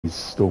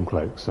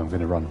Stormcloaks, so I'm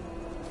going to run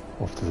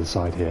off to the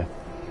side here.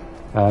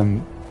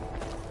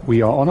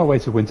 We are on our way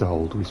to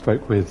Winterhold. We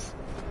spoke with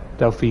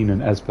Delphine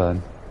and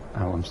Esbern.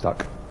 Oh, I'm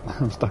stuck.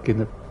 I'm stuck in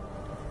the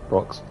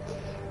rocks.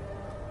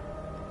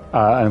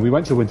 And we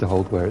went to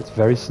Winterhold, where it's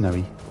very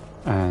snowy,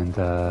 and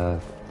there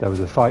was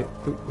a fight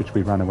which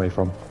we ran away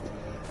from.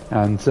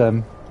 And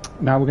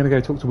now we're going to go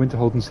talk to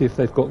Winterhold and see if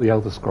they've got the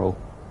Elder Scroll,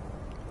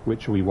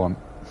 which we want,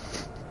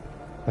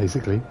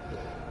 basically.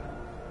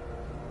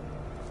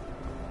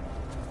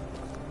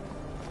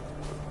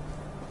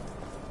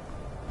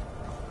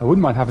 I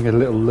wouldn't mind having a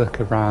little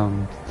look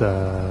around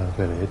the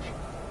village.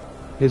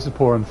 Here's the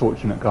poor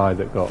unfortunate guy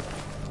that got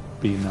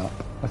beaten up.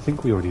 I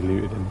think we already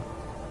looted him.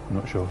 I'm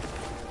not sure.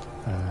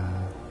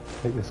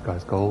 Take this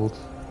guy's gold.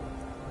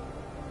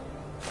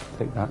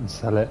 Take that and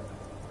sell it.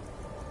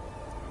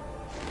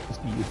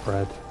 Just eat his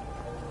bread.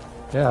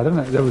 Yeah, I don't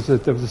know. There was a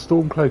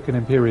Stormcloak and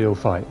Imperial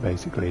fight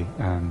basically,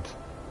 and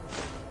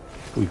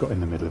we got in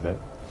the middle of it.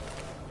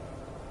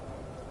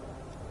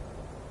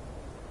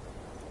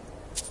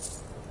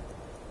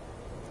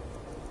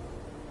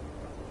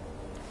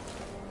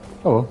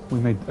 Oh well, we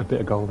made a bit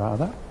of gold out of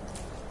that.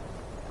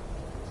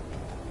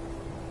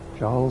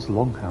 Jarl's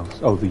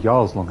Longhouse. Oh, the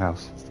Jarl's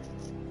Longhouse.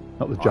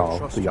 Not the Jarl,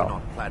 the Jarl. You're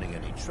not planning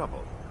any trouble.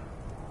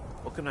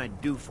 What can I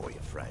do for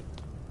you, friend?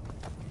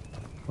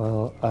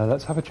 Well,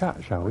 let's have a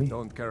chat, shall we?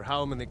 Don't care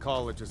how many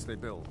colleges they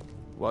build.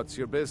 What's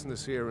your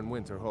business here in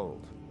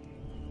Winterhold?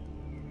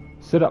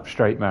 Sit up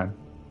straight, man.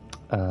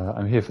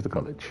 I'm here for the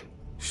college.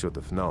 Should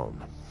have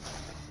known.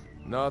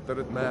 Not that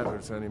it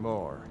matters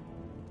anymore.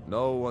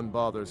 No one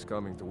bothers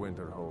coming to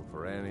Winterhold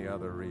for any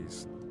other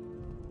reason.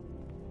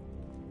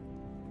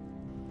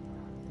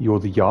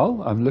 You're the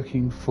Jarl? I'm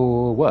looking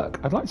for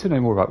work. I'd like to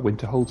know more about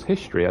Winterhold's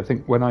history. I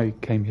think when I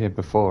came here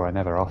before, I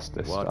never asked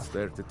this What's stuff.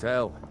 there to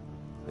tell?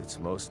 It's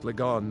mostly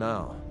gone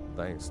now,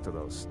 thanks to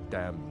those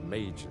damn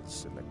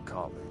mages in the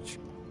college.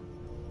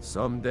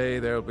 Someday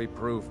there'll be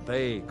proof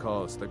they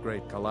caused the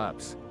Great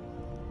Collapse.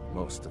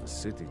 Most of the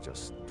city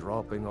just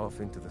dropping off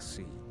into the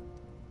sea.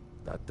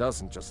 That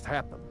doesn't just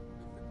happen.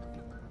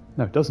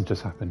 No, it doesn't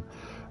just happen.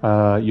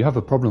 You have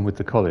a problem with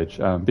the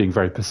college, being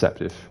very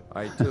perceptive.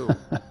 I do.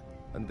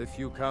 And if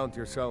you count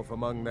yourself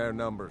among their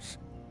numbers,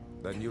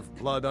 then you've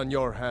blood on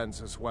your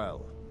hands as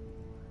well.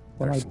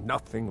 There's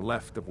nothing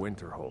left of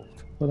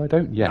Winterhold. Well, I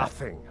don't yet.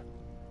 Nothing.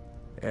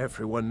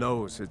 Everyone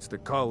knows it's the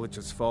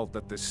college's fault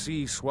that the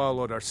sea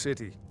swallowed our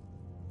city.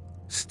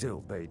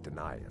 Still, they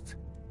deny it.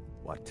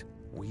 What?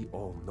 We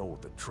all know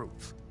the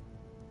truth.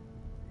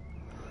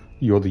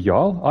 You're the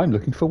Jarl? I'm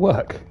looking for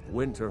work.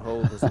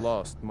 Winterhold has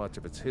lost much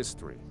of its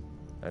history,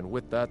 and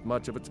with that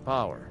much of its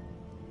power.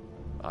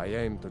 I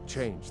aim to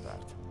change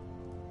that.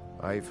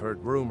 I've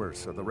heard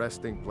rumors of the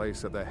resting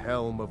place of the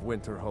Helm of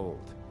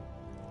Winterhold.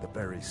 The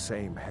very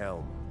same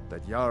helm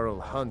that Jarl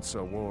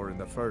Hansa wore in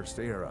the First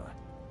Era.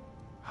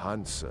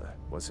 Hansa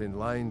was in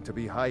line to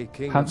be High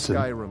King of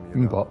Skyrim,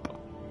 you know.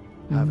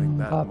 Having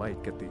that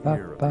might get the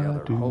ear of the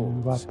other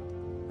holds,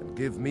 and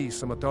give me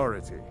some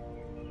authority.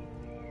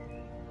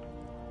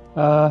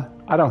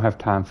 I don't have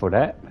time for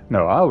that.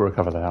 No, I'll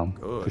recover the helm.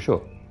 Good. For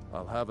sure.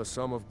 I'll have a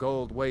sum of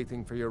gold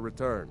waiting for your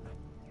return.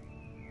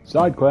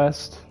 Side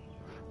quest.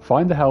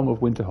 Find the Helm of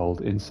Winterhold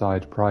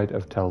inside Pride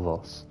of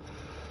Telvos.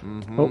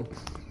 Oh,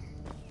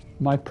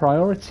 my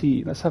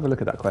priority... Let's have a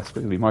look at that quest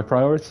quickly. My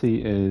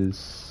priority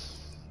is...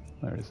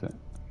 Where is it?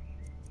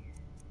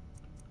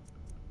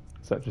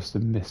 Is that just a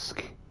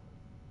misc?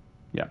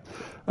 Yeah.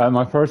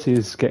 My priority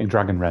is getting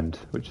Dragon Rend,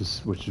 which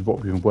is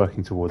what we've been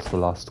working towards the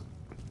last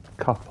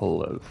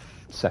couple of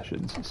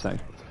sessions. So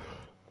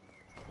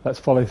let's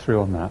follow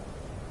through on that.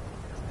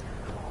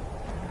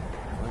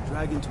 A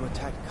dragon to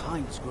attack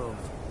Kind's Grove.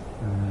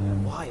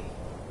 Why?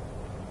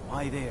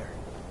 Why there?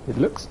 It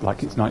looks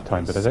like it's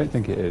nighttime, but I don't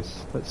think it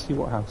is. Let's see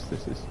what house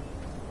this is.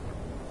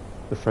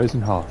 The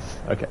Frozen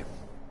Hearth. Okay.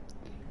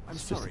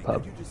 It's just a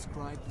pub. Could you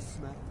describe the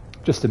smell?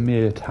 Just a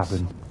mere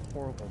tavern. Some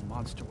horrible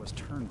monster was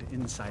turned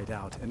inside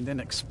out and then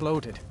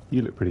exploded.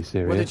 You look pretty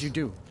serious. What did you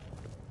do?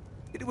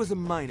 It was a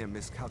minor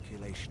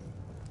miscalculation.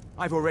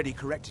 I've already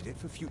corrected it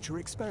for future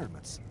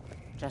experiments.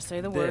 Just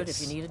say the word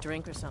if you need a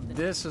drink or something.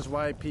 This is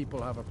why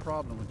people have a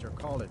problem with your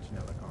college,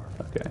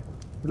 Neligar. Okay.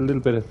 A little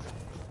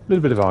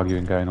bit of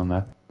arguing going on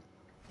there.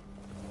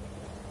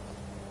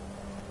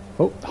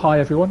 Oh, hi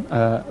everyone.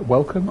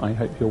 Welcome. I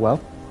hope you're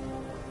well.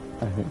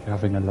 I hope you're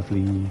having a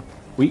lovely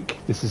week.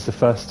 This is the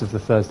first of the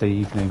Thursday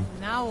evening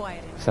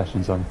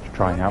sessions I'm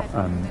trying out.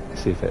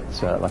 See if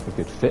it's like a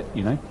good fit,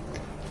 you know.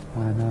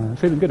 And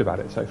feeling good about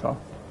it so far.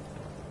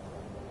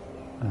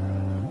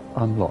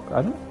 Unlock.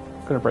 I'm not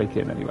going to break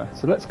in anywhere.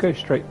 So let's go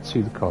straight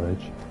to the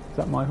college. Is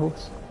that my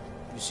horse?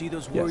 You see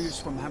those warriors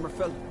from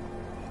Hammerfell?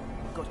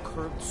 They've got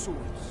curved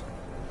swords.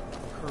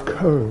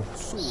 Curved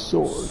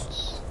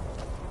swords.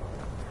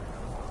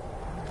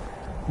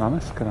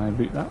 Mammoth, can I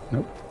loot that?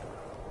 Nope.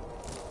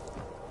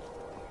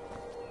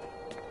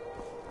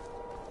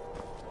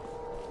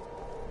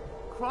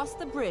 Cross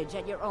the bridge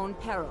at your own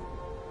peril.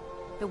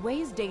 The way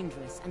is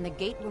dangerous and the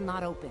gate will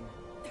not open.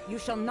 You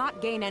shall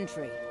not gain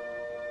entry.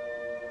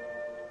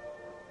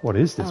 What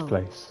is this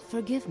place?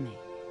 Forgive me.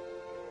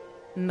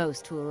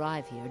 Most who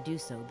arrive here do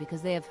so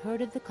because they have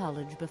heard of the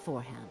college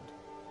beforehand.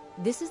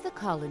 This is the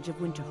College of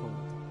Winterhold,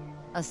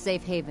 a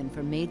safe haven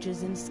for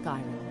mages in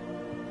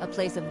Skyrim, a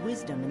place of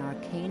wisdom and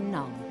arcane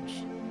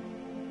knowledge.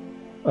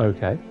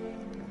 Okay.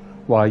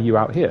 Why are you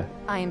out here?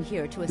 I am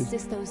here to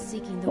assist those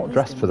seeking the Not wisdom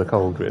dressed for the of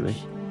cold, college. really.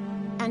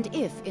 And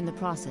if, in the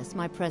process,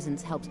 my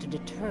presence helps to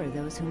deter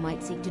those who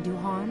might seek to do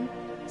harm,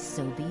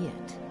 so be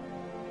it.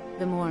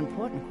 The more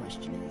important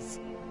question is,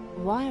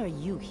 why are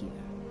you here?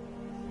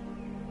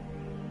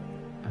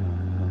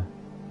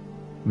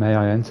 May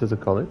I enter the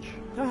college?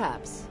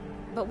 Perhaps.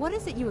 But what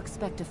is it you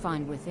expect to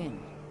find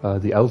within?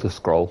 The Elder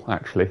Scroll,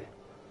 actually.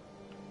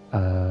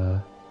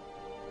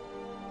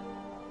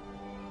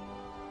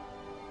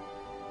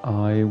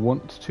 I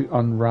want to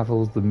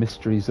unravel the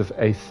mysteries of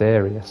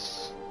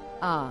Aetherius.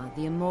 Ah,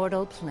 the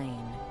immortal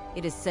plane.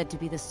 It is said to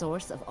be the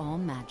source of all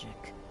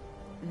magic.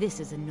 This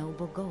is a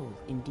noble goal,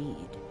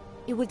 indeed.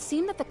 It would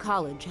seem that the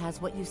college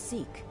has what you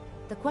seek.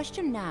 The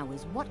question now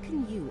is, what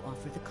can you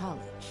offer the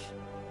college?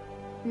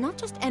 Not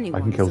just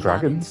anyone I can kill is allowed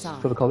dragons inside.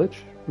 for the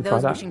college. We try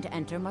Those that. wishing to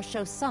enter must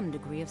show some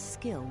degree of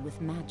skill with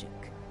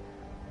magic.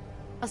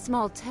 A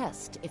small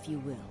test, if you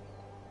will.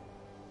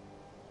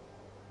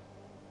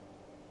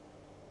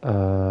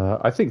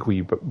 I think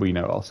we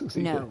know I'll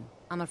succeed. No, Here.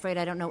 I'm afraid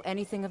I don't know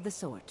anything of the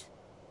sort.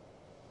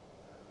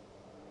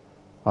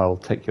 I'll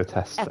take your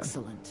test then.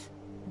 Excellent.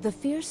 The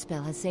fear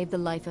spell has saved the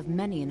life of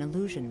many an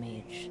illusion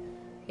mage.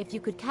 If you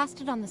could cast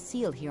it on the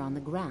seal here on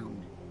the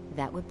ground,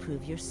 that would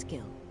prove your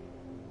skill.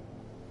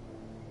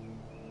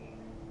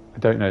 I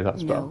don't know that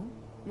spell. No?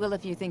 Well,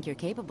 if you think you're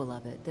capable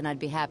of it, then I'd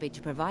be happy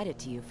to provide it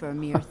to you for a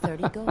mere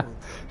 30 gold.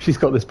 She's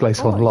got this place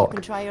Or on you lock.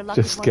 can try your luck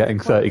with Just one of the getting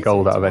core 30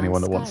 gold out of wizards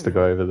anyone that around wants to Skyrim.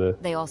 go over the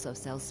They also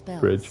sell spells.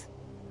 bridge.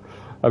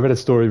 I read a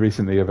story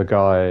recently of a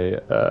guy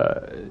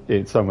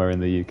somewhere in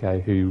the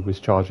UK who was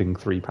charging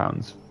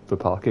 £3 for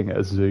parking at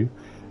a zoo,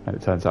 and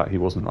it turns out he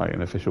wasn't like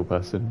an official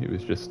person. He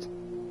was just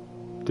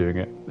doing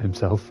it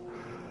himself.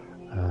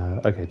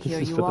 Okay, this Here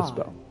is you for the are.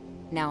 spell.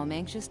 Now I'm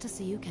anxious to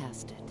see you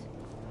cast it.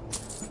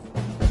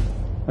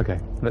 Okay,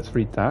 let's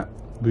read that.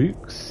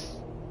 Books.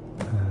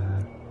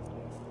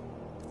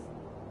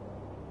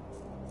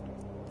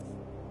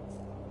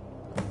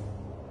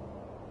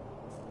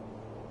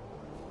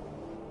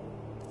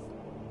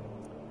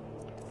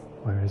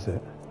 Where is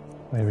it?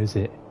 Where is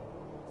it?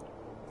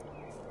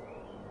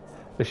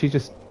 Has she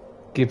just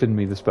given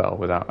me the spell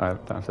without I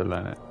don't have to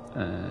learn it?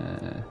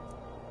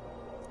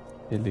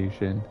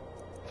 Illusion.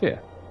 Fear.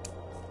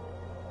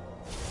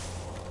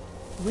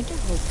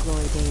 Winterhold's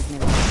glory days may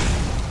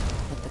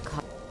last, but the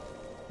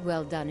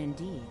well done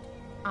indeed.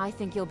 I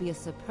think you'll be a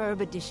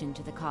superb addition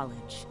to the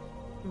college.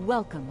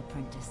 Welcome,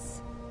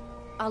 apprentice.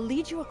 I'll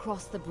lead you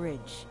across the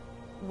bridge.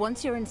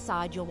 Once you're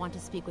inside, you'll want to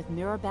speak with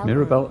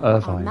Mirabelle our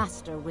Irvine.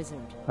 master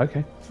wizard.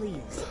 Okay.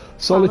 Please.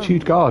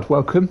 Solitude Guard,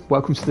 welcome.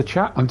 Welcome to the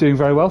chat. I'm doing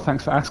very well,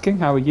 thanks for asking.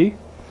 How are you?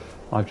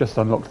 I've just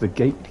unlocked the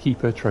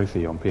Gatekeeper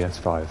trophy on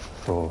PS5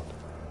 for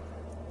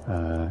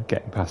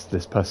getting past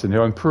this person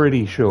who I'm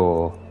pretty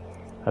sure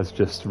has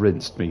just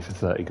rinsed me for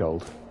 30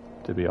 gold,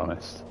 to be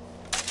honest.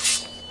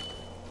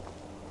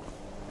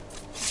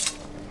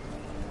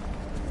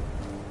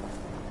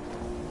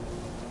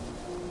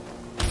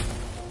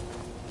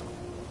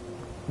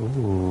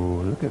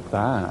 Ooh, look at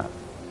that.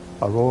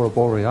 Aurora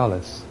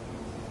Borealis.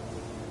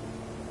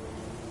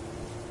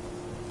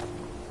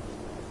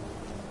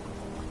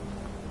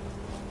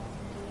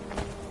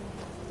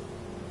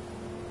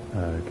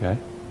 Okay,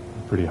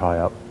 pretty high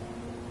up.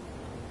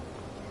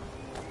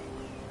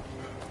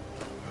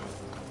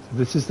 So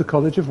this is the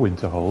College of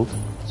Winterhold.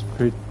 It's a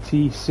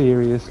pretty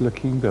serious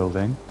looking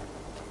building.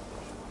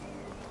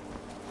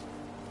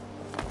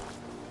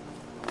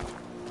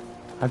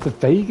 I have the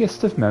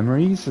vaguest of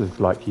memories of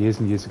like years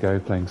and years ago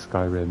playing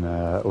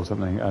Skyrim or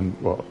something,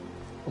 and well,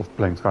 of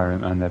playing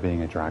Skyrim and there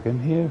being a dragon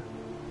here,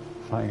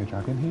 fighting a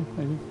dragon here,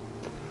 maybe.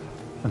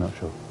 I'm not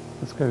sure.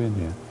 Let's go in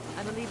here.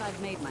 I believe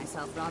I've made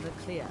myself rather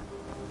clear.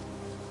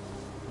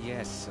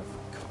 Yes,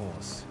 of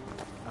course.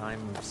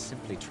 I'm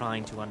simply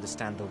trying to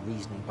understand the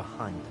reasoning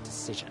behind the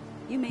decision.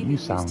 You may You be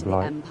used sound to the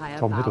like Empire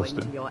Tom bowing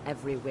Hiddleston. to your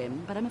every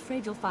whim, but I'm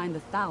afraid you'll find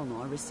the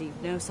Thalmor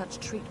received no such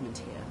treatment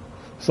here.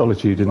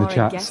 Solitude in You the are a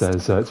chat guest says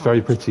of the it's very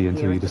college, pretty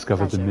until here you at the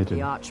discover the pleasure of midden.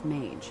 The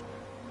Archmage.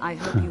 I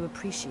hope you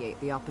appreciate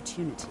the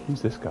opportunity.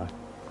 Who's this guy?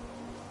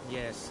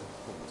 Yes,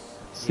 of course.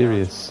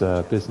 Serious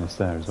business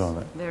there as well.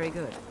 Then. Very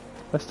good.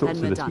 Let's talk Then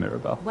to we're this done.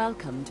 Mirabelle.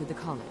 Welcome to the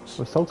college.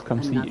 We're told to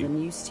come see Another you.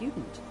 new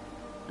student.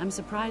 I'm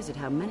surprised at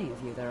how many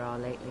of you there are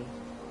lately.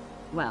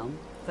 Well,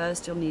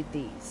 first you'll need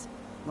these.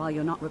 While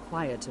you're not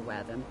required to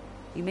wear them,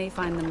 you may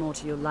find them more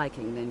to your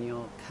liking than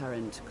your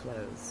current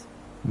clothes.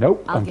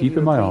 Nope, I'll I'm give you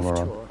keeping a my brief armour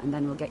on. tour, and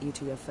then we'll get you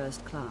to your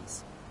first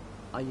class.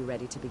 Are you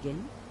ready to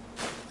begin?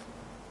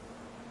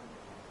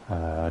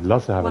 I'd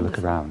love to have a look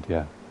Wonderful. around,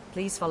 yeah.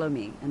 Please follow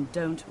me, and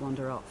don't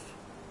wander off.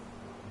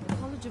 The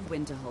College of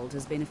Winterhold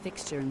has been a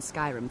fixture in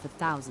Skyrim for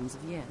thousands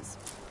of years.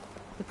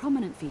 The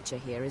prominent feature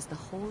here is the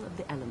Hall of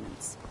the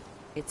Elements.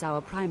 It's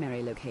our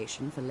primary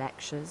location for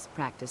lectures,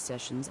 practice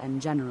sessions, and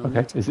general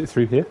Okay, meetings. is it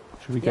through here?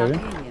 Should we The go in?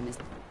 Arcanium is...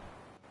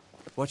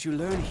 What you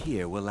learn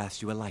here will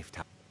last you a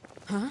lifetime.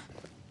 Huh?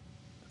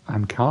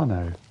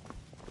 Ancano.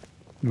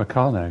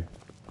 Meccano.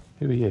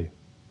 Who are you?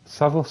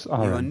 Savos You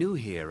are Aran. new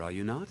here, are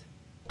you not?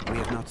 We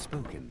have not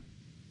spoken.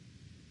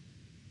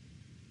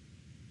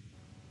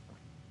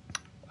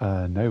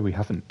 No, we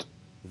haven't.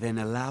 Then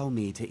allow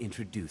me to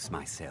introduce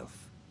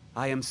myself.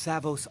 I am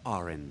Savos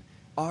Aran,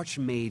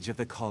 Archmage of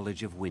the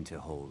College of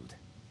Winterhold.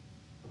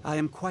 I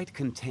am quite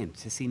content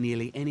to see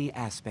nearly any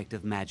aspect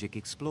of magic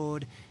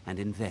explored and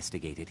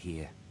investigated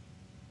here.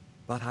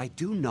 But I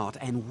do not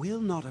and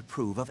will not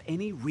approve of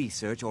any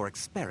research or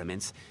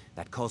experiments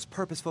that cause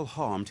purposeful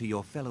harm to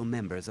your fellow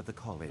members of the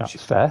college.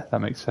 That's fair, that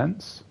makes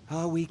sense.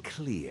 Are we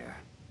clear?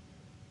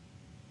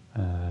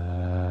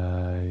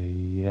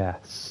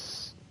 Yes.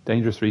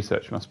 Dangerous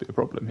research must be a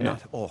problem here.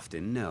 Not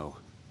often, no.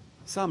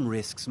 Some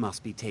risks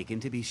must be taken,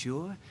 to be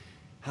sure.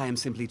 I am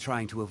simply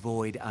trying to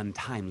avoid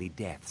untimely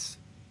deaths.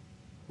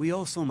 We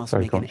also must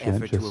Very make an effort to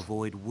conscientious.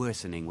 avoid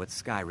worsening what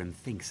Skyrim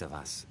thinks of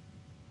us.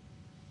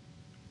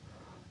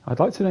 I'd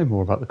like to know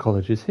more about the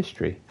college's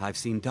history. I've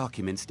seen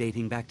documents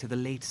dating back to the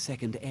late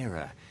Second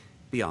Era.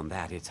 Beyond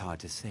that, it's hard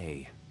to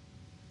say.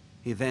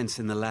 Events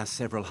in the last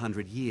several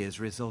hundred years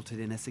resulted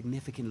in a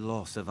significant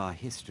loss of our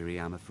history,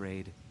 I'm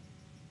afraid.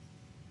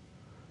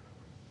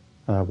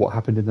 What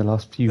happened in the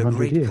last few The hundred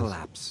Great years?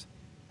 Collapse,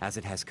 as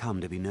it has come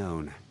to be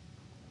known.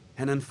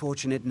 An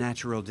unfortunate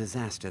natural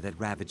disaster that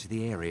ravaged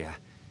the area.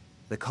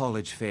 The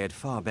college fared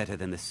far better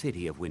than the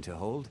city of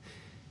Winterhold,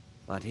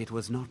 but it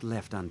was not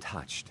left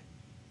untouched.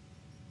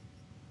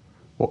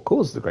 What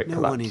caused the Great No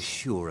Collapse? one is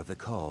sure of the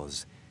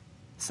cause.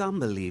 Some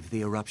believe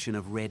the eruption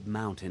of Red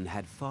Mountain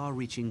had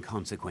far-reaching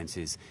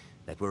consequences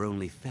that were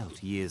only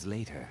felt years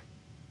later.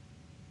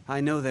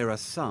 I know there are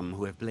some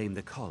who have blamed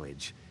the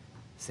college,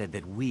 said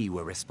that we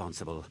were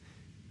responsible.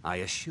 I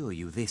assure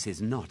you this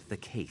is not the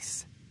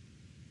case.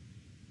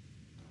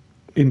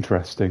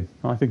 Interesting.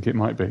 I think it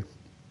might be.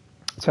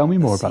 Tell me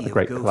more about Sea the of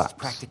Great Ghosts Collapse.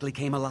 practically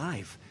came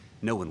alive.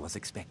 No one was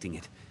expecting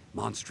it.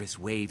 Monstrous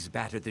waves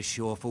battered the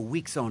shore for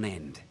weeks on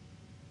end.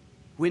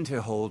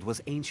 Winterhold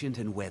was ancient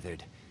and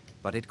weathered,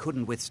 but it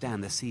couldn't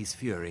withstand the sea's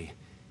fury.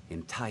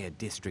 Entire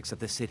districts of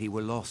the city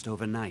were lost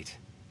overnight.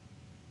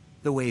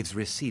 The waves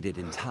receded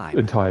in time.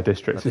 Entire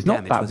districts. but the It's not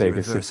damage that was big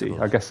a city.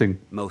 irreversible. I'm guessing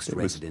Most it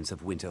was residents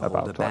of Winterhold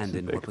about twice as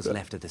abandoned big, what was but-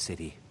 left of the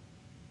city.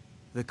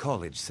 The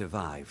college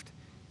survived,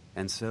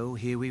 and so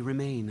here we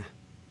remain.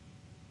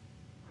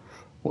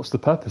 What's the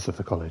purpose of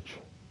the college?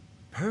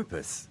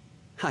 Purpose?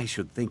 I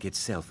should think it's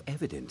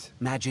self-evident.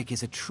 Magic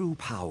is a true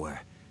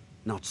power,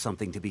 not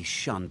something to be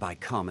shunned by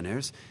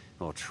commoners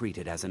or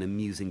treated as an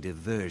amusing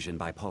diversion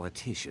by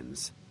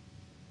politicians.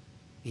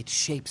 It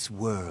shapes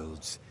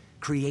worlds,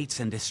 creates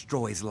and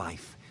destroys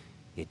life.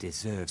 It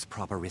deserves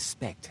proper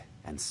respect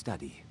and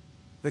study.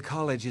 The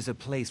college is a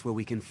place where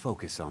we can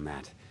focus on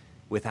that,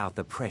 without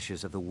the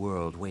pressures of the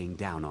world weighing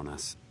down on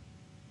us.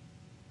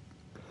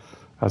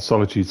 As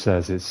Solitude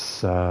says,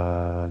 it's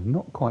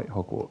not quite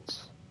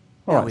Hogwarts.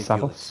 All Now, right, if you'll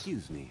Savos.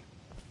 excuse me.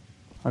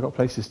 I got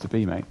places to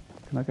be, mate.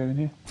 Can I go in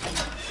here?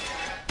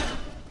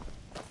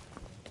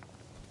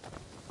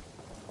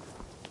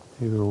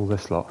 Who are all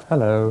this lot?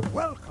 Hello.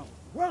 Welcome,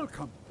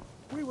 welcome.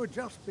 We were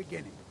just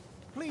beginning.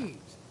 Please,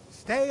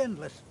 stay and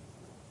listen.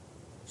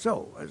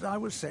 So, as I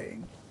was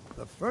saying,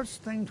 the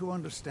first thing to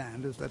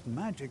understand is that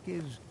magic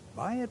is,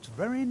 by its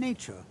very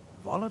nature,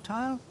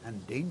 volatile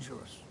and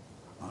dangerous.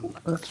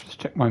 Let's just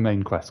check my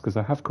main quest, because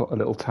I have got a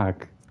little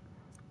tag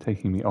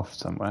taking me off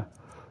somewhere.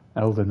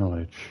 Elder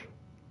Knowledge.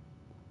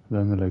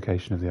 Learn the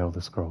location of the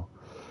Elder Scroll.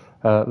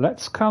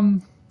 Let's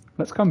come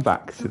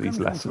back to You these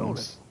can control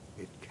lessons.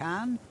 It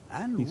can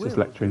and He's will just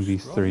lecturing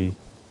these destroy three you.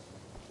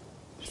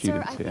 Sir,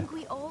 students I here. think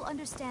we all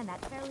understand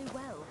that fairly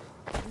well.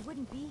 We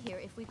wouldn't be here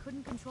if we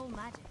couldn't control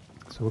magic.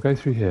 So we'll go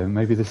through here.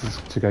 Maybe this is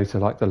to go to,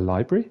 like, the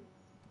library?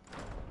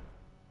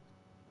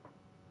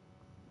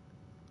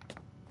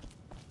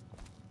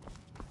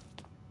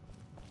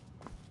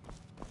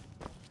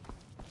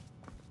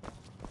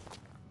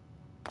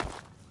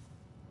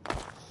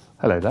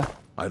 Hello there.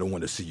 I don't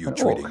want to see you An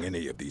treating orc.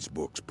 any of these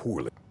books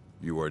poorly.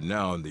 You are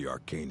now in the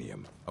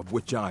Arcanium, of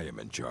which I am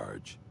in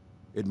charge.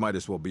 It might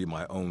as well be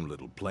my own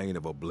little plane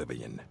of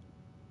oblivion.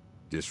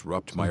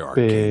 Disrupt my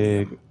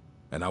Big Arcanium,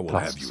 and I will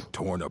have plus. you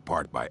torn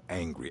apart by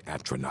angry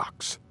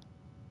Atronachs.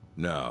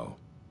 Now,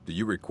 do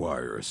you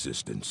require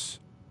assistance?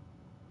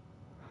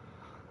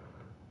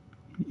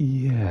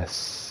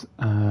 Yes.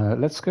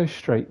 Let's go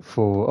straight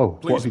for... Oh, what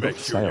have Please you got make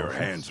for sure sale? your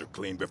hands are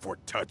clean before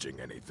touching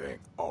anything,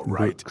 all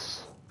right?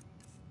 Books.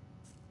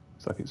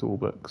 Looks like it's all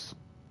books.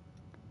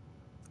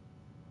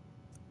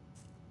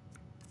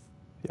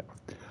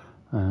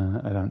 Yeah.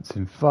 Advance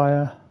in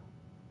Fire.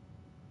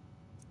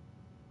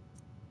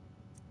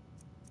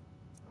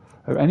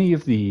 Are any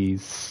of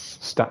these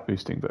stat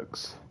boosting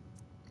books?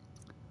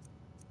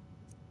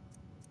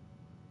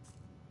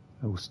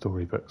 Oh,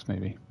 story books,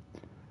 maybe.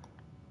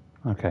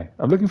 Okay,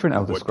 I'm looking for an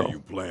Elder What Scroll. do you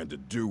plan to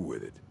do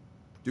with it?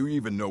 Do you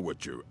even know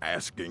what you're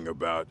asking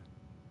about?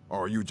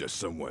 Or are you just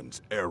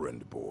someone's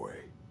errand boy?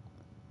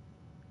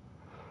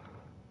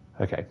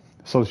 Okay.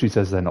 Solitude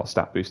says they're not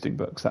stat boosting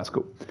books. That's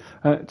cool.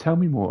 Tell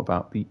me more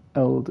about the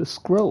Elder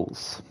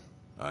Scrolls.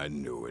 I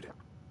knew it.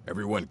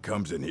 Everyone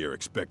comes in here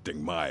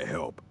expecting my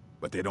help,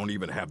 but they don't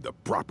even have the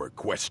proper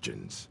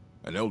questions.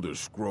 An Elder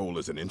Scroll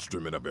is an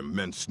instrument of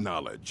immense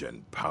knowledge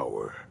and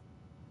power.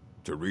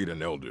 To read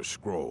an Elder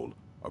Scroll,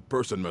 a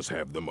person must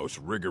have the most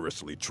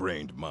rigorously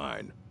trained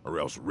mind, or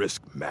else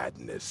risk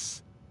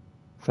madness.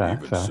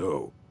 Fair.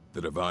 So,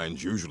 the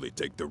Divines usually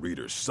take the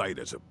reader's sight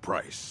as a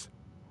price.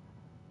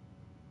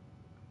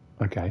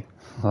 Okay,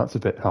 well, that's a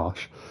bit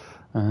harsh.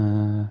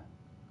 All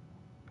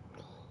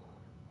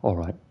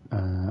right.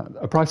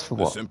 A price for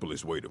what? The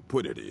simplest way to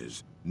put it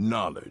is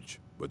knowledge,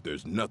 but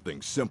there's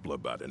nothing simple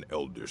about an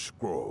Elder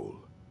Scroll.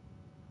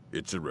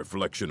 It's a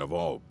reflection of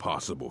all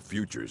possible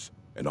futures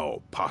and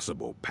all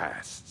possible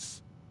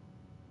pasts.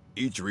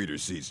 Each reader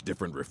sees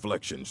different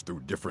reflections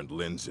through different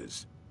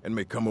lenses and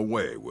may come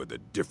away with a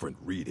different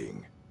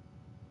reading.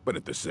 But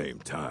at the same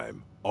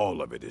time,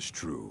 all of it is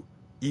true,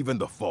 even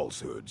the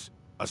falsehoods.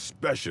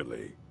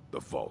 Especially the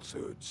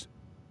falsehoods.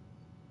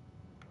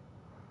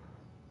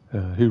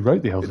 Who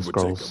wrote the Elder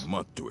Scrolls? It would take a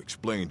month to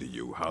explain to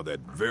you how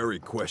that very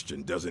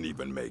question doesn't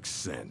even make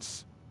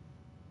sense.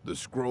 The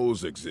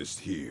scrolls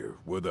exist here,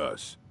 with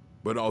us,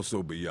 but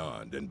also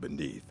beyond and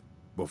beneath,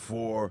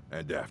 before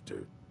and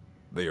after.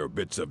 They are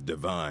bits of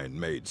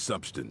divine-made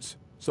substance,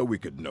 so we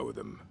could know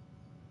them.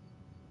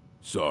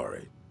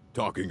 Sorry,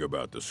 talking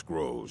about the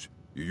scrolls,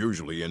 you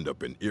usually end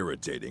up in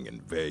irritating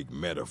and vague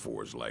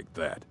metaphors like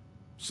that.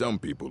 Some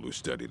people who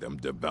study them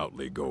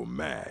devoutly go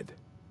mad.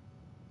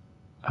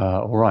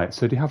 Alright,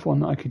 so do you have one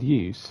that I could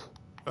use?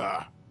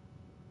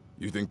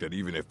 You think that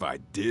even if I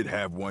did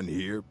have one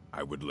here,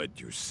 I would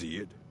let you see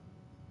it?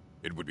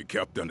 It would be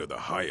kept under the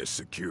highest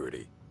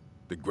security.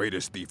 The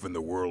greatest thief in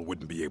the world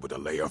wouldn't be able to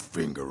lay a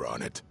finger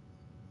on it.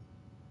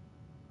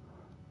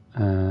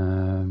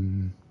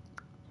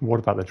 What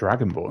about the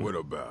Dragonborn? What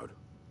about?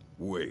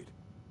 Wait.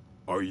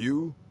 Were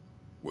you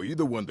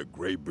the one the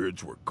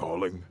Greybeards were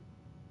calling?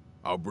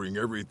 I'll bring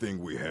everything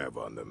we have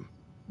on them,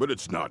 but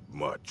it's not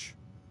much.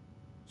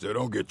 So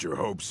don't get your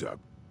hopes up.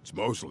 It's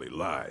mostly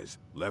lies,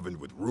 leavened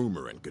with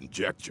rumor and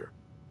conjecture.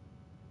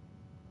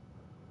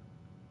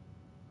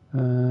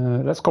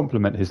 Let's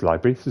compliment his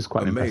library. This is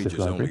quite an impressive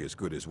library. A mage is only as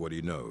good as what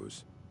he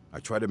knows. I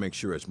try to make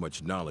sure as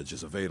much knowledge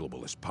is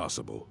available as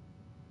possible.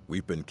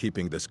 We've been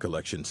keeping this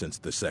collection since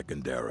the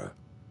Second Era.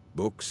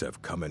 Books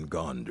have come and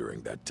gone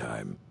during that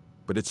time,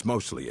 but it's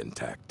mostly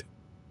intact.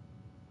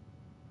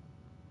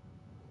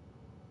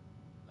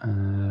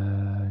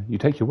 You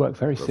take your work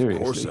very seriously.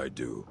 Of course I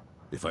do.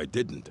 If I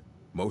didn't,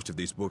 most of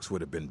these books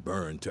would have been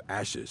burned to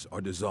ashes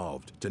or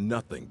dissolved to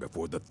nothing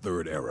before the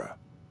Third Era.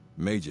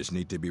 Mages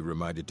need to be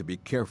reminded to be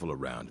careful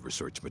around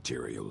research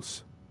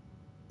materials.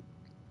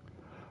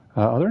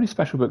 Are there any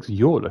special books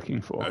you're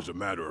looking for? As a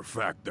matter of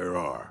fact, there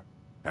are.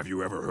 Have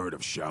you ever heard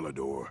of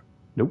Shalador?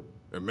 Nope.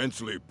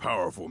 Immensely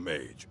powerful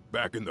mage,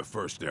 back in the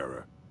First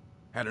Era.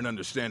 Had an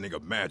understanding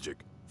of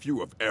magic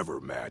few have ever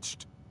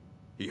matched.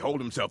 He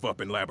holed himself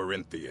up in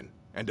Labyrinthian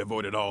and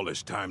devoted all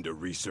his time to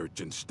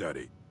research and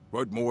study.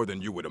 Wrote more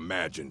than you would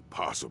imagine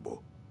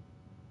possible.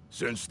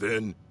 Since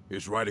then,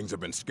 his writings have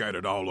been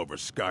scattered all over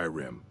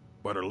Skyrim,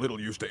 but are little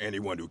use to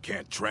anyone who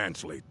can't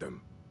translate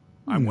them.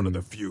 I'm one of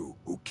the few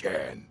who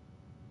can.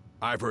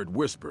 I've heard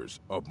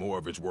whispers of more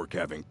of his work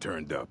having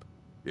turned up.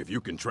 If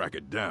you can track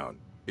it down,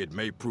 it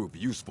may prove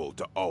useful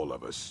to all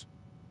of us.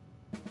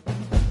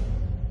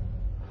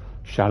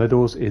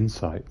 Shalador's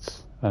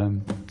Insights.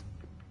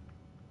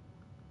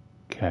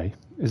 Okay.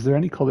 Is there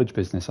any college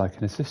business I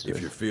can assist with?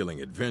 If you're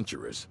feeling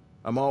adventurous,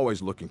 I'm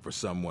always looking for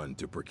someone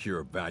to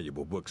procure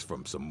valuable books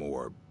from some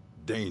more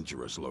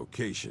dangerous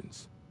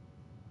locations.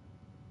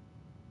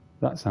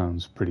 That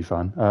sounds pretty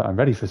fun. I'm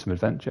ready for some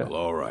adventure. Well,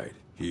 all right.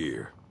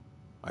 Here.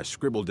 I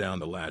scribbled down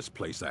the last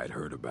place I'd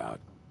heard about.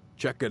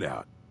 Check it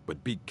out,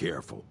 but be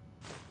careful.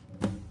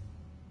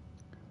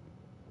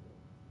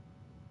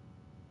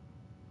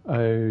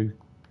 Okay.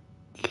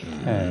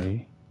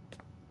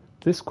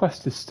 This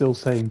quest is still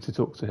saying to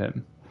talk to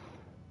him.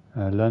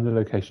 Learn the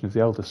location of the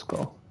Elder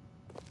Scroll.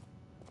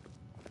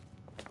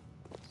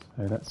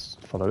 So let's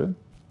follow him.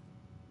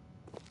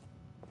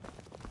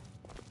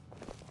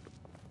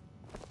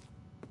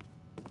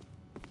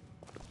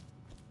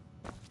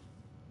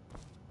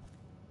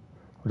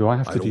 Or do I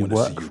have to do work for him? I don't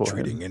want to see you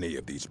treating any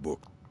of these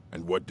books.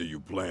 And what do you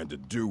plan to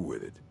do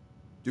with it?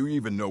 Do you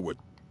even know what...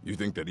 You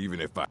think that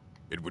even if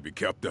it would be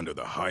kept under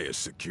the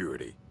highest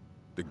security?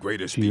 The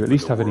greatest... Do you at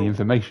least have any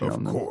information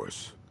on them? Of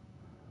course.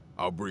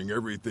 I'll bring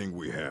everything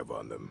we have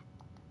on them.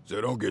 So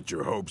don't get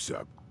your hopes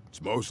up.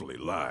 It's mostly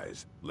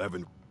lies,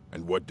 leavened...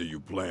 And what do you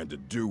plan to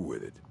do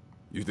with it?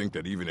 You think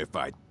that even if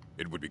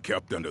it would be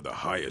kept under the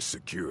highest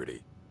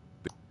security?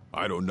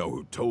 I don't know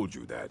who told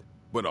you that,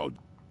 but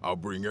I'll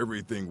bring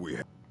everything we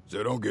have.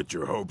 So don't get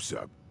your hopes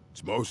up.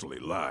 It's mostly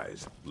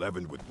lies,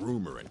 leavened with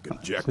rumor and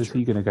conjecture. So is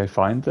he going to go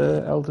find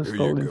the Elder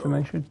Scroll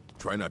information?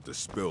 Try not to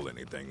spill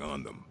anything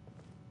on them.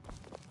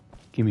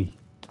 Gimme.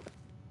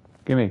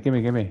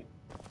 Gimme.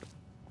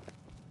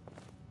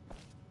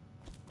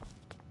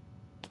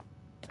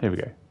 Here we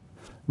go.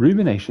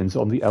 Ruminations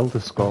on the Elder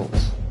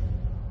Scrolls.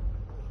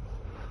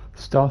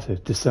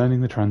 Started discerning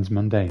the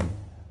transmundane.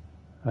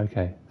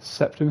 Okay.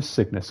 Septimus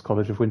Cygnus,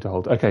 College of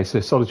Winterhold. Okay, so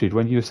Solitude,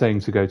 when you were saying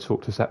to go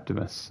talk to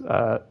Septimus,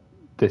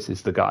 this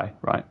is the guy,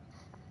 right?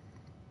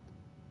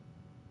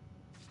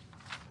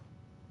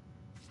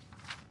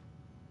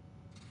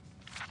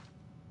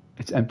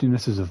 Its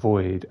emptiness is a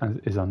void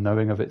and is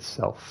unknowing of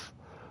itself,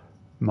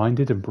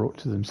 minded and brought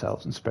to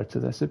themselves and spread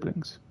to their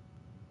siblings.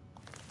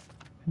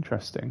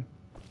 Interesting.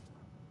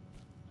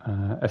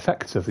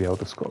 Effects of the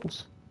Elder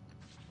Scrolls.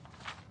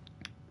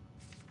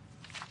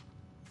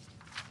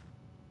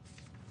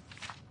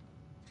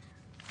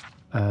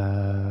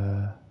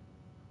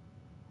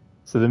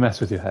 So they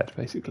mess with your head,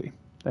 basically.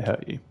 They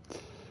hurt you.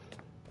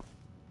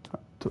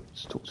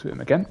 Let's talk to him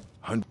again.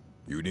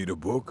 You need a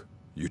book?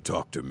 You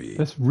talk to me.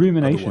 This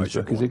Ruminations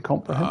book is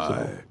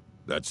incomprehensible. Aye,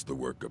 that's the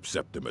work of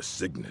Septimus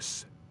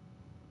Cygnus.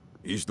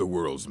 He's the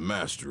world's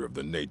master of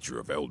the nature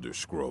of Elder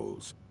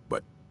Scrolls.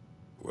 But,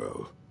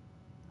 well,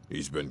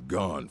 he's been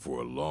gone for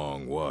a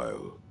long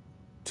while.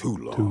 Too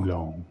long. Too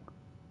long.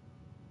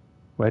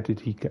 Where did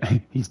he go?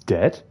 He's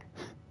dead?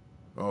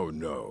 Oh,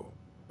 no.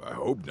 I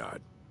hope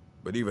not.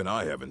 But even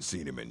I haven't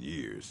seen him in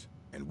years.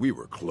 And we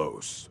were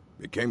close.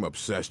 Became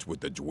obsessed with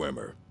the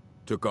Dwemer.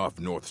 Took off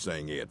north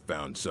saying he had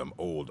found some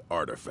old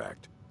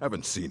artifact.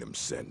 Haven't seen him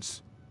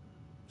since.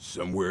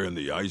 Somewhere in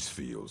the ice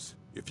fields,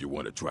 if you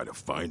want to try to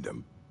find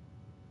him.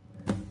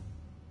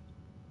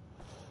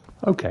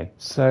 Okay,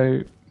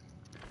 so...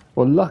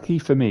 Well, lucky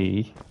for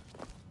me,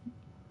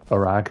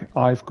 Orag,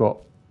 I've got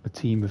a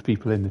team of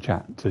people in the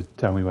chat to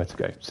tell me where to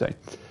go. So,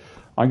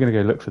 I'm going to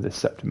go look for this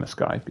Septimus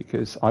guy,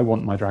 because I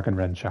want my Dragon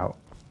Wrench out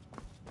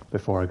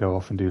before I go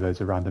off and do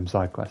loads of random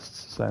side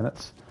quests. So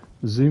let's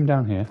zoom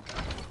down here.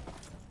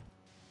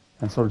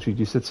 And Solitude,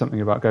 you said something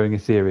about going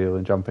ethereal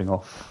and jumping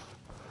off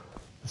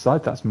the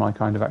side. That's my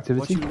kind of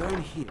activity. What you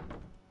learn here.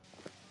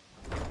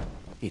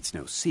 It's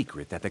no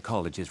secret that the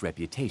college's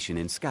reputation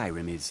in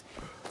Skyrim is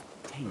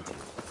tainted.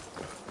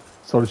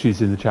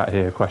 Solitude's in the chat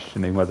here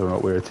questioning whether or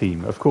not we're a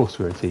team. Of course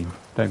we're a team.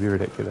 Don't be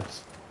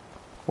ridiculous.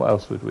 What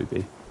else would we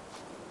be?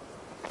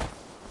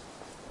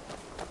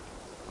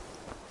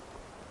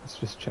 Let's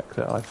just check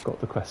that I've got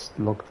the quest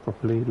logged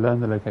properly. Learn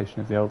the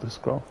location of the Elder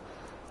Scroll.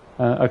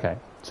 Okay,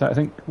 so I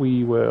think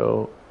we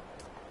will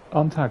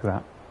untag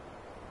that.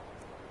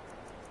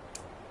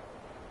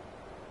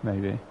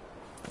 Maybe.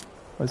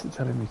 Where's it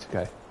telling me to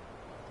go?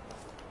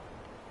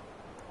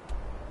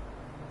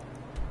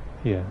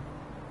 Here.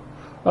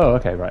 Oh,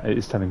 okay, right. It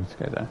is telling me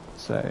to go there.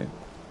 So,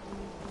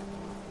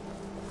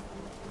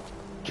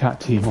 chat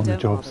team on the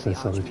job,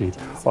 says Solitude.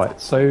 Right,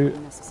 so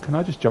can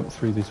I just jump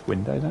through this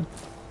window then?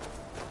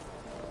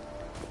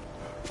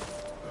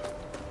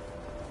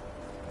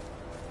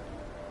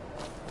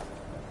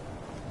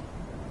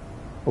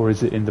 Or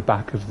is it in the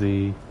back of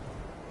the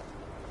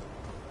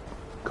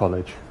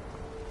college?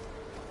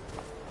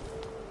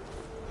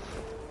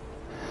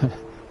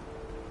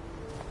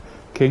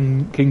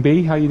 King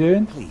B, how you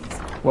doing? Please.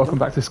 Welcome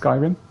back to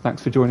Skyrim.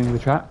 Thanks for joining the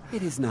chat.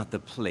 It is not the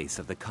place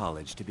of the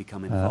college to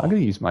become I'm involved.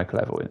 going to use my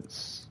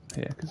clairvoyance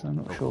here because I'm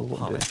not sure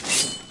what I'm doing.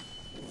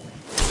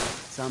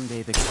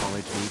 Someday the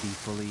college may be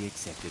fully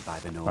accepted by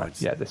the Nords.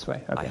 Right, yeah, this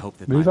way. Okay. I hope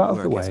that Move my out of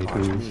the work way, is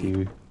part of please, me.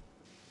 you.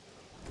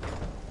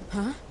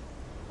 Huh?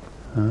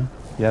 Huh?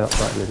 Yeah,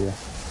 that's right, Lydia.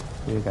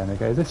 You're going to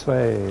go this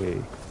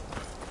way.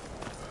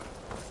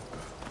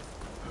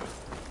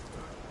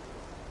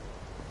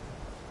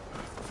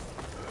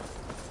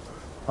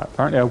 Right,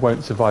 apparently I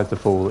won't survive the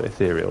fall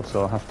ethereal,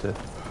 so I'll have to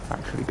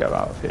actually go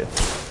out of here.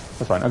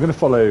 That's fine. I'm going to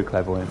follow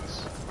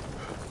clairvoyance.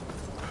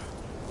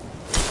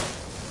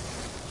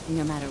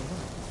 No matter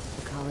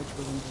what, the college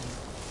will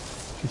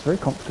endure. She's very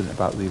confident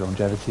about the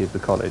longevity of the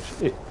college.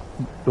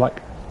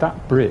 Like,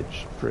 that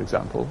bridge, for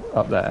example,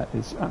 up there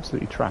is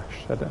absolutely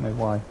trash. I don't know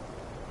why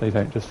they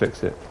don't just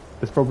fix it.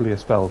 There's probably a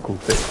spell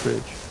called Fix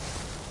Bridge.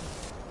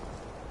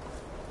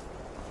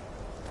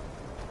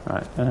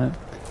 Right,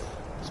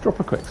 let's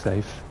drop a quick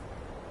save.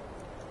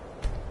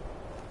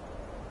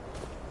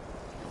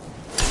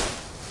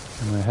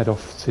 And we'll head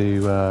off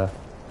to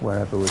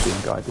wherever we're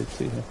being guided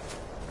to here.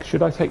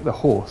 Should I take the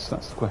horse?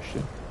 That's the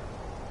question.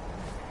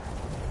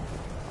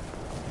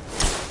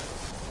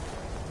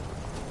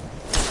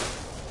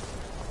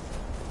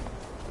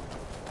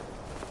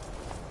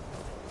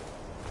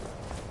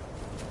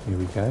 Here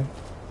we go.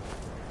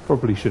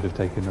 Probably should have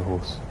taken the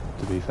horse,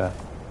 to be fair.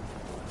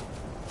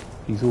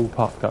 He's all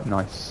parked up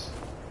nice.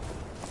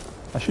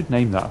 I should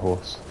name that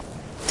horse.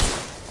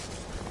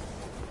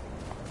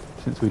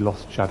 Since we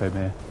lost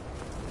Shadowmere.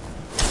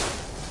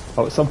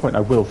 Oh, at some point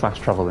I will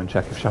fast travel and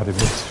check if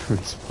Shadowmere's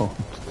respawned.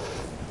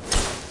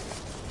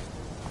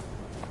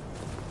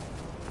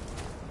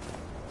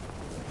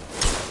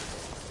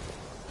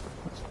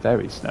 It's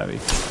very snowy.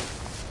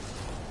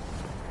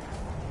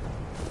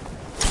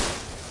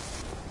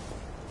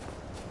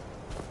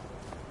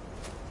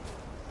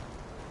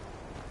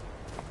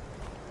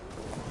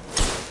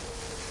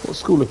 What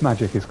school of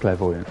magic is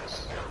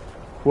clairvoyance?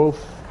 Wolf?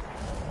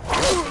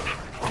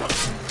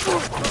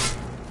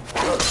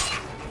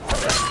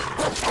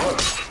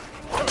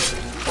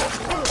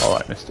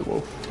 Mr.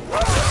 Wolf.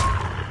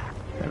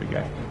 There we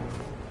go.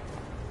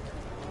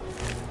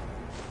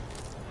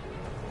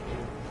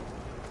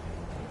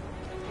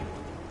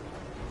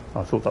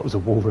 I thought that was a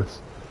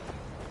walrus.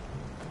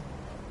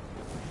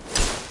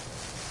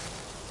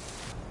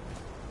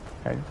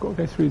 Okay, got to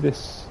go through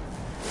this.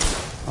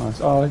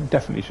 Oh, I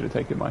definitely should have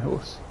taken my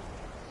horse.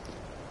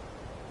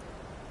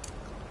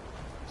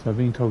 So I've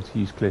been told to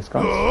use clear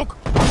skies.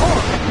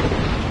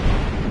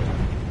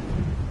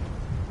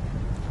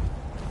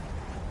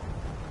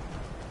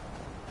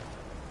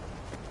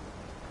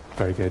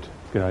 Very good.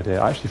 Good idea.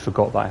 I actually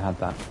forgot that I had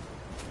that.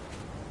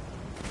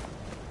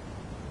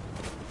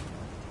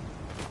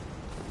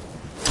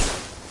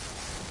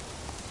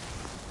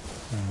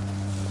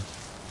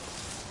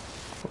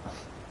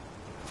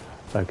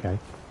 Okay.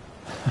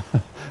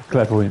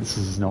 Clairvoyance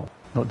is not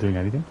doing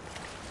anything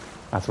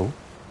at all.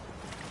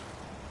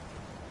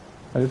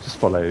 I'll just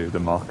follow the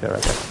marker,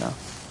 I guess, now.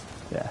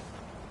 Yeah.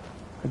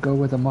 I go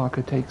where the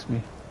marker takes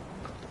me.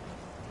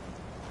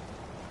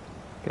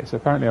 Okay, so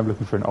apparently I'm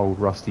looking for an old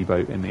rusty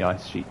boat in the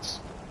ice sheets.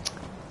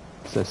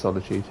 Says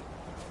Solitude.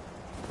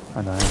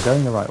 And I am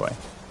going the right way.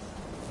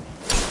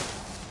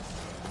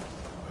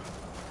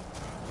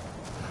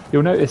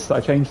 You'll notice that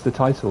I changed the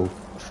title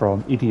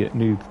from Idiot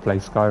Noob Play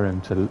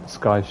Skyrim to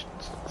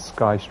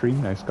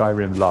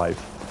Skyrim Live.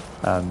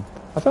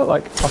 I felt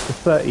like after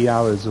 30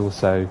 hours or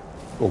so,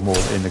 or more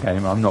in the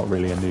game, I'm not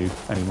really a noob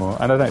anymore,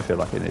 and I don't feel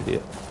like an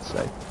idiot,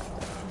 so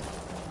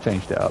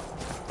changed it up.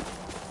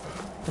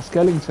 A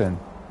skeleton.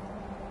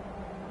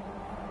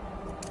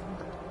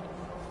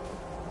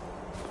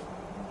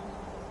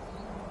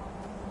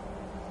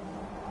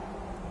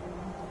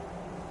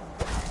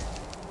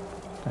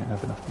 Don't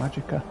have enough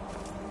magicka.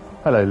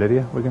 Hello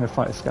Lydia, we're going to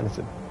fight a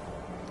skeleton.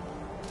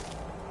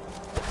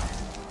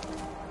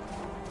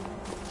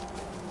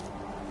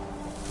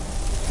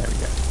 There we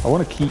go. I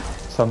want to keep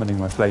summoning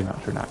my flame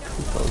atronach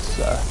because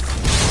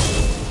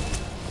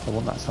I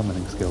want that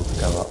summoning skill to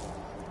go up.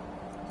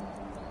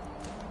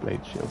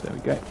 Blade shield, there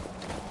we go.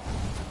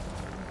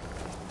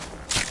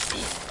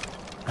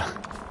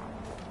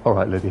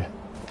 Alright Lydia,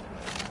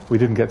 we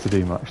didn't get to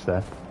do much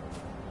there.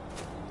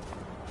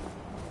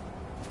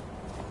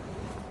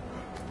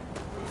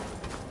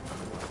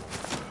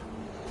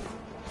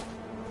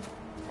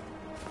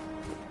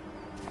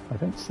 I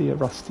don't see a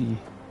rusty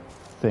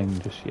thing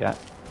just yet.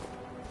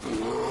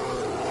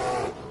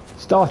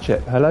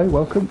 Starchip, hello,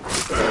 welcome.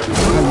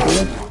 How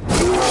you doing?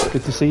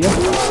 Good to see you.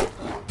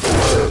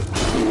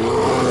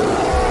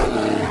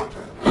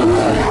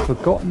 I've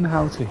forgotten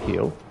how to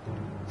heal.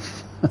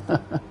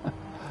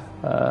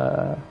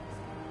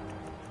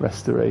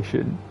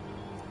 Restoration.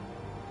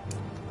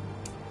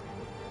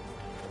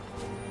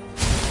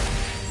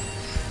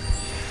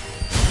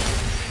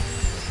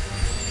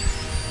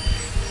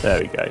 There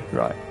we go,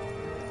 right.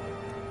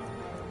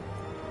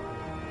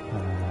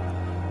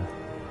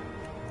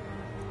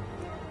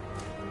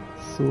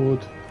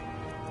 Sword.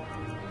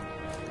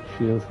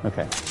 Shield.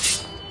 Okay.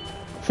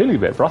 Feeling a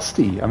bit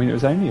rusty. I mean, it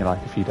was only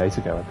like a few days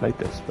ago I played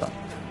this, but...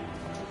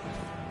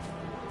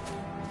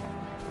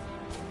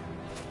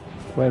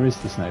 Where is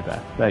the snow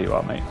bear? There you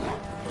are, mate.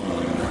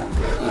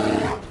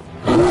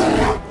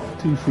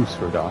 2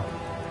 Fusrodar.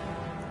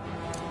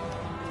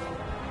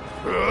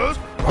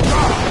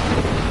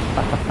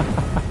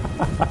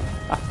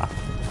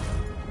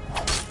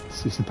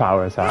 Let's do some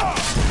power attack.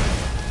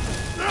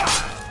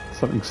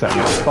 Something setting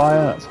on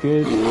fire, that's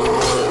good.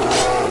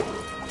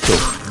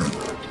 Cool.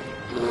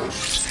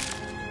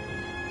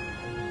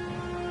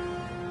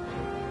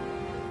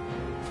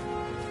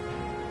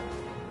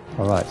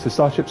 Alright, so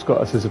Starship's got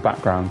us as a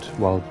background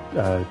while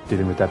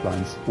dealing with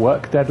deadlines.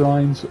 Work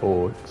deadlines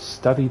or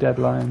study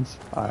deadlines?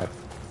 I have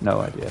no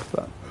idea,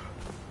 but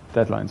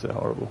deadlines are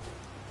horrible.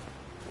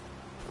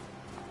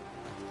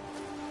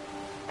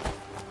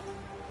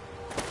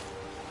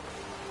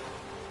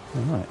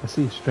 Alright, I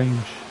see a strange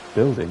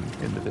building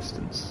in the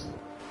distance.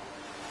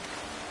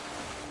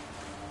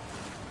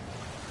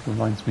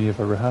 Reminds me of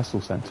a rehearsal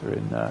centre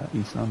in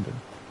East London.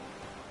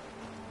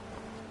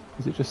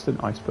 Is it just an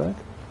iceberg?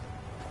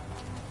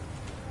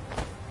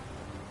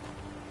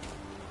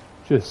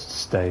 Just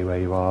stay where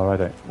you are, I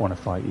don't want to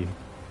fight you.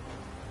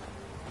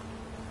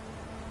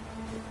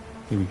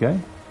 Here we go.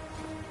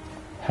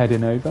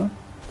 Heading over.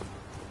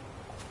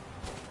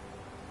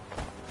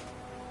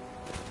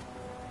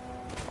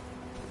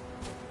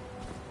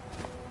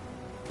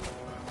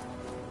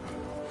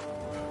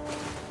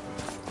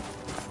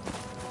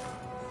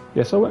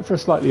 Yes, I went for a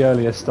slightly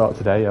earlier start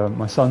today.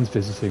 My son's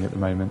visiting at the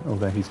moment,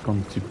 although he's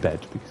gone to bed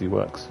because he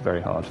works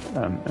very hard.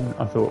 And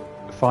I thought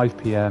 5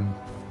 PM...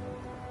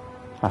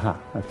 Aha,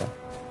 okay.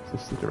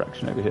 This is the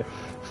direction over here.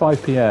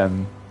 5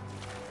 PM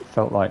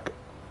felt like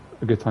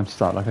a good time to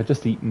start. Like, I'd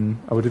just eaten...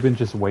 I would have been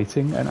just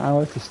waiting an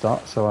hour to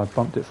start, so I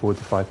bumped it forward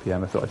to 5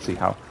 PM. I thought I'd see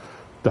how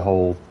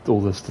all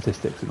the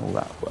statistics and all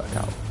that work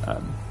out.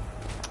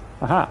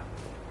 Aha!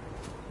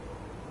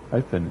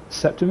 Open.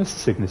 Septimus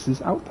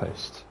Cygnus'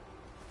 outpost.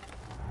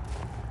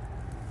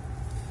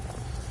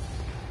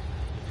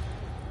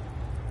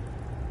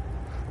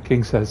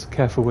 King says,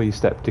 careful where you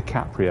step,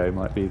 DiCaprio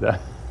might be there.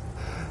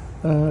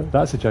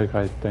 That's a joke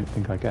I don't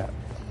think I get.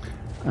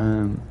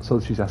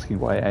 Solitude's asking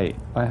what I ate.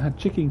 I had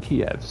chicken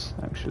Kievs,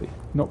 actually.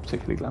 Not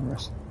particularly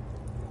glamorous.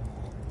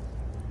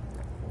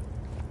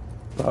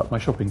 But my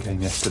shopping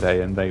came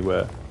yesterday and they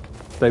were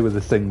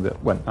the thing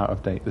that went out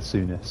of date the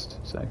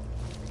soonest, so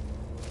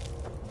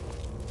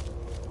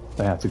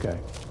they had to go.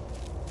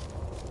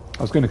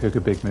 I was going to cook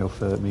a big meal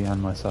for me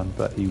and my son,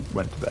 but he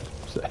went to bed,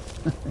 so...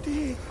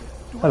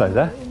 Hello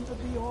there.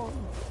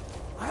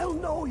 I'll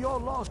know you're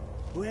lost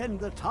when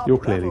the top You're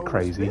clearly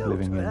crazy,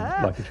 living in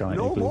like a giant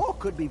no igloo. more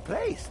could be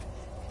placed.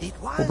 It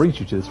was What brings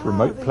you to this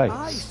remote place?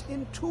 Ice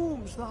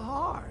entombs the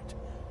heart,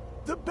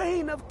 the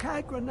bane of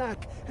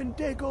Kagranak and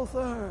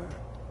Degolthur.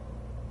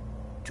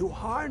 To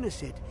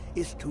harness it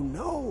is to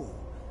know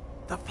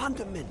the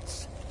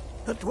fundaments.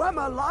 The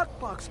Dwemer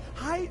lockbox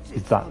hides it.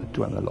 Is that the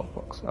Dwemer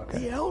lockbox? Okay.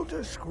 The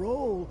Elder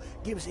Scroll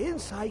gives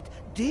insight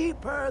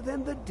deeper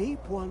than the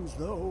deep ones,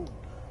 though.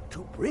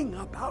 To bring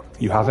about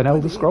the You have an Elder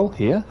opening, Scroll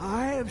here?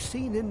 I have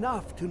seen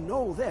enough to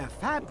know their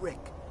fabric.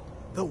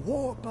 The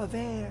warp of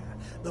air,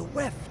 the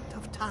weft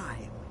of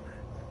time.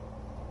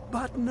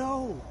 But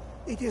no,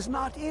 it is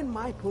not in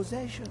my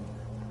possession.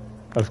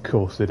 Of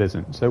course it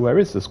isn't. So where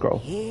is the scroll?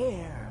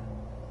 Here.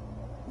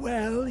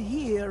 Well,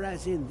 here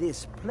as in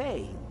this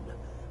plane.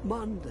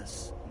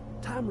 Mundus,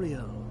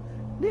 Tamriel,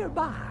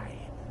 nearby,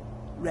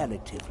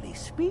 relatively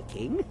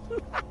speaking.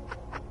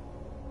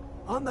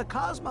 On the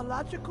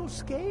cosmological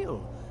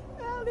scale,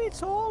 well,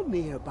 it's all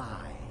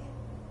nearby.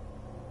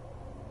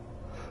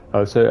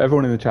 Oh, so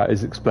everyone in the chat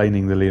is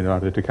explaining the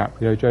Leonardo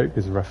DiCaprio joke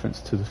as a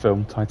reference to the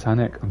film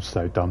Titanic. I'm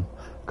so dumb.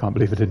 Can't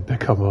believe I didn't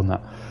pick up on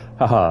that.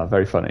 Haha,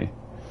 very funny.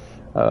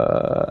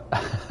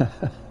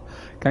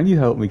 Can you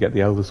help me get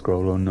the Elder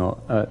Scroll or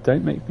not?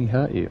 Don't make me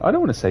hurt you. I don't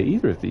want to say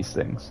either of these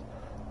things.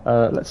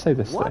 Let's say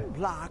this One thing.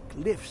 block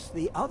lifts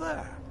the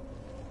other.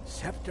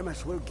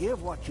 Septimus will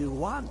give what you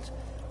want,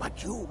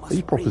 but you must Are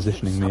you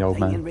propositioning me, old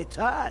man? in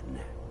return.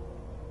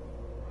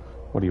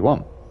 What do you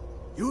want?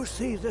 You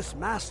see this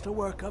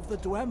masterwork of the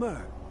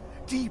Dwemer,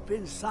 deep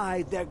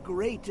inside their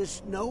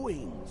greatest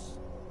knowings.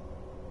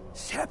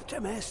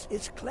 Septimus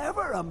is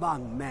clever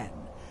among men,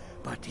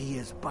 but he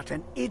is but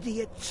an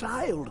idiot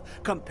child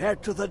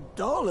compared to the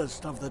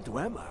dullest of the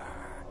Dwemer.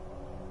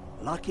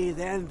 Lucky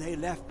then they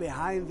left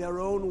behind their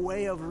own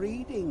way of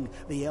reading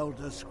the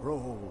Elder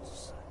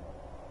Scrolls.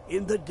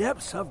 In the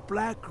depths of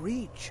Black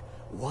Reach,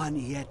 one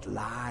yet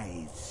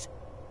lies.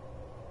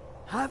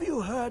 Have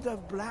you heard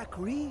of Black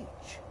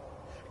Reach?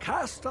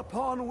 Cast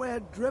upon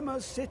where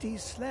Drimmer's city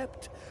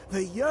slept,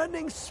 the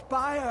yearning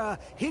spire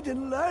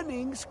hidden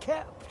learnings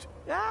kept.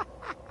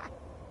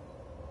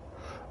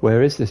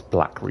 Where is this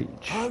Black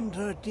Reach?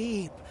 Under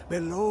deep,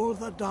 below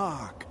the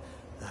dark,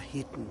 the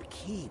hidden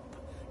keep,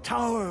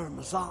 Tower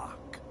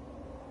Mazak.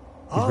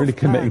 He's really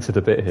committing to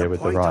the bit here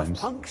with the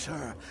rhymes.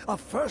 Puncture, a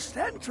first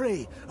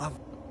entry of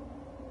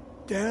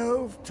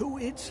delve to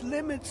its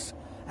limits,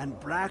 and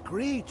Black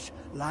Reach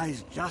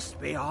lies just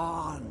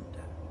beyond.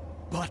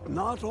 But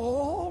not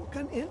all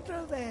can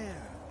enter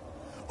there.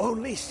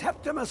 Only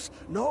Septimus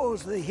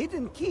knows the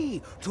hidden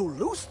key to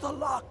loose the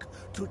lock,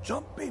 to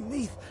jump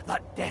beneath the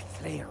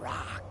deathly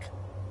rock.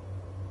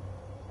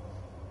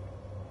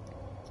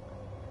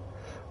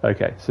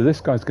 Okay, so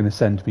this guy's going to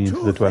send me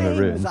into the Dwemer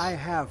ruins. I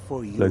have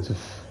for you. Loads of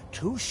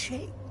two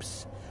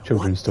shapes.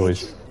 children's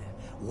toys.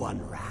 One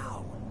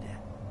round.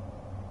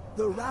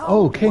 The round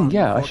Oh, King, one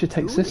yeah, I for should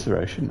take tuning.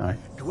 Cicero, shouldn't I?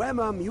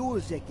 Dwemer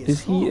music Is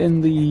he soft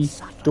in the and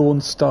subtle,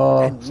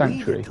 Dawnstar and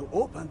Sanctuary? needed to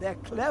open their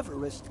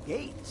cleverest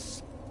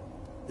gates.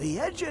 The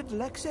edged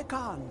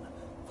lexicon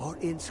for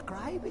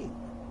inscribing.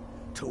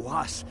 To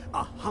us,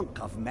 a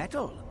hunk of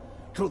metal.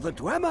 To the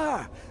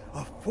Dwemer,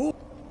 a full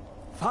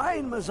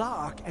fine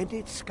Mazark and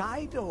its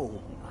sky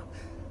dome.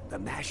 The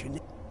machine.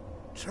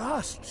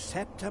 Trust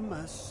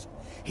Septimus.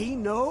 He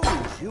knows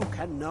you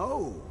can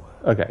know.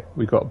 Okay,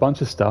 we've got a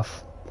bunch of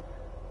stuff.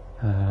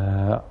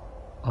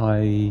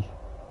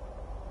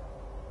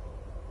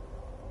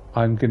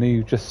 I'm going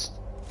to just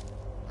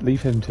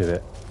leave him to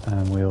it,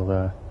 and we'll.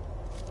 I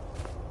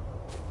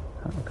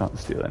can't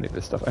steal any of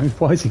this stuff. I mean,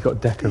 why has he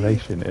got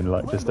decoration in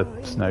like just a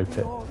snow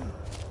pit?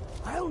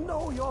 I'll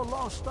know you're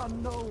lost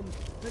unknown.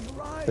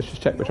 Let's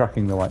just check we're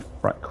tracking the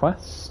right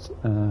quest.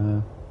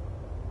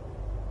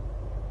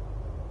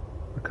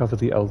 Recover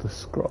the Elder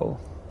Scroll.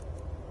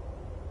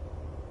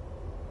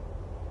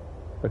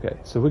 Okay,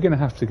 so we're going to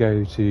have to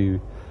go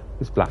to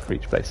this Black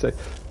Reach place. So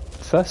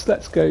first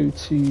let's go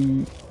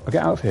to... I'll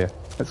get out of here.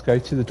 Let's go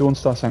to the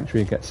Dawnstar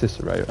Sanctuary and get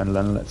Cicero, and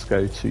then let's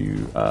go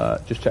to...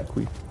 just check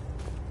we've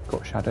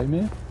got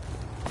Shadowmere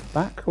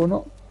back or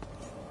not.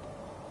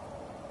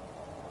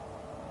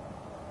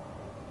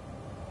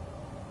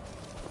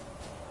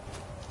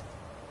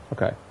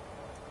 Okay.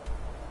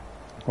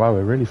 Wow,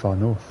 we're really far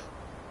north.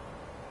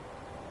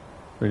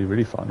 Really,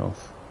 really far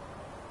north.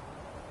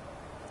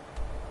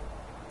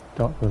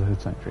 Dark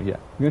Brotherhood Sanctuary, yeah.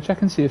 I'm going to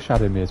check and see if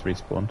Shadowmere's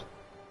respawned.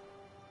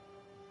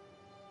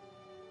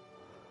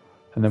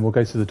 And then we'll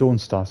go to the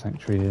Dawnstar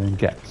Sanctuary and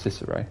get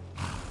Cicero.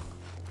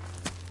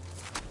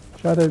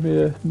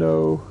 Shadowmere,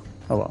 no.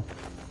 Oh well.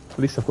 At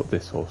least I've got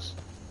this horse.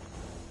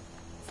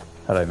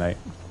 Hello, mate.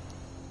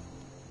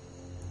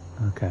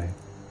 Okay.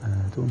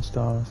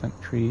 Dawnstar,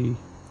 Sanctuary.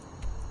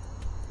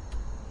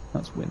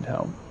 That's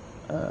Windhelm.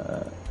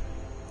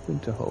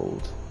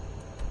 Winterhold.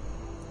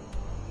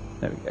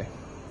 There we go.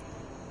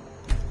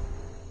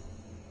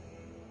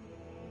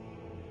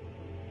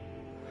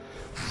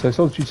 So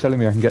Solitude's telling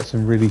me I can get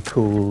some really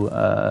cool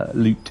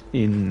loot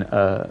in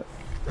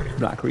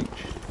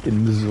Blackreach,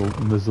 in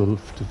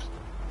Muzzleft.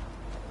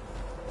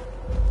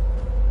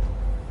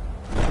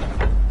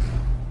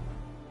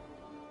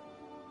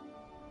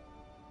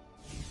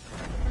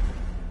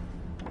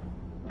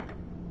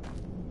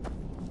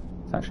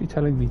 It's actually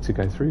telling me to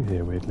go through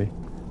here, weirdly.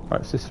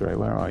 Right, Cicero,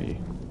 where are you?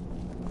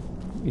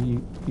 Are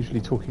you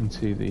usually talking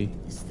to the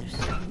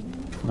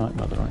Night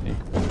Mother, aren't you?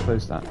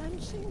 Close that.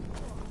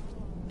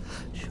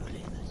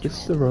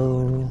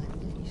 Cicero.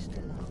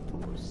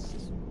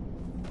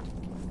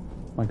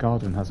 My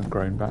garden hasn't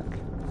grown back.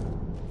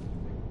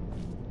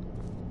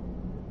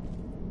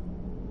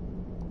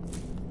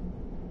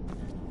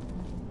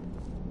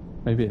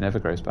 Maybe it never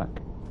grows back.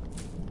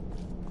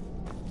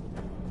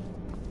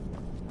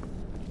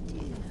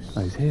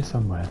 Oh, he's here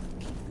somewhere.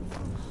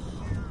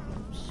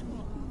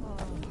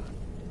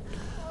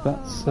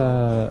 That's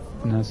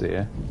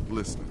Nazir.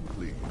 Listen,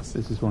 please.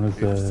 This is one of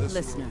the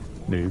Listener,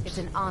 noobs. it's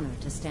an honor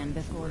to stand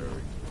before you.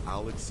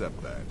 I'll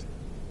accept that.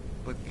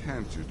 But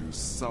can't you do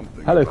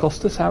something? Hello,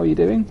 Costas. How are you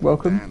doing?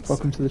 Welcome.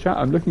 Welcome to the chat.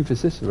 I'm looking for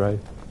Cicero.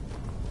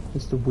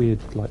 It's the weird,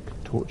 like,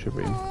 torture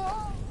room.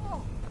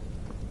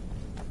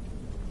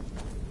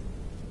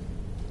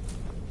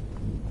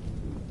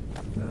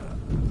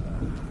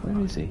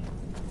 Where is he?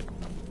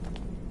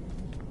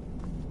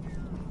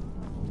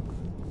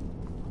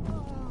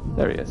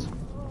 There he is.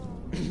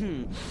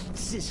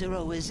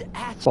 Cicero is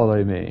at...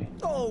 Follow me.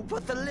 Oh,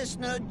 but the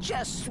listener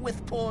jests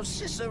with poor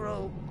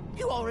Cicero.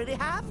 You already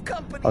have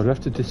company. I'd have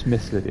to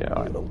dismiss Lydia.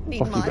 Right.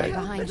 Need Off you my go. help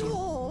Behind at you.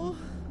 all.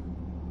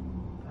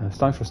 It's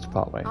time for us to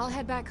part ways. I'll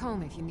head back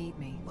home if you need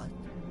me.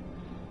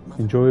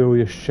 Enjoy all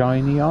your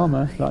shiny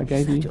armour that I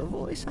gave Is that you. your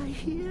voice I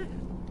hear?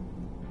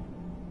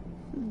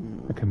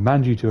 I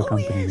command you to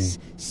accompany me.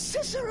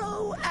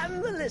 Cicero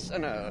and the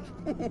listener.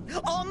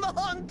 On the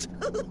hunt.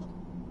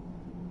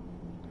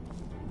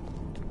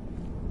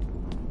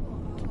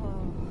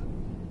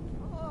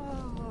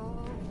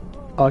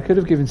 I could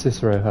have given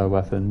Cicero her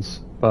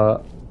weapons,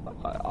 but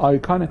I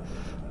kind of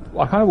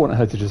want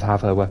her to just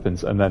have her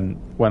weapons, and then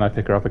when I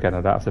pick her up again, I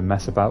don't have to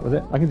mess about with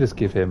it. I can just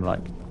give him like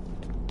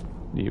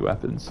new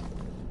weapons.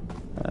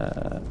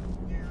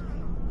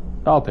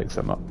 I'll pick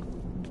some up.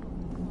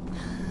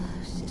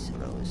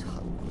 Cicero is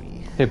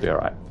hungry. He'll be all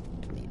right.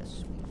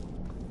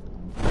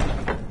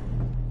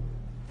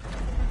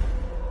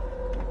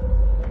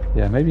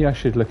 Yeah, maybe I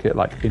should look at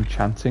like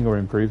enchanting or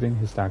improving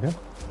his dagger.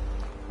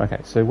 Okay,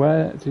 so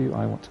where do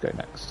I want to go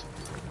next?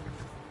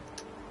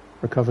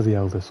 Recover the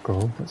Elder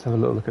Scroll. Let's have a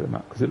little look at the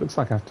map, because it looks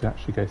like I have to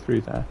actually go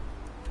through there.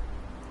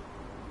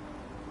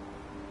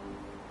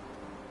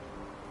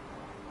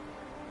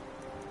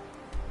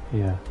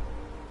 Yeah.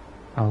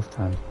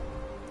 Alftan.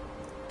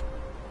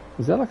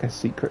 Is there like a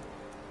secret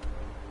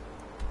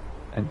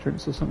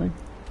entrance or something?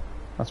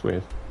 That's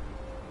weird.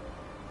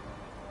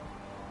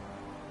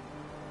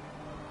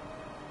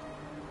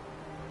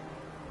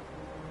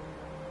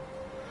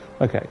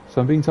 Okay, so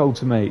I'm being told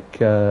to make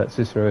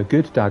Cicero a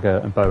good dagger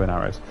and bow and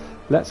arrows.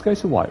 Let's go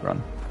to Whiterun,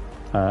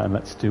 and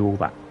let's do all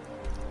that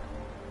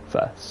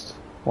first.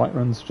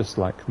 Whiterun's just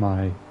like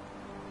my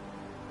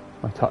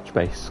touch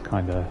base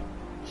kind of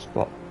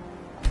spot.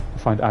 I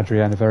find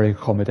Adrienne a very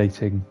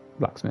accommodating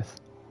blacksmith.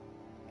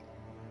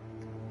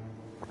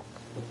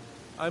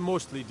 I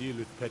mostly deal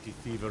with petty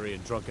thievery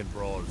and drunken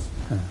brawls.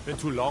 Been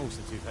too long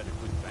since we've had a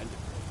good bandit.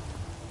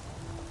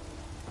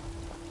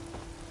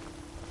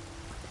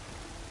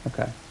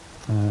 Okay.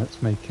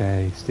 Let's make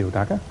a steel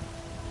dagger.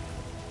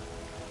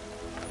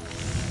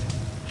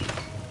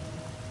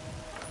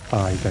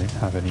 I don't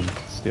have any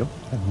steel,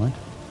 never mind.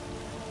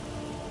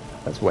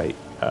 Let's wait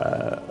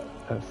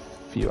a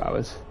few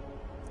hours.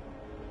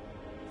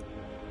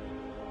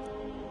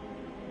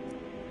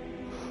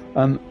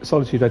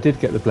 Solitude, I did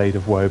get the Blade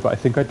of Woe, but I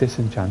think I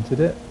disenchanted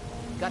it.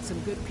 Got some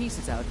good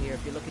pieces out here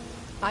if you look at...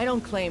 I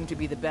don't claim to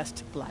be the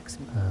best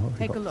blacksmith.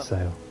 Take a look.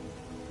 Sale?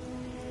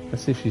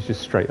 Let's see if she's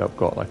just straight up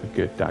got like a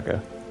good dagger.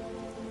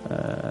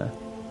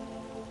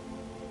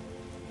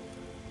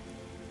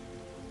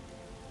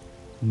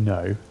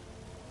 No.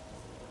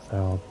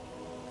 So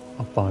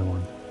I'll buy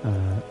one.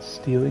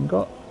 Steel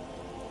ingot?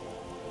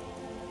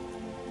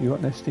 You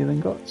got no steel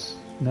ingots?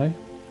 No?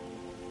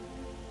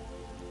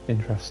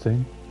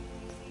 Interesting.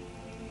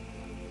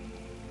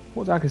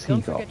 What daggers he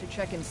got? Don't forget to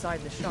check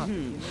inside the shop. If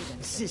you need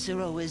anything.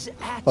 Cicero is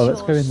at Oh,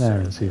 let's go in there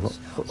and service.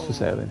 see what's for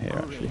sale in here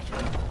actually.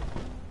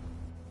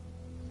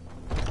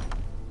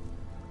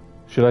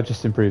 Should I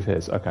just improve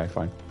his? Okay,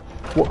 fine.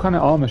 What kind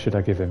of armour should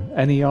I give him?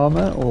 Any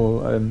armour,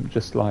 or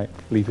just like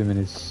leave him in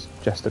his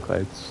jester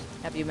clothes?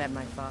 Have you met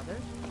my father?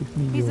 Give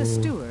me He's your, a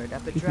steward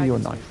up at give me your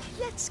Dragon's knife.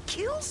 Let's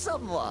kill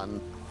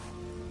someone.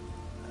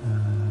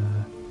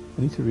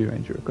 I need to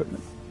rearrange your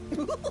equipment.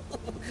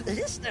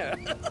 Listener!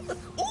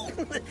 Oh,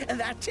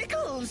 that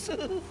tickles!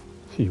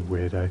 You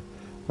weirdo.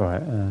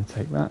 Right,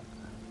 take that.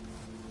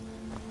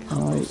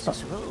 Can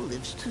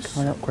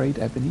I upgrade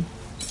ebony?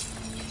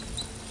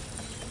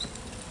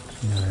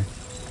 No.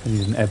 I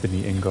need an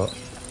ebony ingot.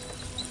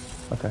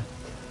 Okay.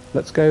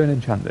 Let's go and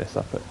enchant this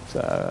up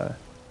at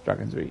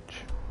Dragon's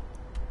Reach.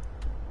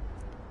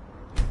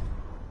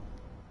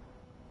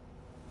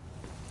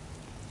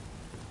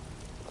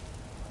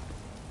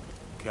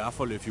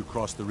 Careful if you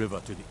cross the river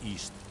to the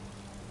east.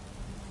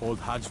 Old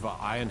Hajva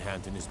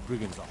Ironhand and his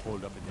brigands are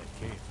holed up in that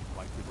cave.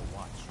 White River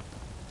Watch.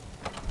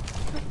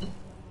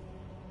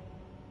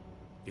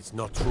 It's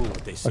not true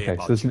what they say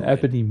about so there's an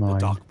ebony mine. The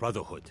Dark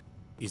Brotherhood,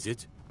 is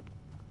it?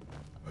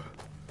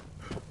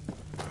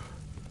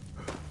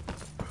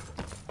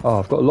 Oh,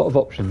 I've got a lot of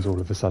options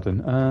all of a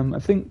sudden. I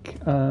think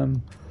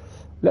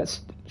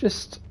let's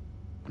just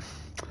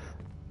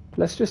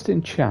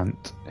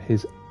enchant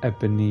his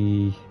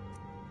ebony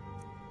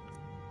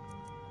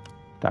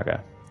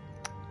dagger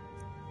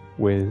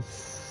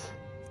with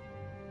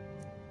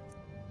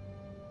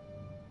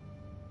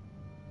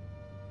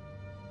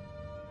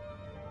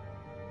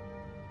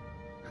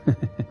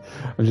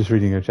I'm just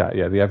reading your chat.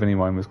 Yeah, the ebony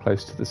mine was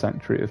close to the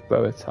sanctuary of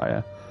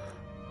Boetire.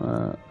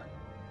 I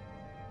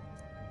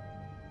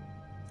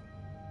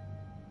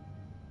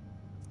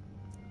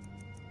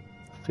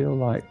feel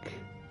like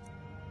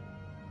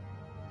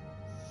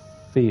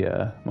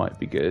fear might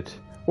be good.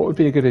 What would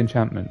be a good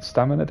enchantment?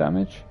 Stamina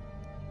damage?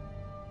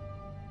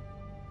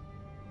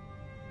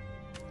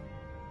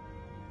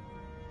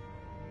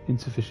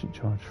 Insufficient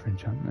charge for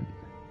enchantment.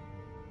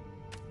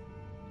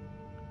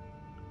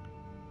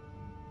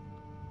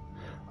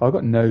 Oh, I've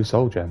got no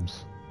soul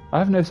gems. I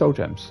have no soul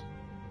gems.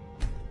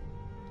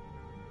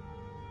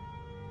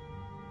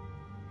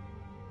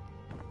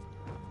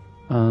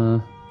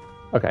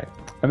 Okay.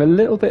 I'm a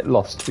little bit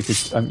lost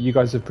because you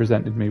guys have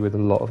presented me with a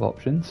lot of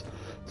options.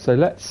 So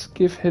let's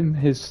give him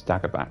his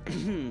dagger back.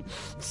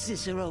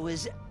 Cicero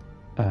is...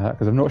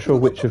 Because I'm not sure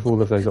which of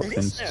all of those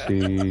options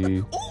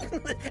to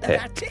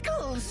pick.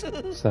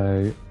 So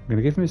I'm going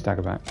to give him his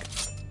dagger back.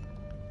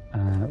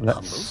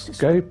 Let's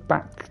go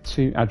back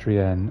to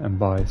Adrienne and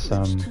buy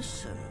some...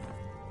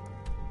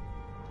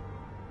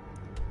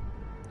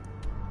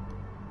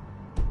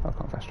 I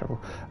can't fast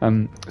travel.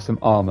 Some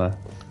armour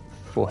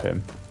for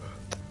him.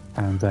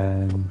 And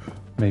then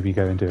maybe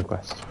go and do a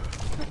quest.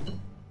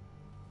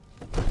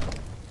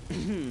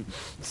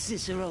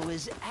 Cicero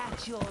is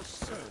at your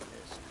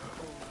service.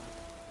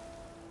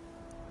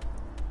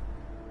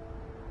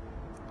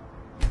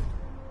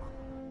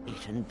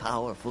 Great and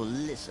powerful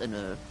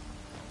listener.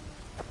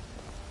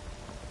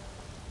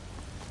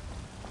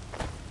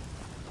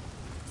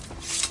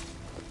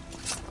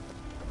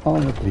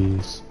 Armor,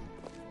 please.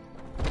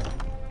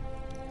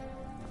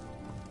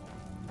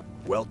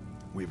 Well,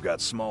 we've got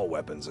small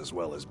weapons as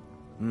well as...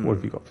 What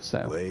have you got for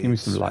sale? Blades, Give me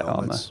some light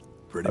helmets, armor.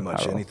 Pretty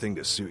much anything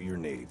to suit your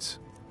needs.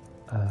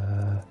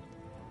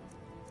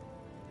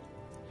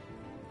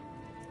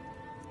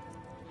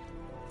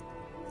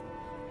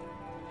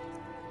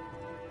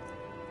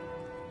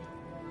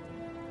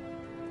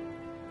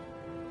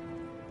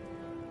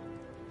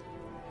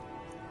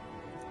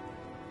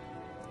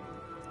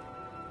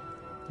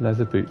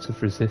 Leather boots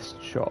of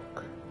resist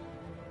shock.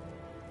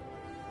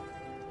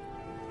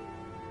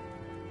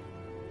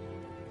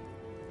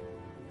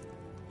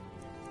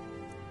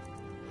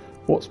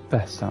 What's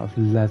best out of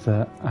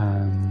leather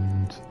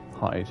and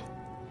hide?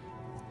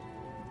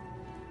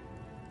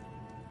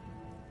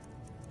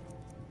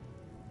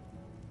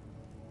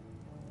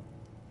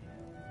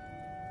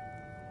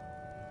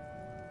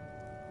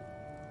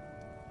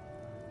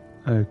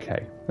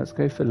 Okay, let's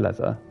go for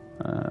leather.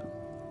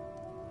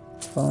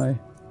 Buy.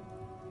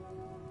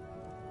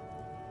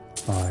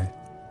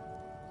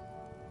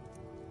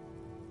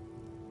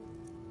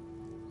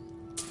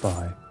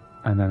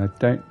 And then I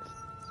don't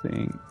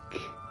think...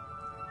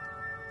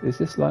 Is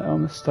this light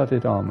armor?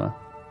 Studded armor.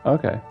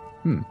 Okay.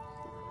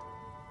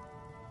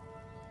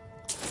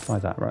 Buy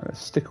that. Right, let's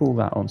stick all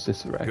that on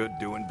Cicero. Good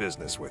doing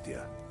business with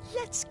you.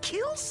 Let's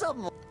kill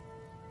someone.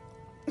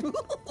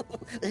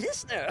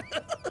 Listener.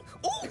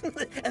 Oh,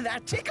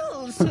 that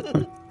tickles.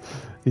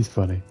 He's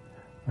funny.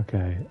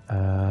 Okay.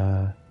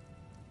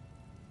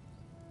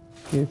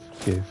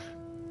 Give.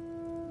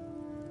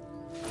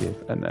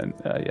 And then,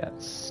 yeah,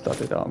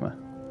 studded armor.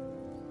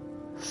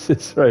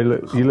 Cicero,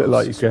 you look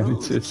like you're going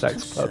into a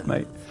sex club,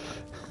 mate.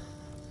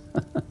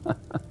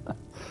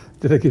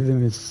 Did I give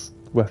him his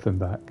weapon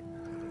back?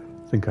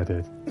 I think I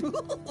did.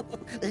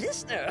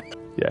 Listener.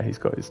 Yeah, he's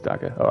got his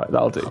dagger. Alright,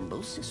 that'll do.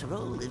 Humble Cicero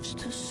lives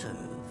to serve.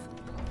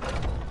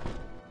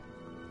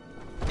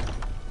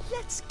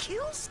 Let's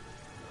kill...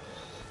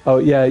 Oh,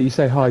 yeah, you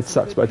say hide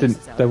sucks, but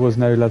there was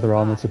no leather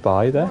armor to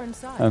buy there.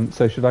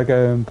 So should I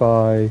go and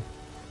buy...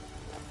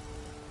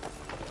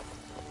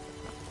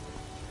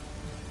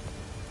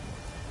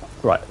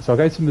 Right, so I'll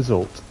go to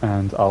Mazalt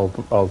and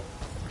I'll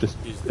just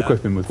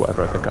equip him with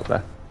whatever I pick up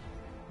there.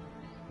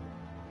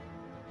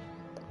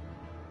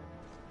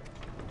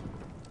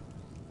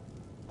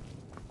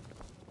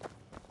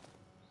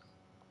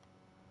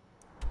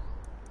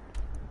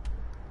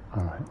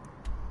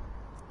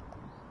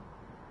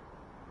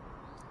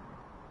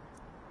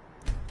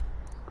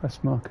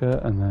 Quest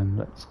marker, and then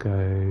let's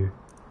go...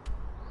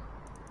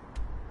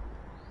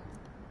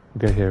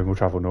 We'll go here and we'll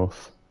travel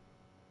north.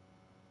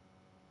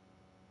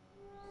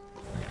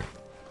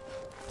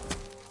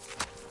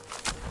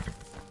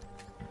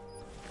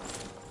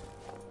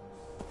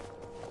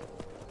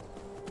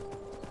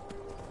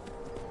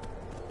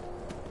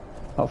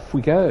 Off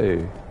we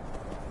go.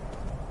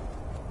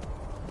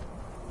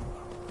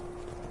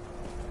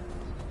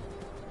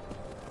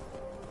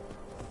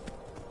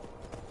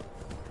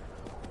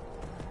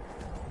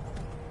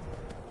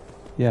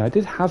 Yeah, I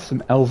did have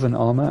some elven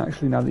armor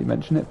actually, now that you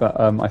mention it, but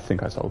I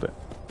think I sold it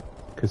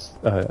because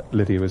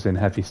Lydia was in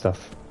heavy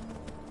stuff.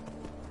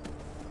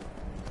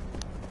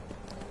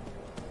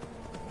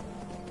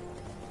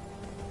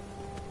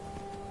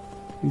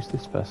 Who's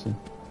this person?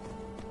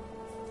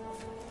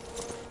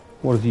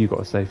 What have you got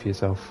to say for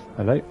yourself?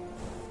 Hello?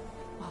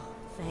 Oh,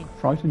 thank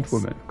Frightened goodness.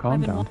 woman.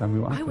 Calm down, tell me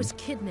what I happened. was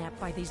kidnapped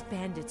by these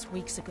bandits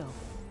weeks ago.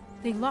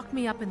 They locked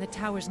me up in the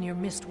towers near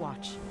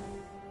Mistwatch.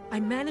 I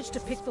managed to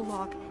pick the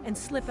lock and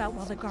slip out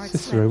while the guards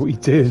Cicero, slept. what are you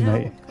doing, Now,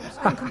 mate?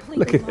 I'm completely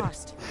Look at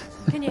lost.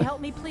 Can you help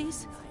me,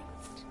 please?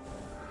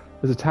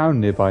 There's a town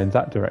nearby in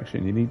that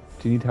direction. Do you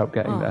need help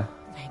getting Oh, there?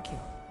 thank you.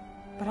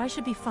 But I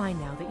should be fine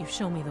now that you've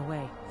shown me the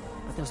way.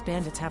 But those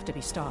bandits have to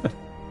be stopped.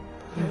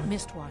 They're at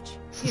Mistwatch.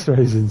 Here,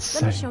 Cicero's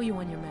insane. let me show you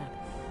on your map.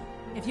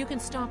 If you can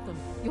stop them,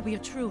 you'll be a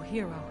true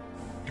hero.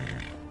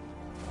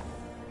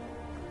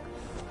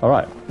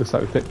 Alright, looks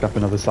like we picked up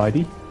another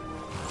sidey.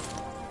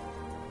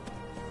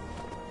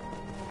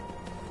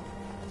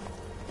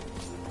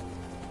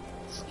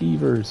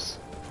 Skeevers.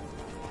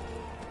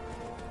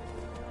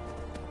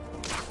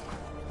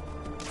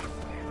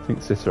 I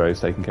think Cicero's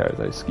taking care of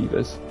those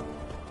skeevers.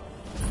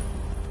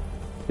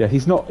 Yeah,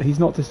 he's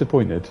not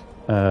disappointed.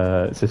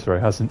 Cicero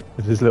hasn't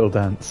with his little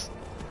dance.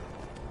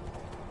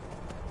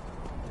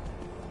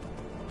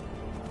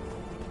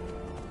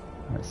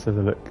 Let's have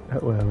a look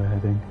at where we're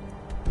heading.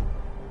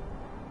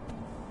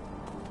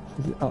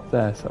 Is it up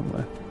there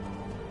somewhere?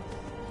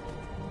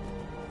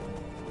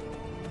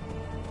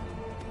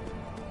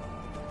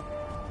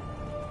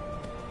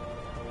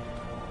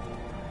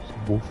 There's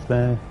a wolf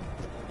there.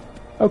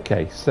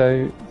 Okay,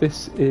 so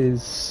this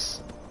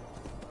is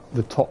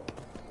the top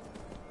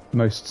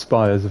most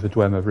spires of a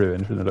Dwemer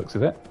ruin from the looks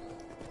of it.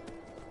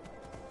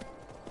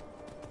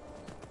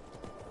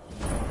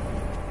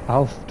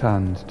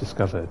 Alftand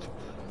discovered.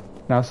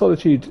 Now,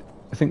 Solitude,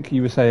 I think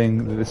you were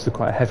saying that this is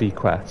quite a heavy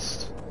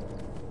quest.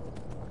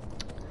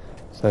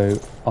 So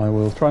I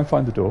will try and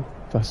find the door,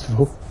 first of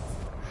all.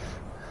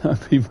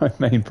 That'd be my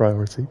main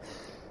priority.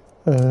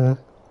 Looks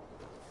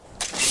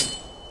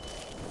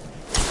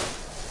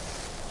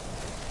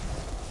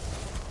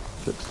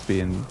to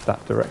be in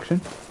that direction.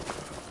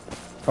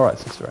 Alright,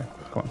 Cicero,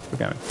 come on, we're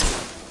going.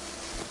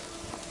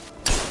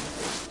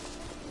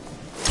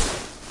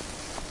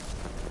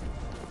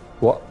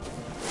 What?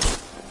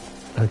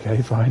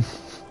 Okay, fine.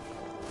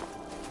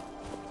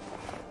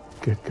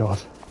 Good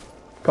God.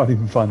 Can't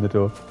even find the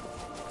door.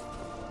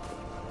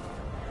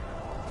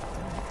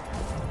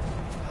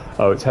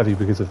 Oh, it's heavy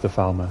because of the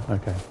Falmer.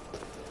 Okay.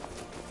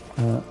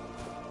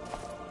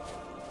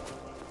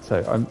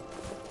 So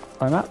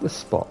I'm at the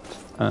spot.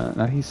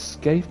 Now he's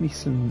gave me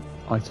some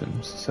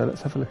items, so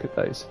let's have a look at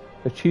those.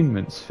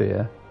 Attunement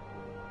sphere,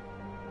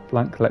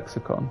 blank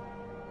lexicon.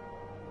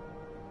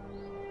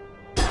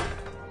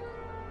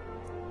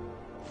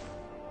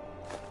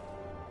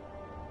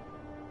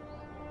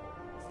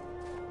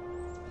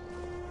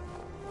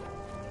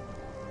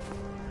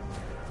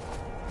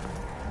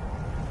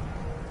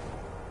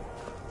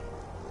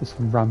 There's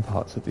some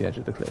ramparts at the edge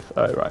of the cliff.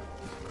 Oh, right.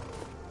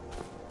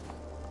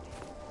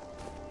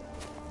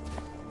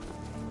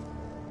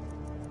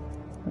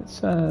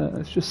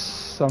 Let's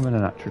just summon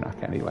an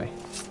Atronach anyway.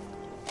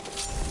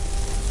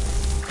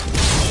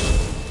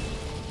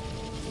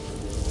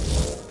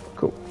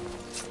 Cool.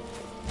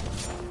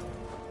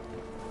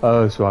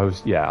 Oh, so I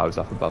was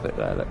up above it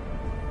there, look.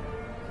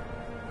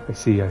 I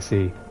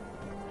see.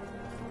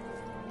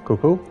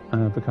 Cool.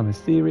 Become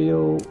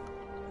ethereal.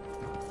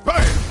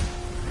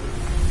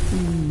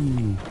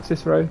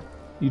 Cicero,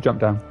 you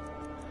jump down.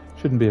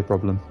 Shouldn't be a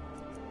problem.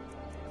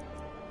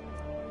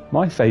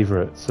 My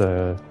favourites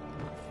are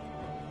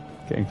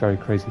getting very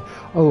crazy.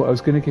 Oh, I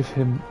was going to give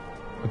him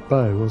a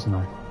bow, wasn't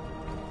I?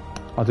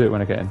 I'll do it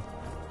when I get in.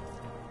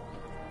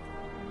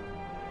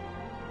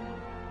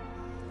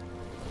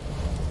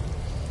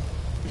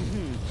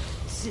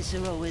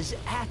 Cicero is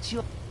at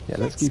your... Yeah,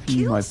 let's give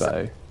you my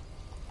bow.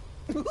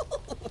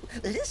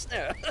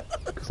 Listener.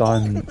 Because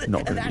I'm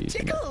not going to be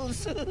using it.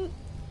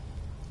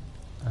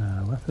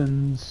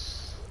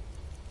 Weapons.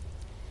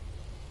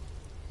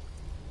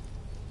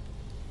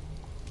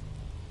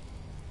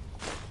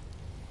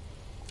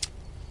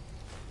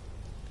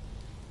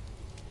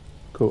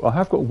 Cool. I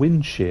have got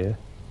wind shear.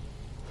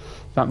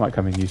 That might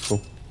come in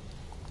useful.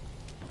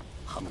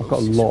 I've got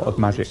a lot of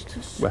magic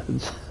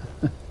weapons.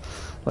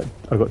 Like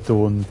I've got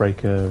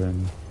Dawnbreaker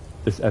and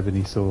this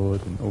ebony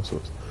sword and all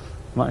sorts.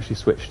 I might actually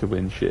switch to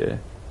wind shear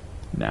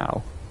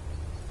now.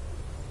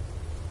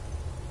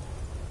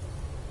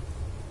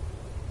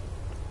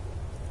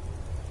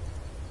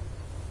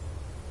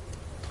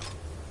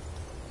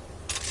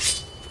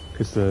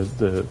 because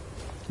the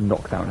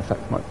knockdown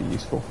effect might be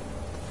useful.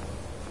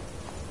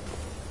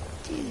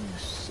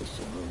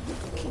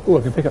 Oh,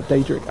 I can pick up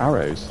Daedric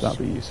arrows. That'll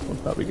be useful.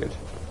 That'll be good.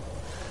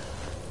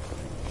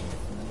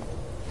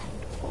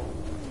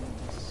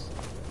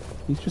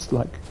 He's just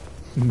like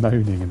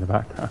moaning in the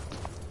background.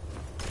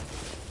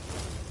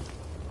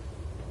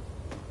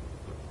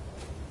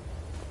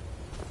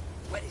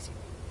 What is it?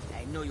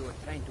 I know you were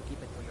trying to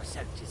keep it for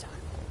yourself, Cesar.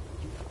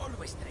 You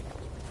always try to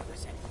keep it for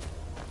yourself.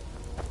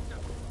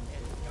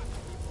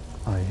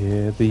 I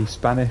hear the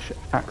Spanish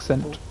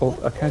accent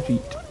of a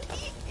Khajiit.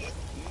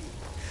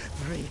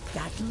 Break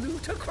that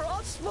loot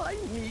across my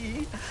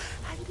knee,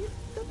 and if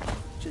the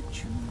Butcher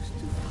choose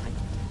to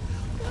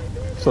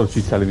fight,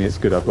 Solitude telling me it's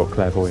good I've got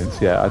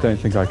clairvoyance. Yeah, I don't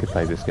think I could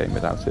play this game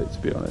without it, to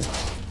be honest.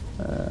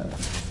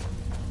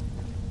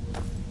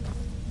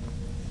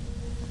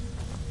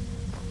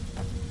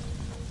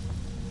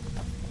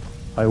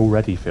 I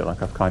already feel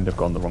like I've kind of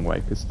gone the wrong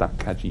way because that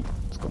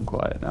Khajiit's gone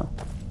quiet now.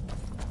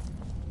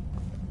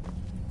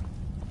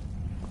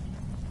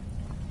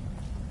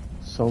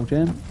 Soul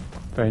gem,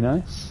 very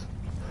nice.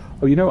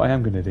 Oh, you know what I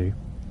am going to do?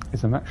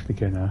 Is I'm actually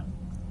going to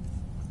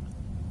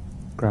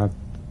grab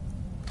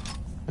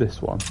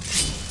this one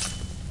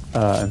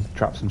and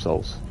trap some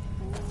souls,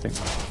 I think.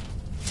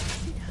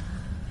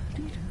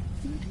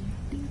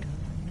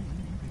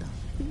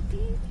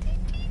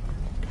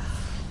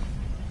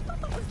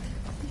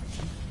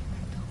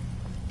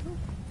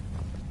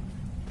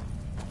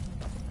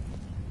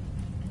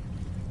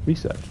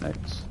 Research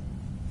notes.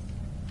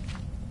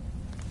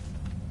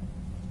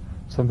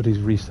 Somebody's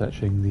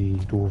researching the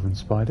dwarven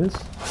spiders.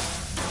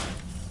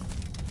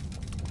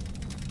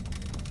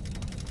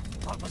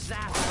 What was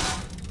that?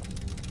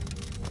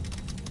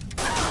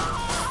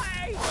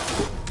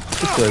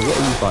 Sister, what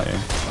are you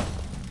fighting?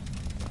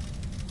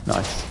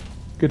 Nice.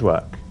 Good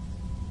work.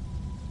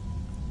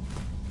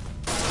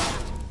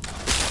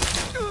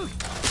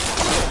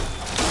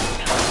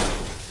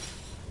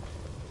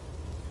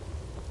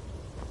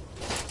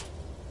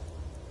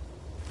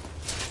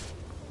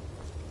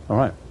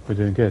 Alright, we're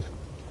doing good.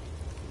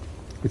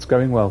 It's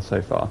going well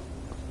so far.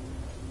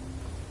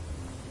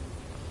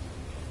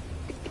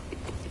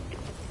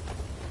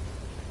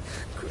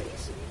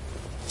 Crazy.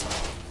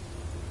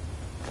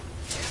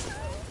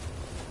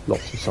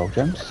 Lots of soul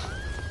gems.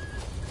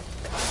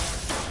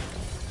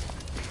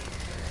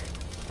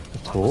 A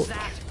torch.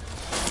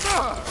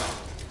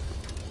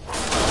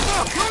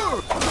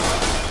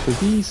 So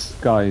these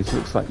guys,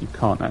 looks like you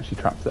can't actually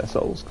trap their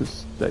souls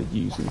because they're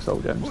using soul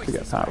gems to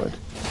get powered.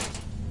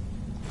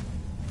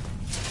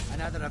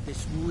 Another of the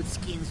smooth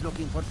skins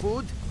looking for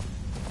food?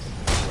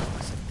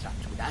 Wasn't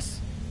trapped with us.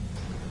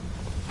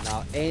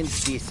 Now ain't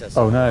this a...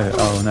 Oh no,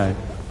 oh no.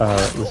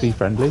 Was he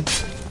friendly?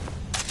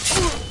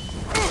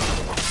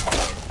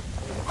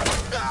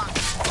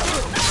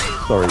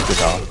 Sorry,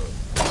 Vidar.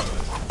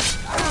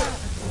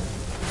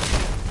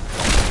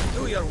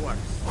 Do your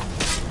worst.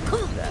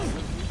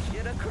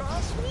 Get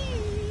across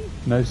me.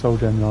 No soul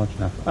gem large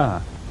enough.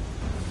 Ah.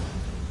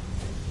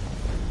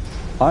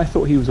 I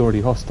thought he was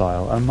already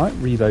hostile. I might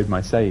reload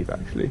my save,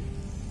 actually.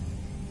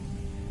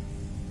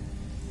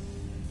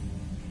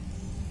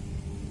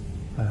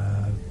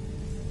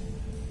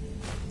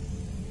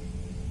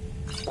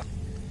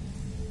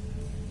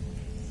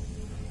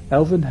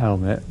 Elven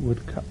helmet would...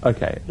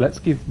 Okay, let's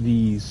give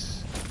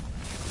these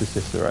to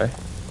Cicero.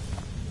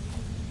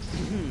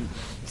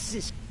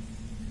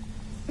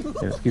 Yeah,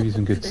 let's give you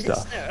some good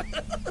stuff.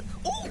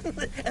 Oh,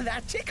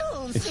 that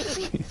tickles.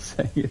 He's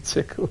saying it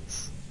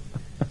tickles.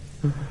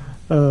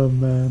 Oh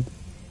man.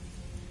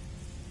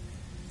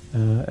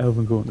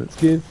 Elven gauntlets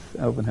give.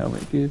 Elven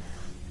helmet give.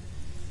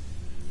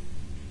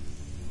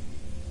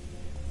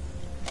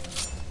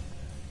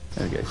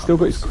 There we go. Still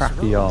got his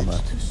crappy armour.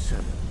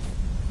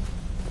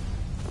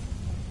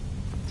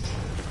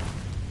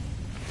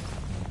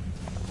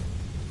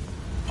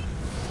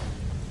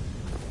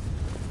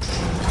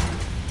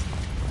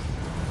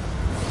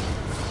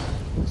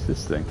 What's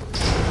this thing?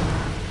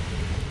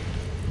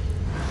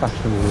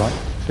 Fashionable light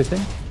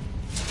fitting?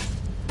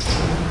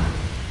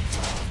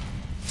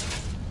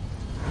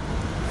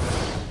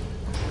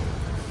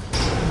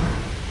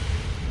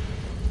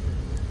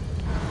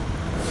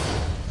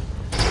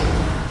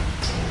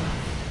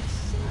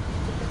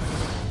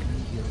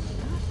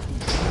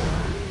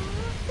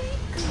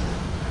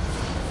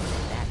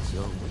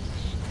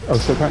 Oh,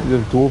 so apparently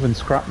the dwarven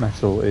scrap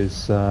metal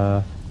is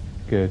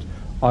good.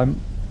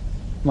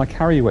 My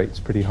carry weight's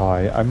pretty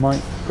high. I might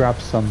grab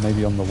some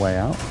maybe on the way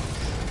out.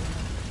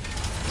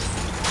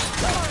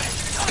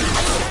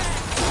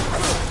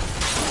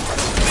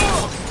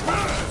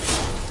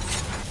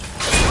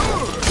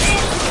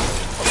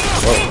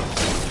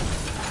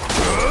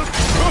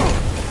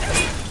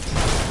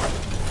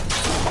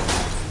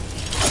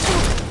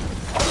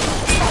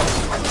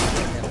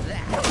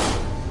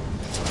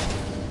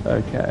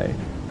 Okay,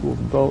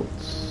 dwarven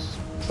bolts,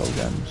 soul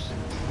gems.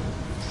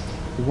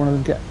 Did one of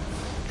them get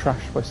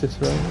trashed by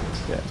Cicero?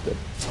 Yeah, it's dead.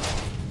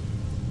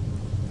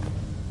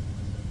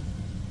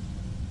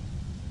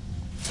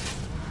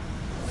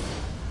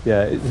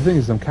 Yeah, the thing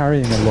is I'm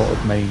carrying a lot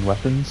of main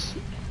weapons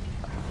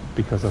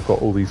because I've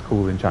got all these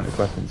cool enchanted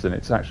weapons, and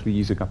it's actually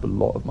using up a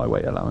lot of my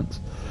weight allowance.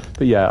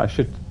 But yeah, I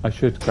should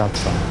grab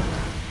some.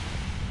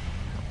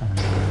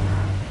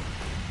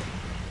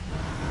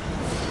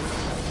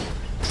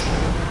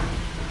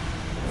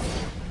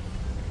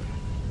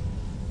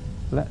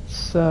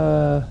 Let's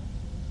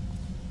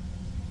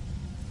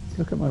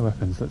look at my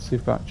weapons. Let's see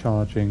about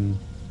charging.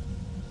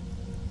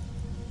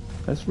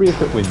 Let's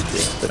re-equip wind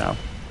shield for now.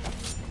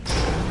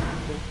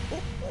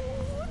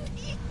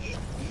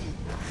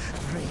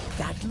 Break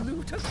that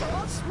loot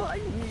across my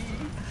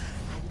knee.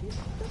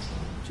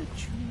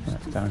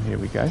 Right, down here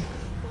we go.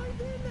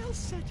 I'll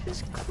set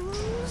his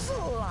clothes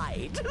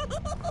alight.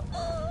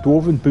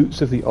 Dwarven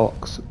boots of the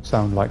ox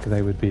sound like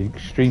they would be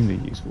extremely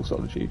useful,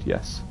 Solitude.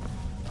 Yes,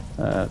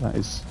 that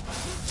is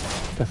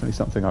definitely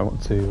something I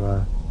want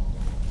to.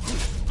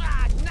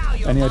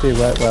 Any idea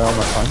where I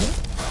might find it?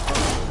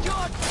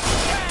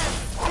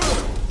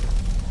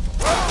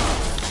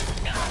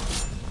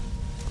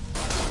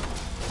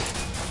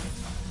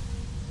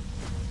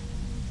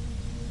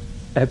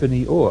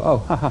 Ebony ore. Oh,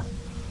 haha.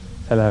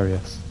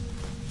 Hilarious.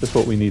 Just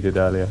what we needed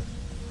earlier.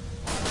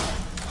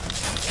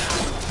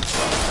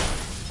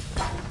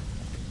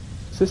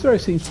 Cicero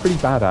seems pretty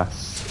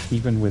badass,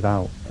 even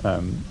without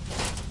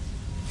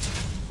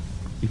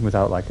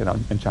like an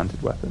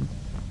enchanted weapon,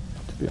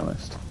 to be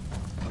honest.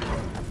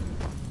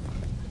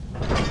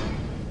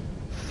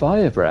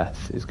 Fire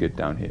breath is good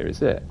down here,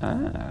 is it?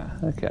 Ah,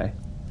 okay.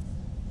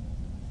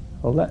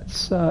 Well,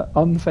 let's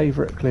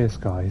unfavourite clear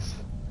skies.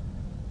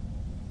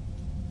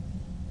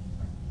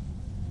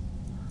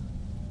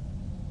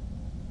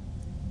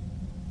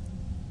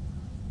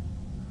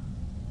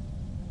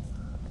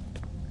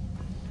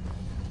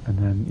 And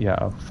then, yeah,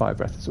 oh, fire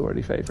breath is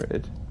already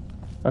favorited.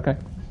 Okay,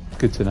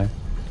 good to know.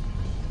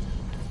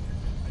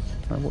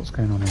 Right, what's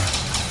going on here?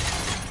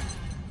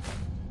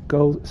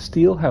 Gold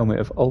steel helmet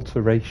of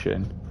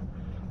alteration.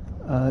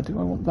 Do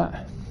I want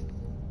that?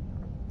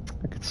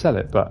 I could sell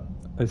it, but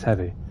it's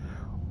heavy.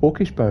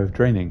 Orcish bow of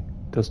draining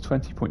does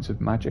 20 points of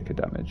magicka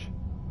damage.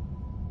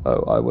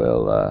 Oh, I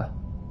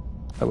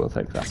will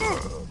take that.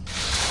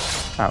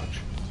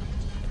 Ouch.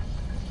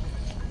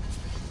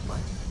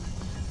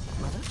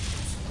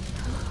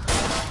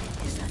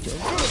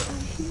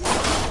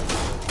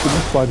 Did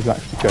the spiders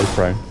actually go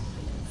prone?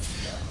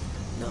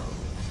 No,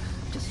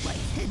 just my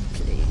head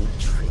playing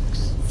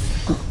tricks.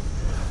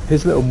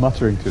 His little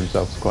muttering to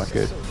himself is quite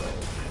good.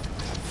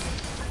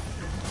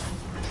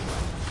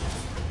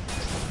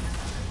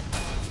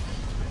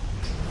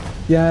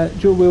 Yeah,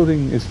 dual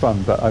wielding is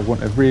fun, but I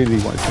really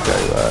wanted to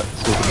go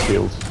sword and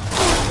shield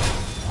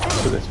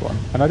for this one,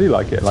 and I do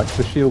like it. Like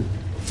the shield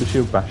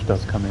bash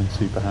does come in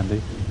super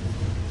handy.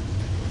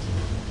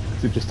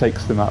 It just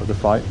takes them out of the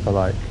fight for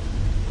like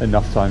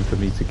enough time for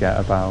me to get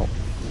about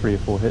 3 or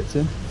 4 hits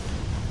in.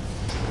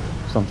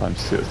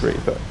 Sometimes 2 or 3,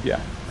 but yeah.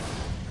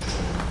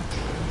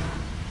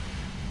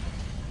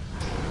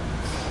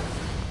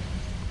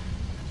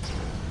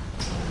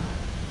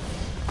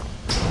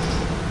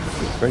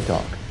 It's very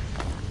dark.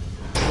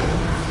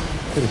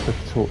 Could have put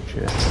a torch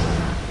here.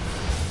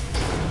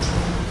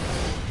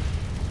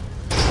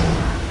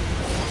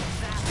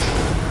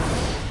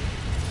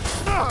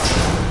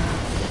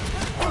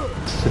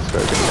 Cicero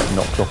going to get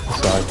knocked off the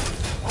side.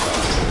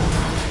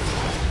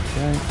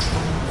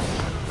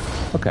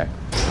 Okay.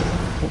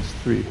 What's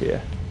through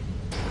here?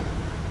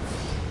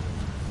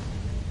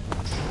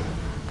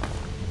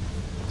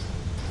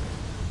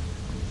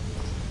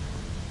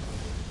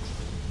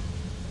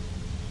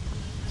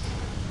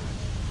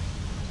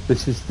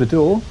 This is the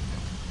door.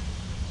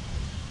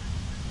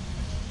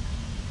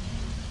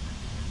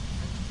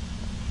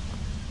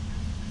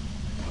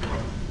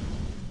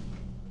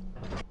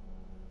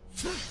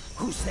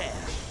 Who's there?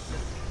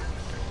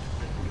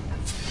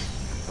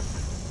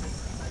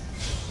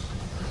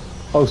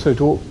 Oh, so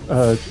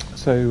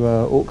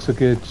orcs are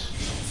good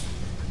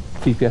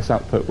DPS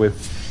output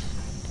with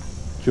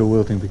dual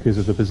wielding because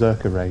of the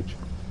berserker rage.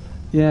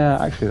 Yeah,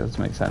 actually that does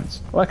make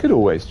sense. Well, I could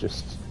always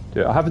just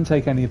do it. I haven't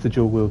taken any of the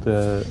dual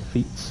wielder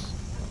feats,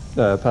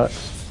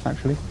 perks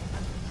actually,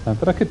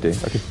 but I could do.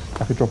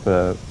 I could drop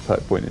a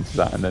perk point into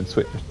that and then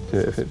switch to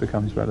it if it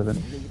becomes relevant.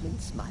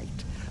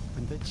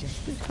 When the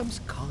jester comes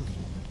calling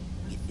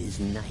with his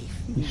knife.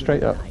 You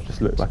straight up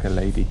just look like a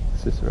lady,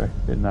 Cicero,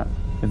 in that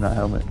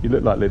helmet. You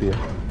look like Lydia.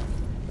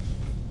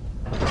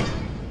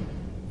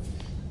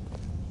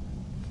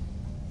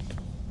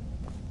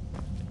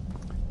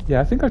 Yeah,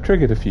 I think I've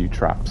triggered a few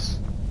traps.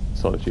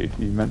 Solitude,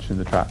 you mentioned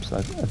the traps.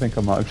 I think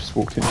I might have just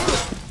walked into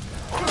it.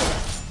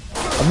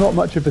 I'm not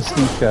much of a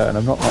sneaker and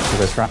I'm not much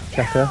of a trap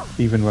checker,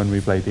 even when we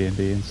play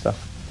D&D and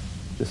stuff.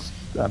 Just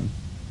kind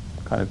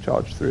of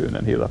charge through and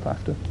then heal up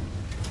after.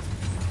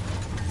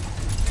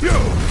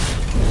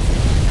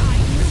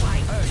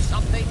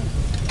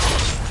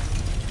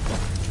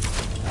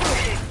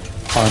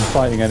 I'm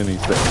fighting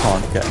enemies that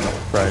can't get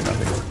knocked prone, I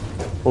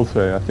think.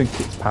 Also, I think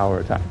it's power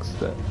attacks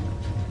that...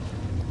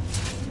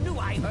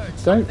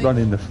 Don't run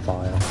in the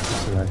fire,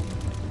 Cicero.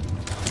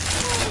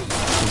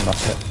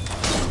 Muppet.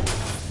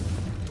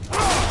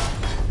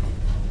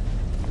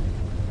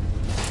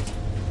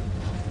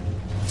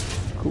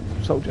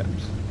 soul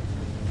gems.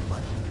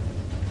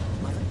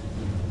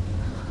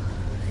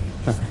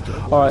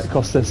 Alright,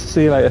 Costas,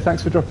 see you later.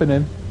 Thanks for dropping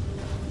in.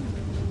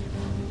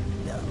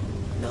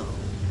 No.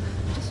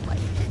 Just like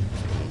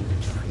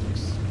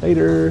tricks.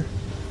 Later.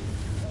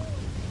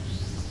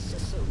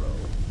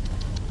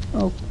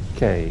 Cicero.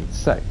 Okay,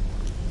 so.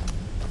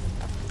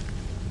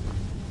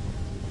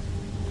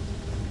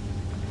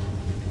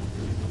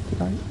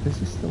 Is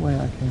this the way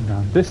I came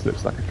down? This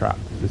looks like a trap.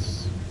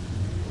 This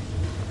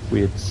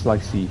weird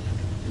slicey.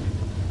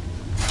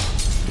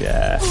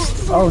 Yeah.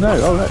 Oh no,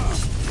 oh no.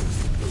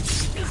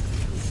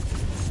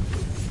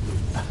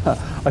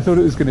 I thought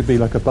it was going to be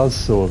like a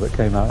buzzsaw that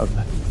came out of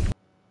the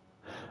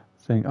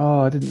thing.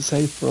 Oh, I didn't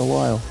save for a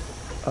while.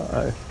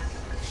 Uh-oh.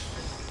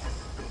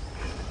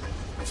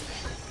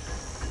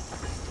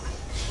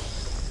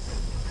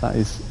 That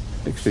is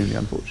extremely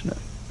unfortunate.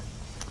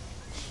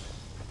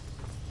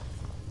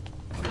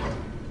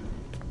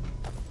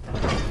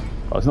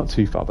 Oh, it's not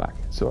too far back.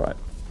 It's alright.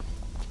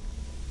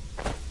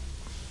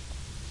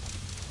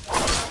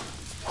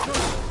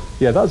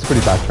 Yeah, that was a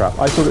pretty bad trap.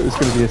 I thought it was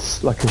going to be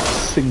like a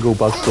single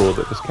buzzsaw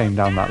that just came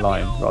down that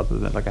line, rather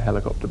than like a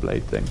helicopter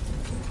blade thing.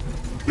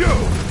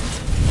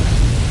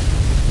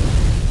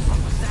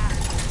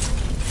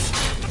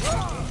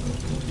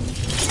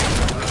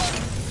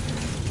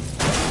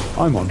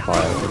 I'm on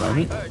fire at the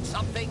moment.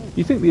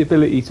 You think the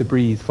ability to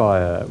breathe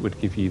fire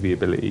would give you the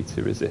ability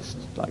to resist,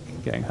 like,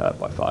 getting hurt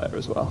by fire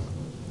as well?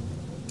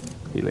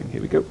 Healing,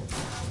 here we go.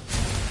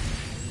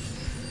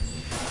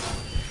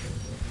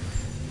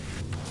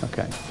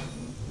 Okay.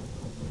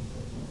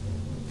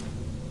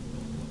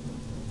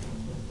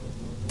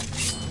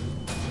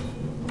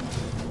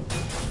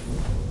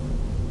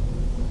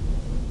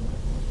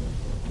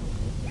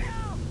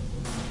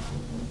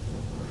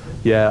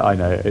 Yeah, I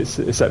know. It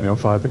set me on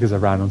fire because I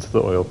ran onto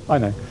the oil. I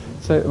know.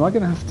 So am I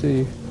going to have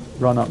to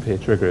run up here,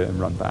 trigger it, and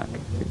run back? I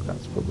think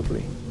that's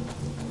probably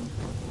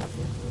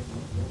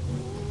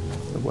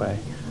the way.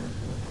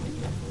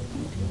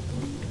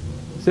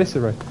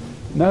 Cicero.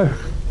 No.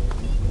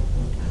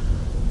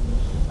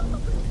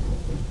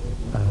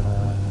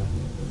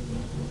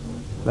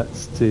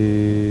 Let's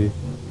do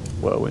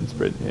whirlwind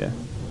sprint here.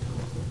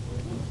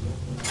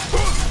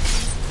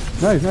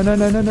 No, no, no,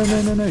 no, no, no,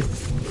 no, no, no.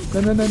 No,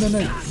 no, no, no,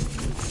 no.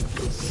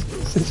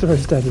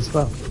 Cicero's dead as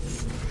well.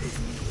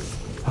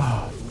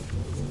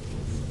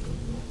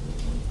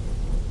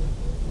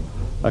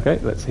 Okay,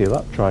 let's heal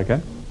up. Try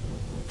again.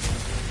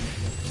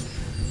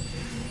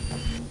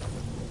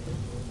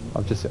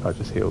 I've just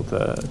healed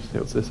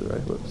Cicero.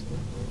 Whoops.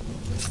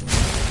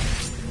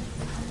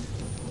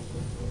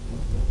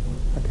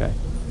 Okay.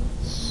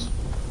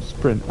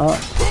 Sprint up.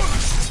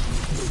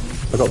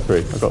 I got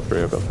three.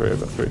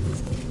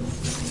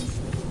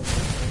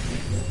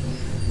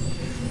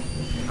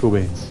 Cool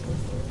beans.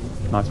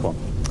 Nice one.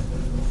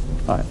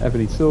 Alright,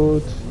 ebony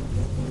sword,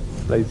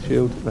 blade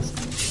shield. Let's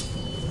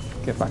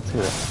get back to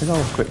it. I think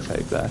I'll quick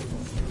save there.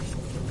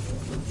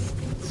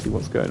 Let's see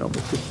what's going on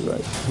with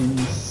Cicero.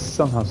 He's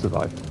somehow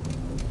survived.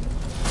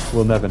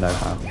 We'll never know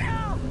how.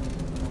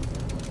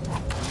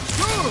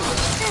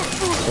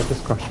 I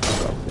just crushed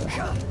myself,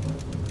 yeah.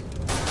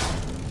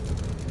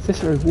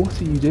 Cicero,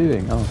 what are you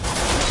doing? Oh.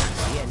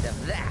 The end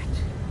of that.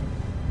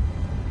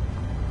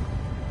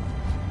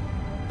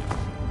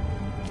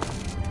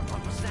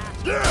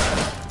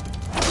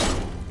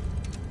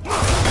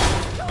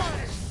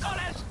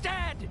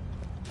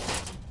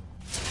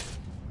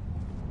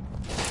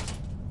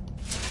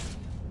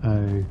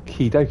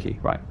 Okie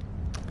dokie, right.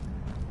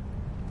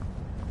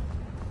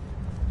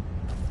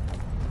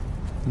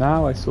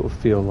 Now I sort of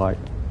feel like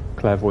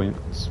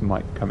clairvoyance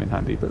might come in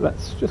handy, but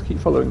let's just keep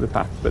following the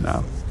path for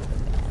now.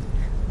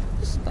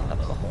 It's not a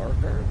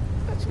hoarder.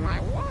 That's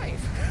my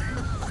wife.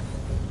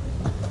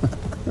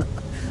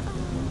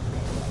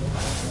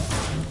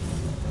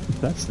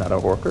 That's not a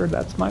hawker,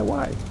 that's my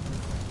wife.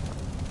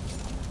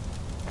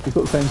 You've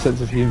got the same sense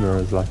of humour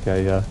as like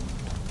a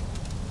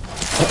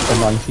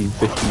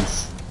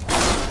 1950s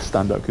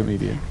stand-up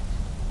comedian.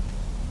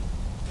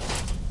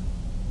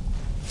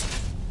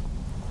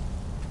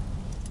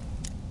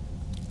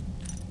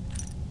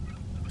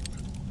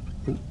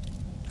 Ooh.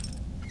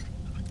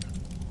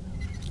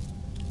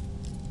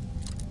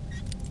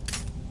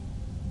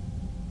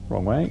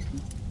 Wrong way.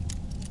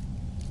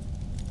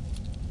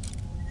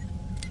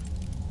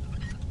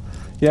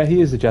 Yeah,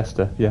 he is a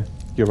jester. Yeah,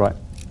 you're right.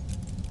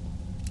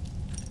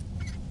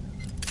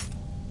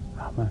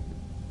 Oh man.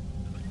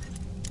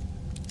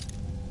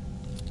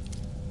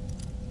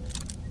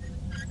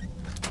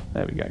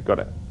 There we go, got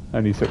it.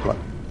 Only took like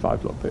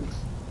 5 lockpicks.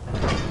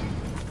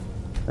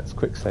 Let's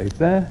quick save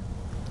there.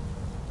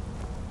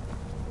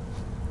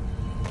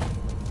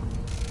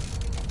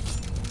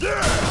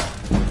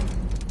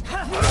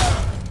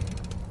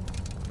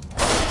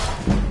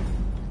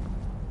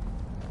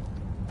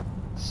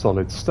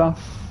 Solid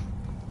stuff.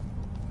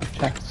 A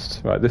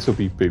chest. Right, this will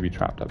be booby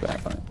trapped, I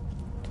bet, right?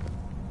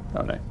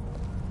 Oh no.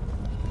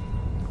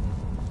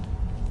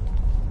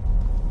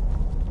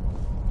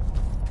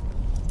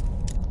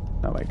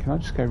 No, wait, can I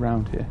just go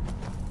round here?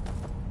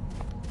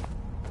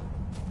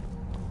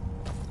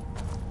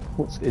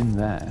 What's in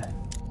there?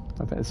 I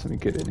bet there's something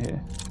good in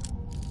here.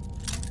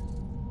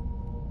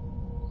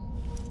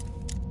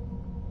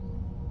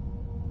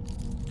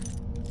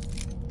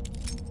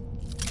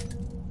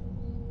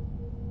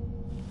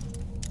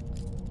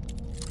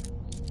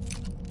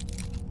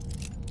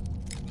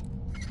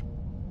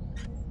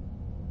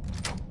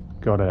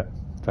 Got it.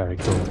 Very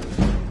cool.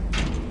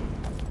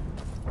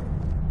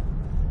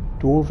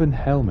 Dwarven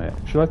helmet.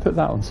 Should I put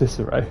that on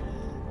Cicero?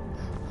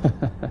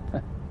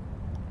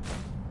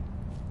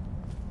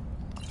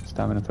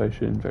 Stamina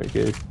potion. Very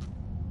good.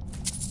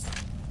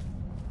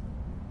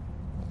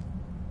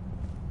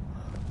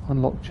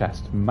 Unlock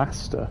chest.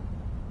 Master.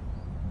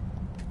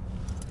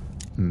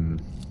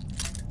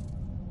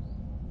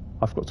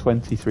 I've got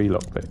 23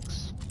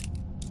 lockpicks.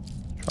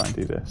 Try and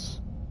do this.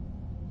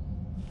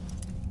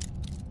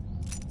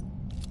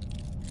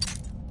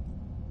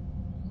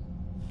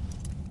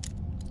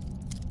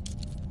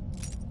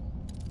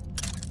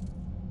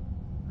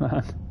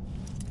 Man.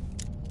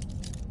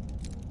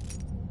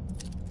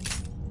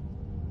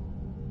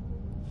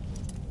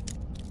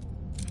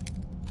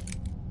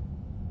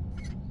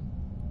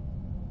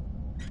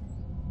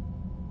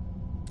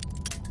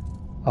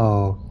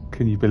 Oh,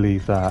 can you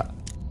believe that?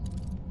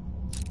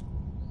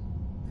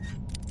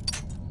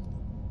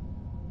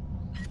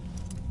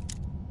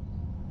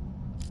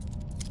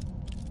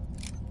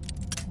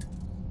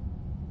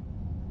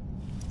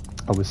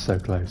 I was so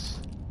close.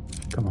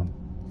 Come on.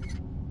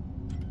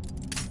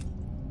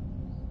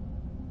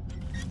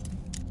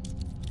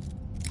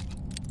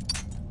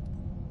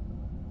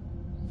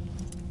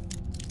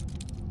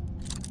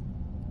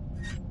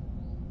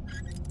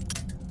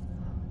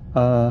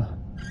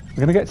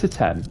 I'm going to get to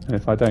 10, and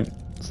if I don't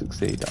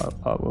succeed,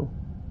 I will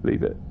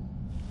leave it.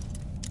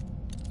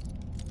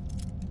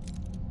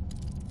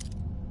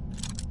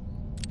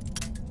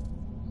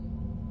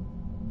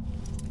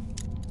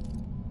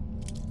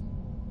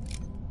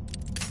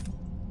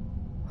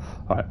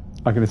 Alright,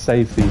 I'm going to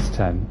save these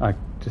 10.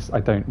 I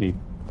don't need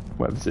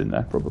whatever's in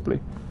there,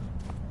 probably.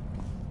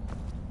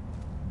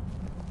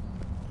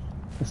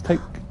 Let's take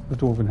the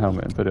Dwarven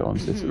helmet and put it on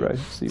Cicero,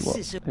 see what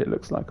it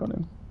looks like on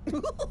him.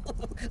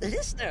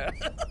 Listener!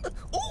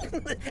 Oh,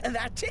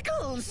 that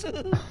tickles!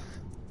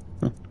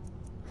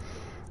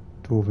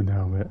 Dwarven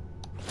helmet.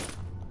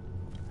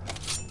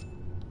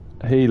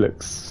 He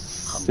looks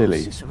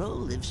silly. Cicero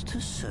lives to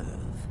serve.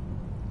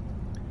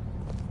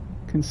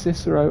 Can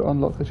Cicero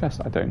unlock the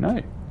chest? I don't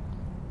know.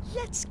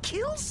 Let's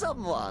kill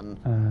someone!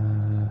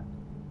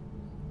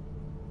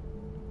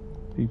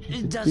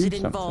 Does it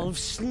involve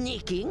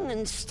sneaking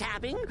and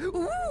stabbing?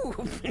 Ooh!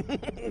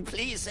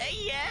 Please say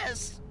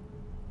yes!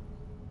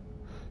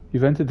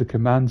 You've entered the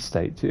command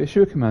state. To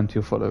issue a command to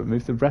your follower,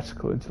 move the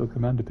reticle until a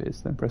command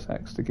appears, then press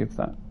X to give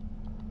that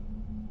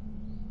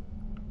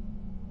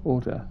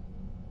order.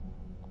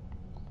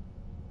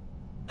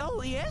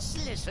 Oh yes,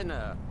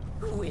 listener.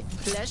 With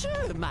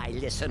pleasure, my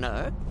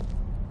listener.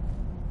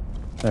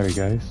 There he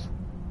goes.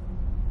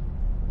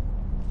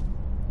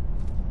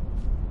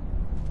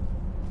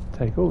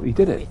 Take all. He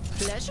did it. With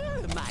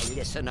pleasure, my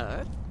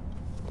listener.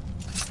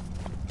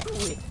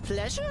 With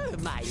pleasure,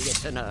 my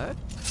listener.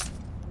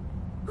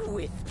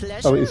 With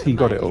pleasure. Oh, he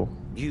got it all.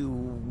 You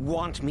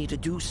want me to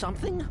do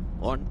something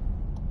or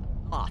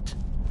not?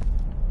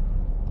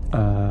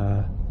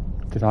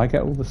 Did I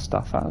get all the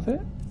stuff out of it?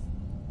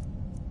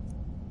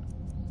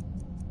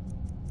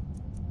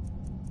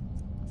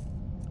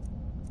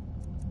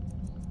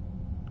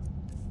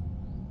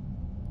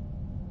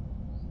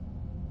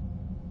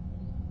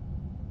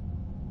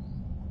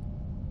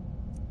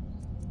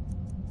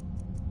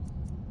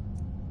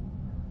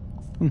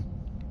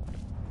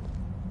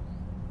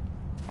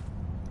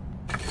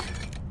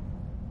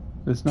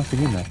 There's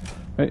nothing in there.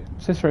 Wait,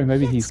 Cicero,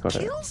 maybe he's got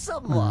it. Kill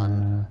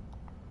someone.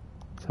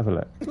 Let's have a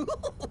look.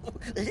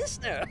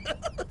 Listener.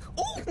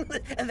 Oh,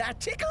 that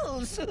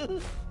tickles.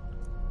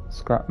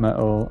 Scrap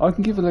metal. I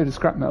can give a load of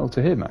scrap metal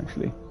to him,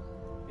 actually.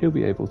 He'll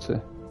be able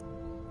to.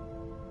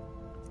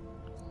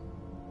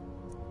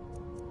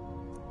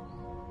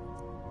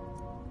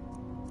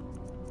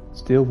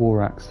 Steel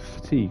War Axe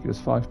Fatigue does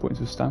 5 points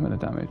of stamina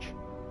damage.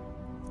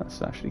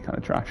 That's actually kind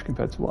of trash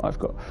compared to what I've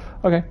got.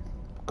 Okay,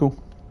 cool.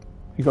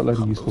 You got a load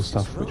of useful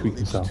stuff which we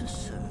can sell.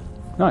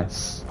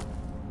 Nice.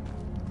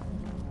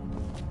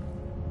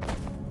 I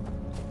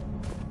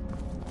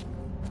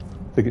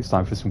think it's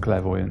time for some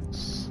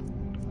clairvoyance.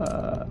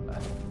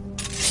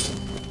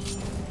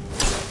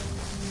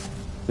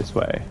 This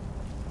way.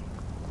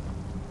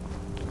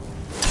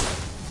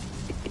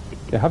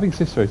 Yeah, having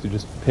Cicero to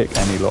just pick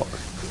any lock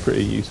is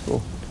pretty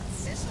useful.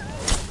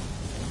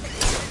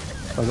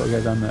 I've got to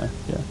go down there,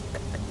 yeah.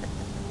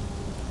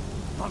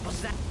 What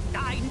was that?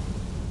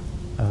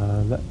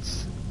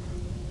 Let's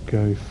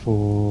go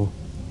for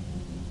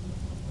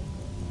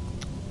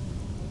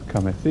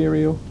become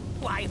ethereal.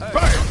 Why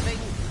hurt something?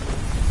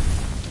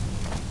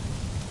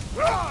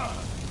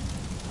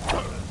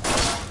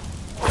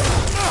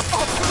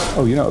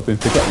 Oh, you know what I've been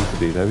forgetting to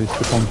do though is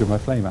to conjure my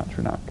flame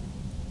atronach.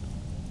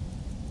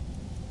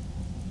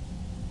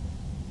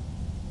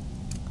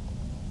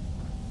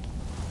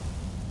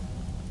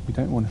 We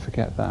don't want to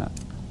forget that.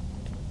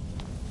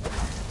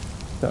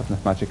 Don't have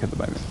enough magic at the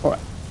moment. Alright.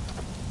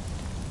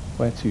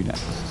 Where to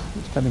next?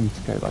 It's telling me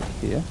to go like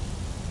here.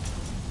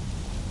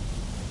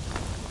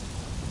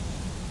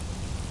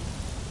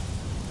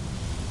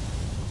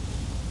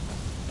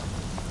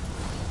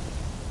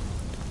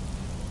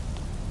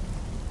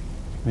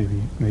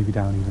 Maybe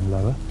down even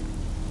lower.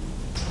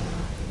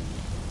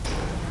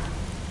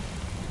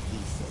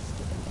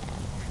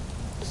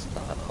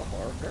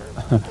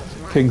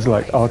 King's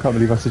like, oh, I can't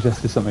believe I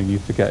suggested something you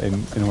forget in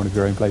one of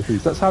your own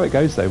playthroughs. That's how it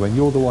goes though, when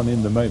you're the one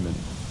in the moment,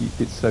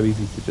 it's so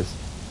easy to just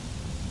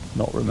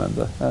not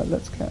remember.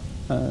 Let's get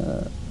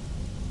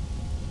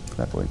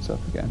clairvoyance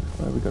up again.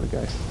 Where have we got to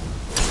go?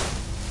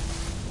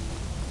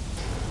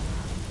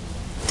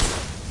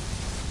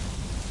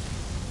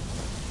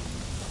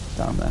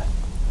 Down there.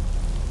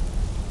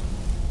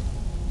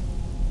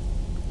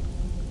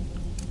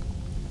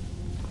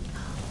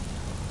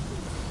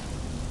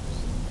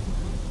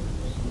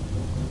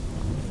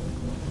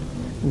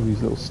 All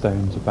these little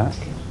stones are back.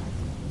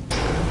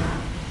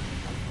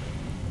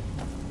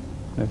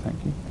 No,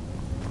 thank you.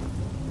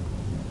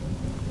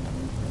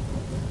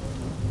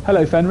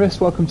 Hello, Fenris.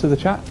 Welcome to the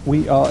chat.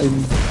 We're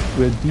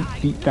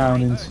deep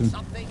down in some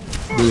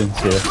ruins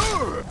here.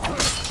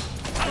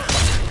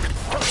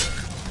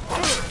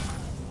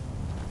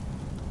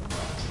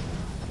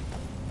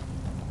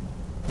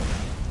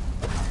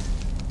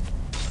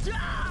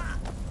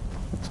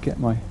 Let's get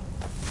my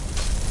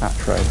hat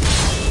tray.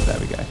 There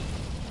we go.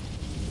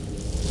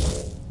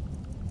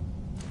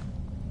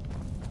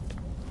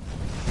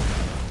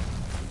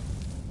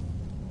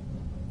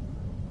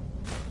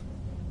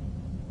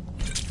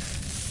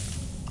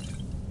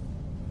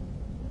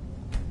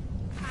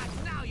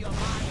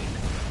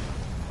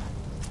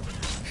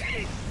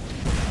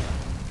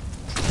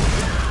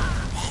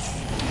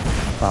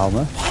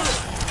 Palmer.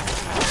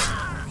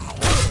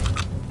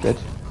 Good.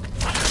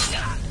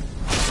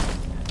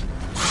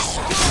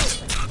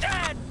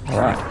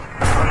 Alright.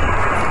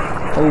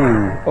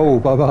 Oh,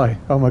 bye-bye.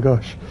 Oh my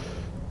gosh.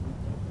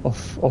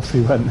 Off he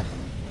went.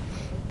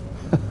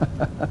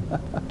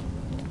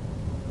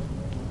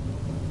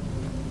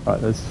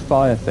 Right, there's a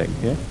fire thing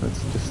here.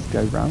 Let's just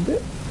go round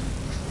it.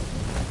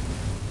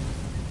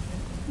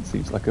 It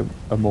seems like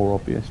a more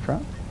obvious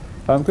trap.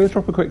 I'm going to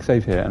drop a quick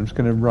save here. I'm just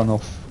going to run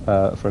off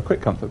for a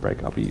quick comfort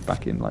break. I'll be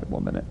back in like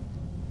 1 minute.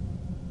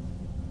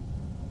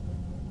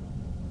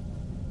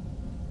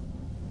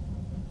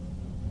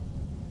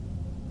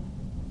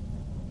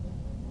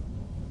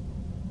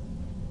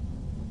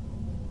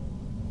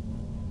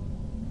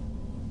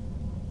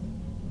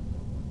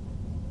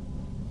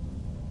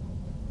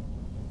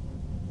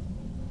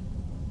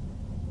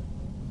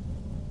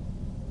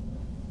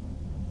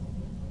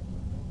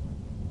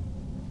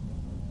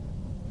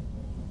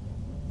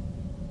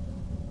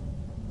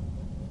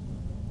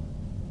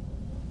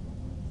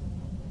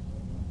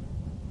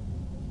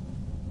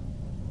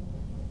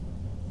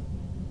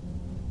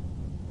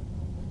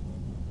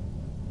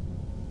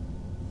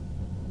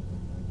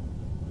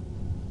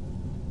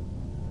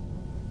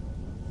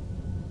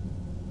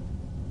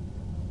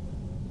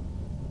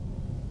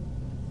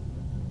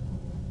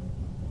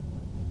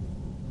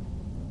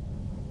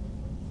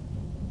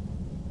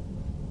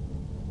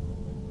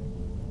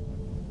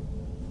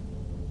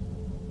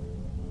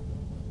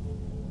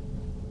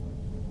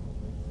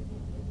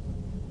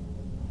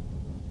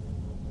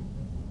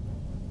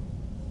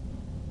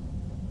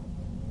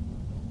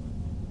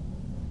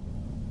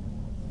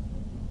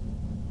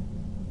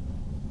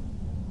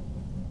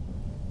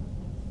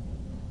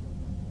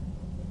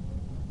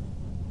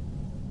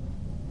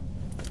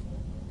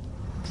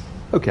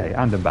 Okay,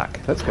 and I'm back.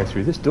 Let's go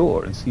through this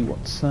door and see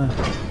what's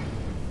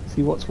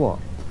what.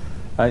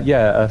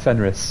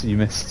 Fenris, you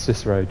missed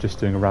Cicero just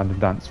doing a random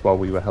dance while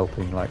we were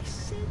helping like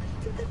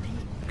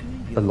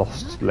a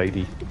lost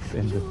lady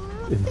in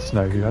the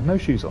snow who had no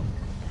shoes on.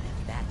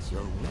 That's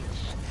your wish.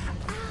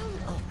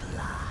 I'll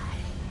oblige.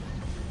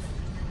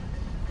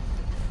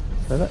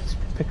 So let's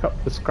pick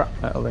up the scrap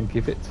metal and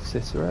give it to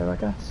Cicero, I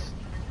guess.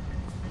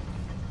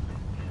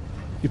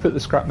 You put the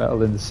scrap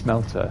metal in the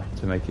smelter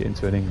to make it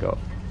into an ingot.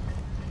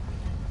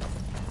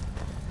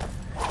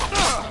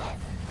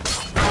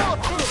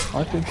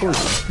 I've been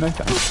poisoned. No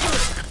thanks.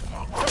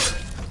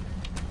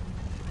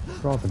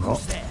 Rather not.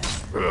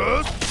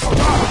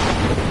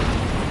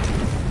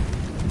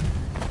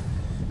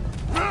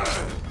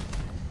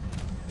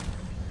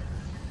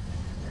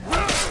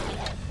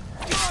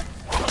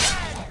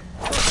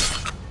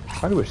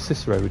 I wish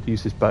Cicero would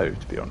use his bow,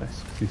 to be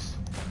honest, because he's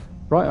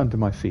right under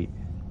my feet.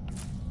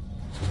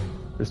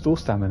 Restore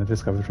stamina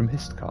discovered from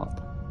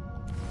Histcarp.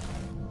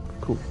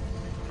 Cool.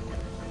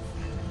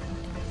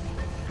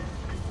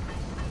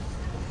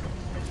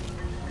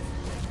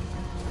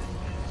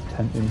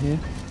 Tent in here.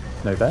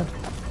 No bed.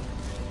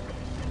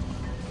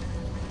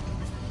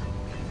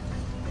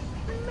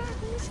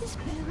 Madness is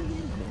merry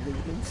and merry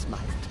and smite.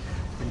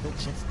 When the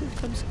jester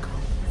comes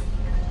cold,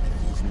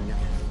 it is night.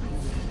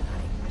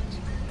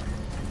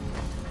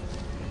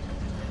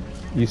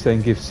 You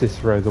saying give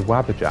Cicero the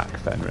Wabberjack,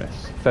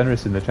 Fenris?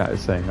 Fenris in the chat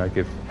is saying I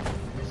give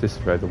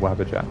Cicero the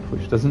Wabberjack,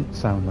 which doesn't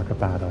sound like a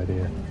bad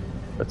idea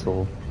at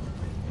all.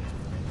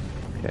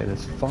 Okay,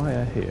 there's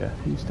fire here.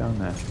 Who's down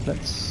there?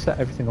 Let's set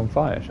everything on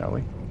fire, shall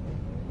we?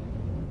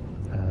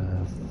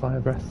 Fire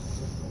breath.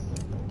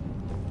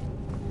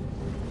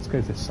 Let's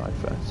go this side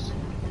first.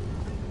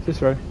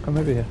 Cicero, come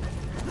over here.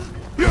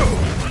 Cool.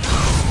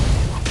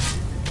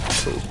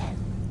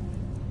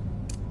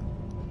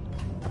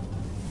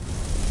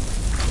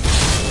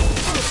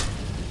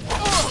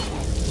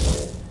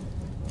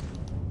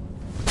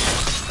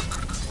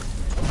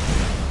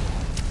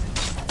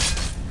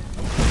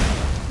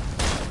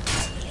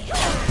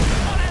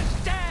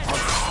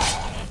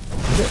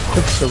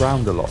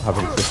 Around a lot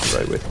having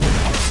Cicero with me.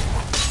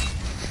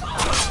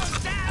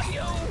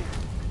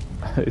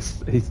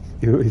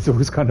 He's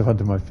always kind of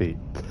under my feet.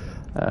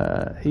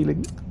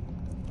 Healing.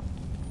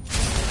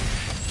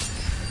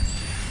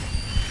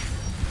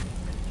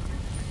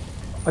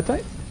 I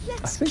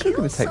think I'm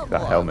going to take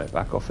that helmet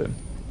back off him.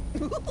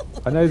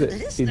 I know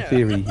that in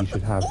theory he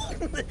should have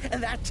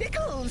that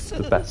tickles.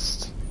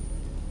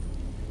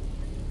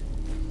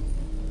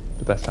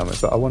 the best helmet,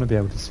 but I want to be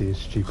able to see his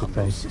stupid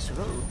face.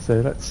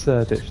 So let's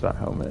ditch that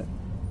helmet.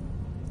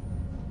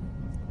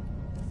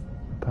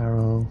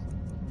 Apparel.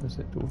 Where's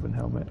it? Dwarven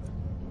helmet.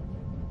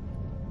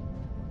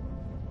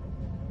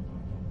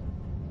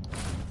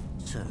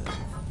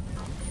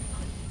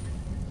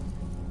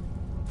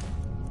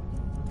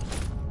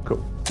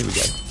 Cool. Here we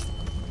go.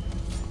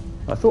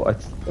 I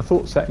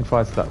thought setting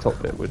fire to that top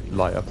bit would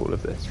light up all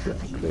of this, but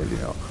clearly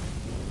not.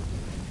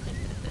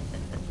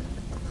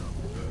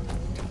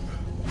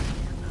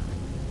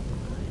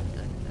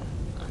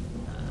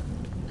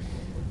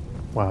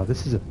 Wow,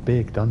 this is a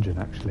big dungeon,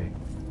 actually.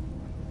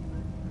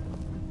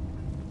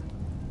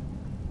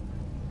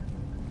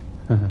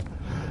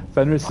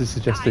 Fenris is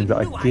suggesting that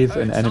I give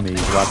an enemy the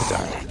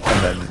Wabberjack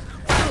and then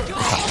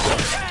attack them.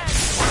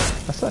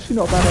 That's actually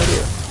not a bad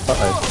idea.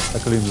 Uh-oh, a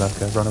gloom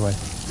lurker, run away.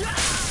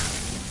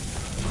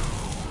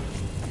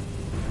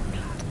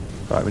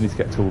 Right, we need to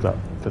get tooled up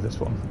for this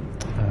one.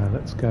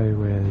 Let's go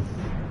with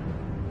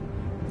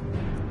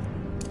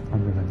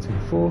Unrelenting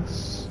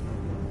Force.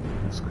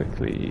 Let's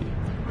quickly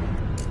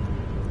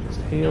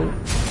just heal.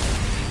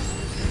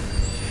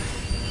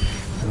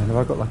 And then have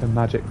I got like a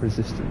magic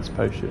resistance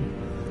potion?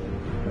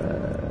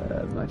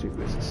 Magic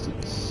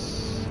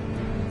resistance.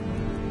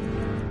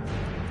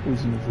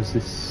 Poison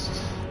resist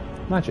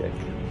magic.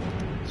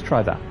 Let's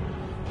try that.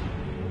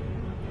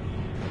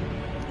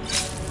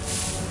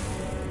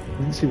 I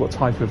didn't see what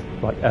type of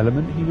like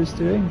element he was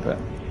doing, but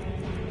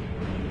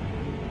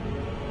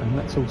and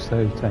let's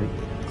also take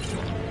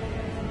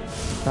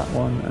that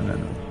one and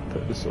then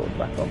put the sword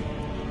back on.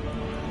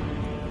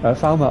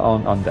 Falmer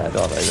aren't undead,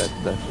 are they?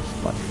 They're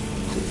just like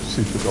sort of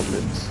super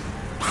goblins.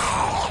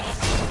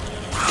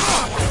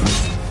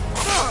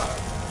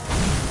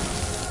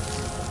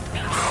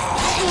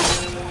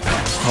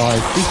 My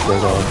beast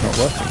radar is not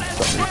working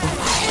for some reason.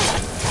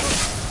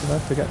 Did I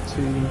forget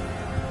to...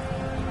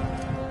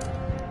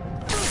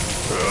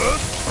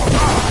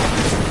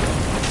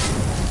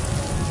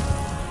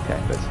 Okay,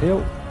 let's heal.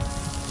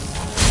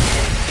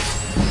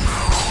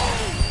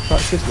 That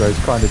Cicero's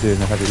kind of doing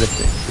the heavy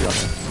lifting, to be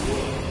honest.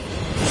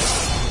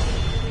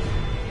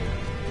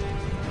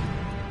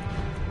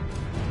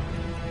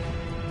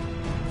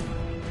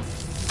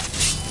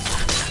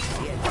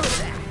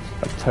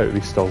 I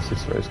totally stole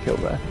Cicero's kill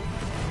there.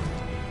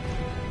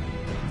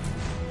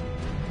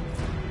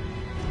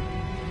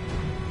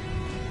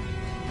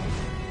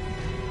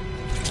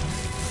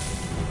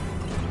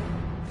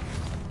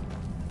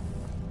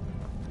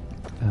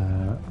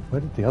 Where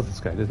did the others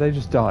go? Did they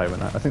just die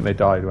when I think they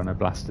died when I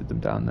blasted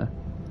them down there.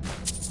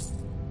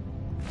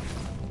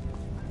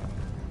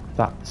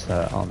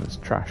 That armor's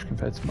trash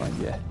compared to mine,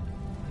 yeah.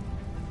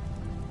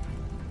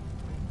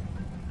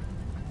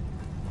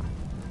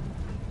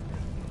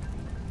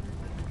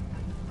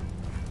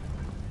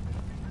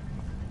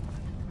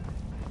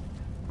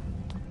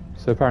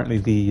 So apparently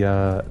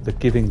the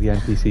giving the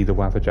NPC the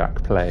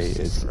Wabberjack play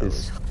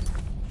is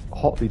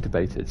hotly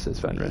debated, says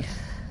Fenris.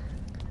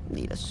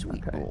 Need a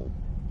sweet ball.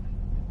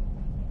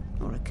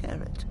 Or a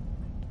carrot.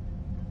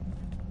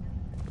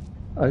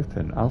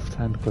 Open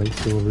Alftand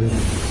Glacial Room.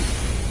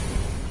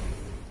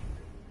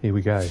 Here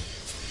we go. I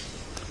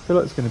feel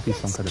like it's going to be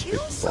some kind of big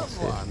boss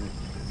here.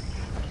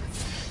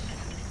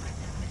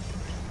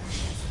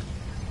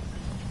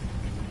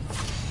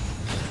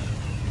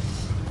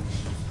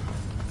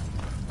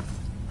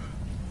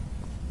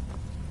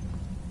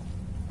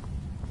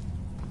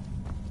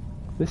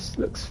 This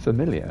looks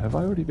familiar. Have I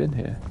already been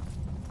here?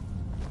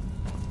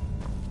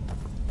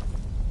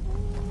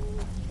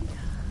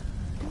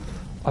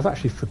 I've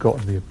actually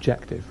forgotten the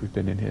objective. We've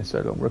been in here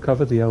so long.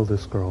 Recover the Elder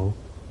Scroll.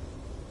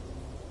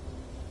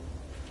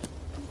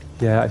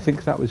 Yeah, I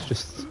think that was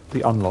just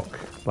the unlock,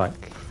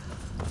 like...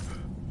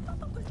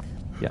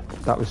 Yeah,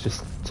 that was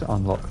just to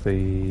unlock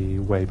the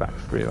way back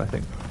through, I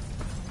think.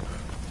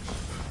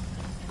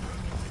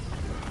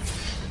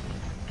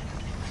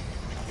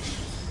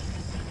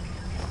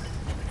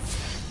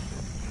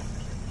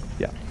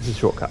 Yeah, this is a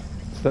shortcut.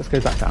 So let's go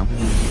back down.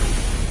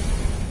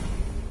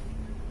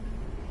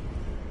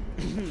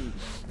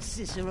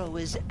 Cicero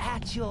is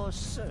at your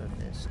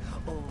service,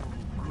 oh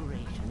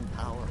great and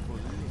powerful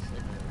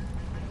listener.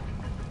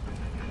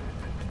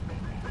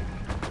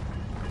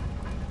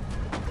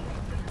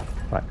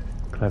 Right,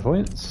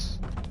 clairvoyance.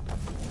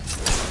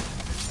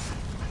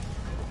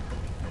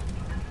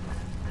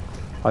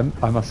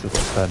 I must have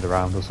got turned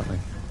around or something.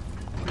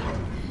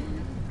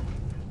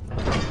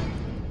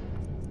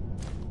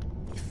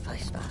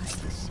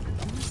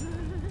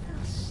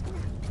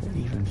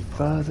 Even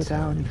further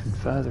down, even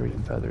further,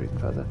 even further, even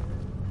further.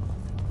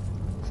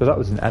 So that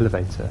was an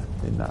elevator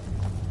in that.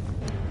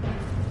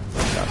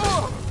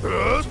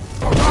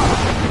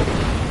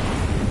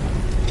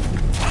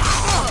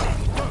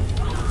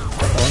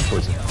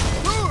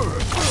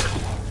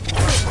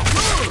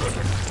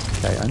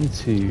 Okay, I need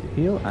to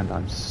heal and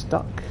I'm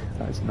stuck.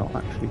 That is not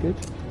actually good.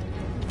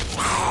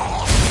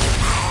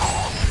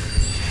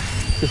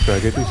 Just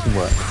very good, do some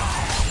work.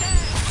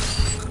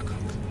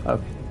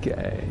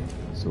 Okay,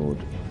 sword.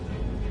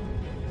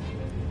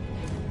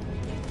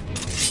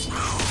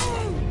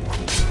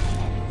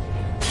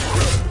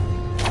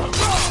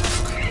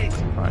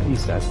 Right,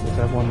 he's dead. There's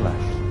only one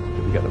left.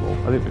 Did we get them all?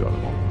 I think we got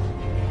them all.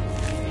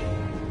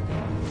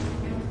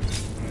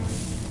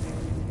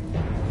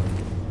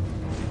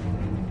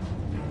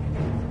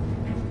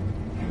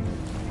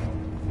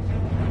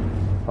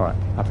 Alright,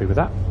 happy with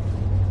that.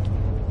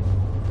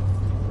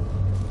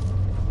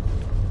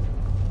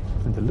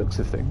 And the looks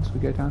of things, we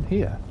go down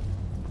here.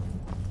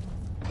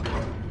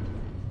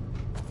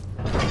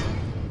 I'm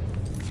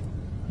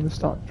going to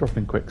start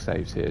dropping quick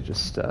saves here,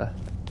 just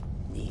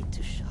Need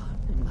to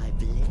sharpen my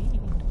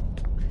blade.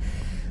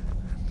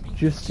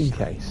 just in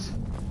case.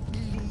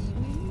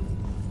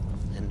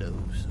 And oh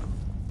so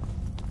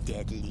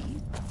deadly.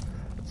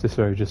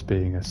 Cicero just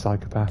being a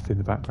psychopath in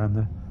the background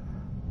there.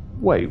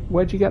 Wait,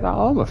 where'd you get that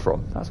armour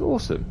from? That's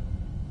awesome.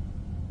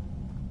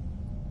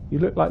 You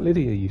look like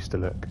Lydia used to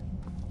look.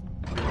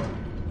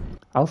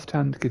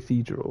 Alftand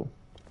Cathedral.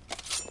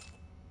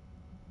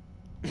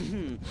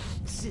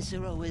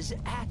 Cicero is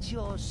at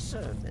your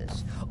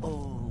service,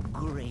 oh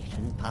great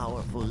and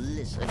powerful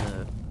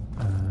listener.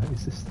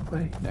 Is this the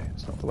way? No,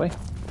 it's not the way.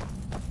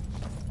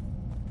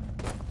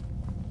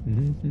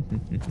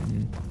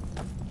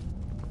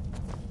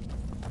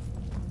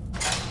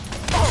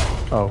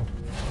 Oh.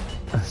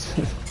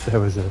 There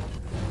was a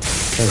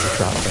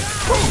trap there.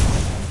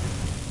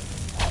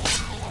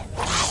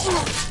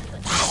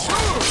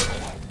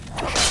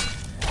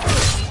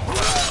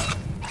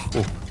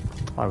 Oh,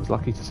 I was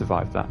lucky to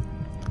survive that.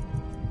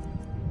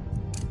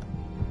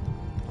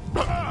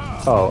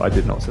 Oh, I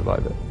did not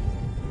survive it.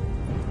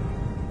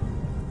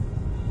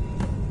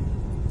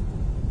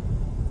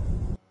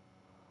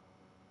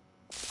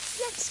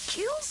 Let's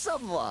kill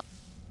someone.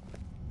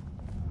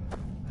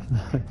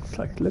 It's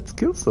like, let's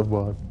kill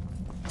someone.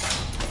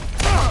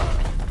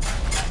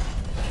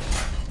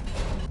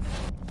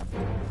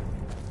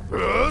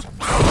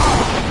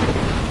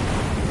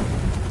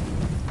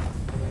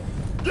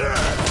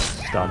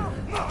 Stun.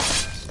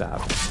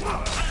 Stab.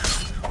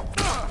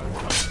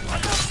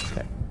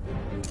 Okay.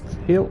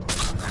 Heal. I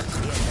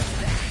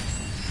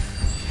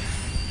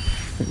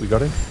think we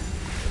got him.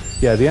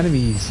 Yeah, the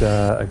enemies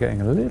are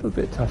getting a little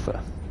bit tougher.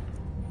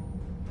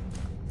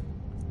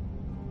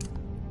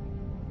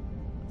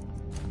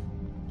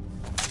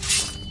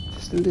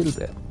 Just a little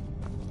bit.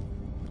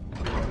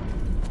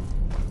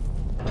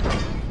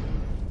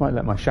 Might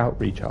let my shout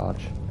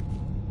recharge.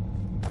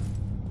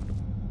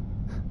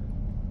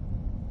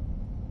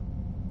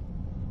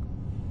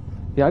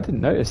 Yeah, I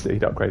didn't notice that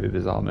he'd upgraded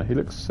his armor. He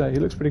looks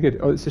pretty good.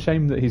 Oh, it's a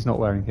shame that he's not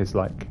wearing his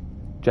like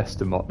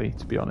jester motley,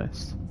 to be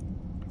honest.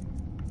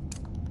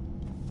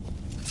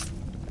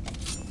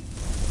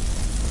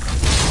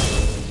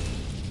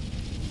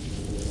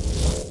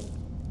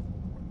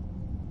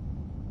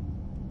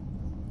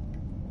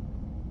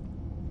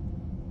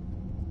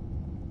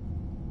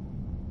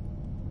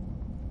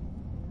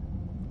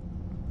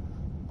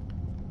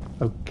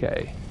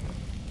 Okay.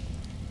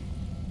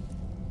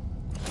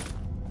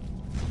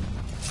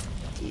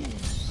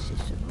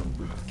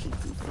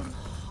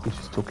 He's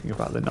just talking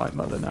about the Night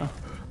Mother now.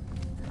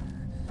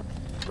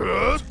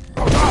 Oh,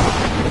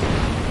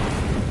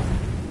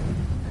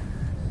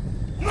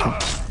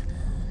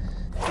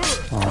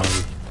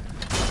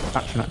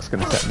 Atronach's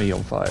going to set me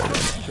on fire again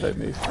if I don't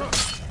move.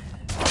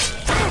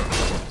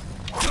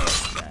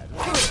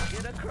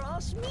 Get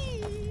across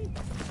me.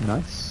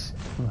 Nice.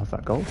 We'll have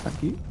that gold,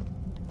 thank you.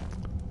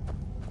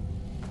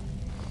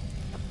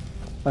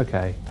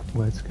 Okay,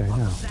 where to go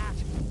now?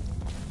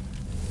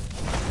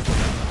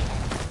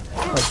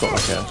 I've got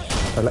like a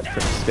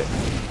electric stick.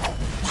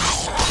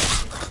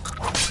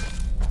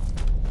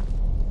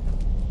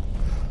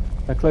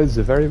 Their clothes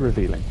are very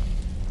revealing.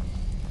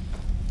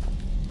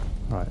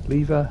 Right,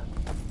 lever.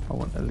 I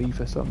want a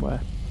lever somewhere.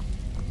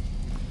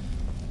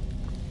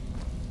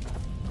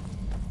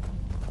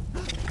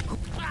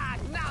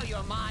 Now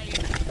you're mine.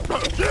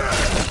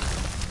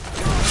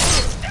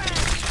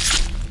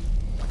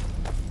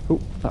 Oh,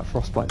 that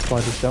frostbite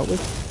spider's dealt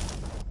with.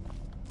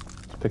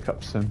 Let's pick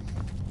up some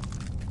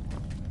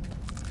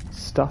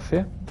stuff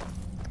here.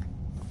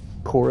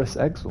 Porous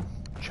eggs, or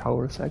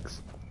Chaurus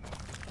eggs.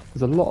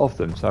 There's a lot of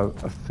them, so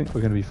I think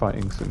we're going to be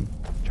fighting some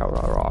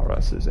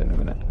Chauraruses in a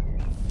minute.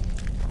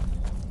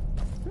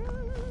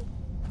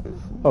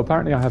 Oh,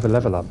 apparently I have a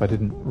level up. I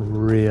didn't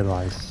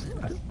realise.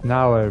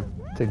 Now I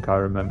think I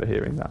remember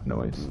hearing that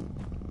noise.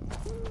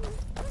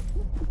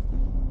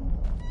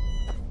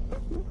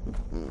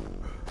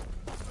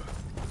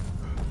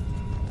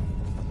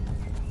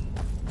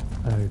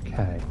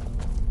 Okay.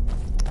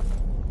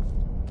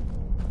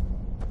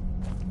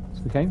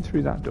 So we came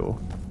through that door.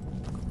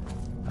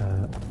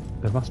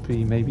 There must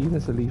be, maybe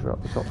there's a lever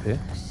up the top here.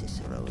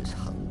 Cicero is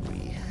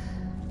hungry.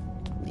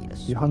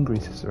 You're hungry,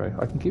 Cicero?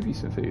 I can give you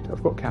some food.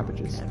 I've got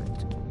cabbages.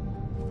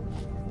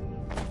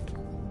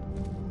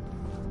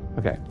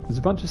 Okay, there's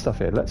a bunch of stuff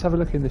here. Let's have a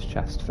look in this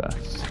chest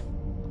first.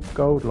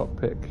 Gold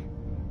lockpick,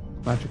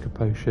 magica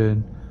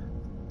potion,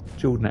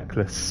 jeweled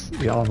necklace.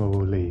 The armor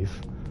will leave.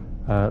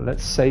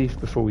 Let's save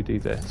before we do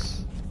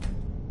this,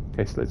 in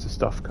case loads of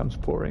stuff comes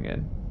pouring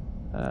in.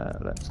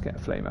 Let's get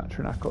Flame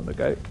Atronak on the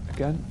go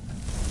again.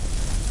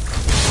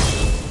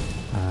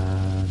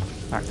 And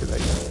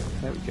activate.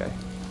 There we go.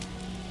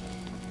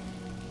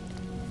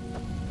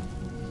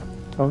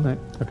 Oh no,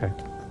 okay.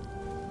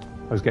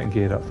 I was getting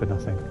geared up for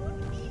nothing.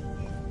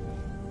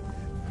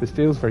 This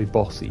feels very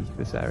bossy,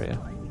 this area.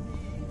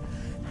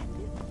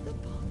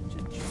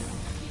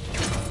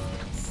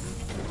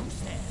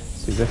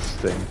 See this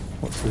thing.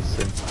 What's this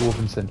thing?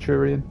 Dwarven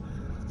Centurion.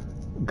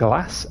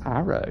 Glass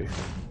Arrow.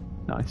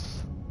 Nice.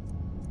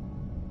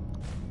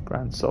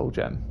 Grand Soul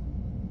Gem.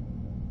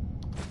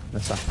 And a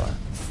Sapphire.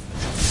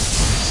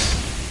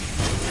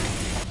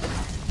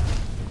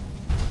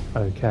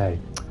 Okay.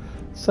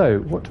 So,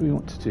 what do we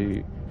want to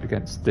do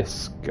against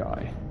this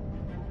guy?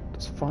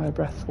 Does Fire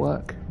Breath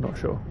work? Not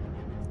sure.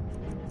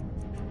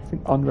 I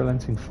think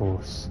Unrelenting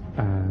Force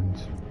and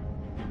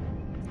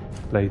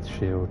Blade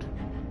Shield.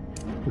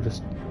 We'll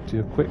just do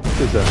a quick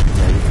Berserk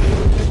Rage.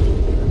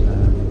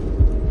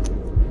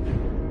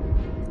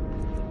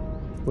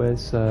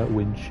 Where's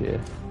Wind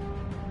Shear?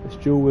 Let's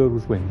dual wield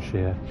with Wind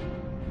Shear.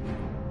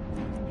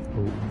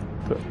 We'll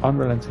put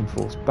Unrelenting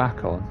Force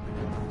back on.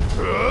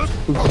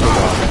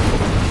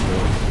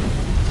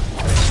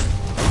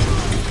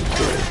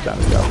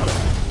 Damage up.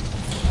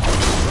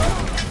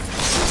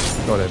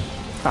 Got him.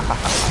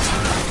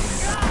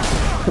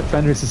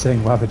 Fenris is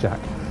saying Wabberjack.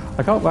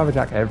 I can't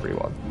Wabberjack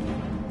everyone.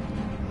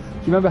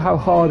 Do you remember how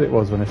hard it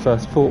was when I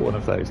first fought one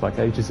of those, like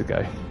ages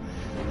ago?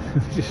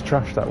 I just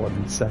trashed that one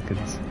in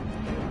seconds.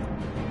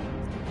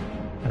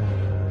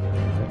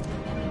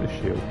 The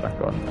shield back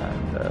on,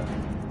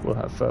 and we'll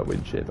have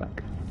Wind Shear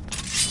back.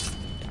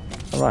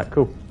 Alright,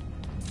 cool.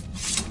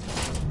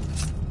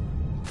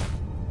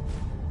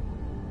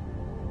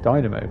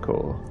 Dynamo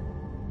Core.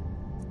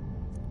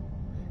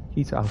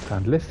 Key to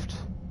Alcan Lift.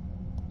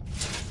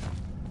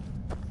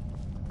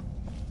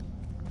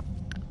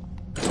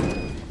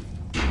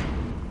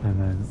 And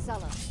then...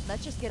 Sulla,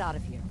 let's just get out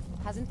of here.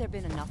 Hasn't there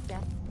been enough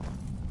death?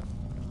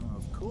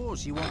 Of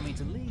course, you want me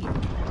to leave.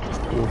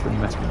 Dwarven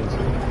Mechanism.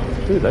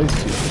 Who are those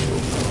two people?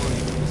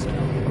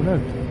 Oh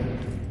no.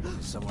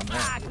 Someone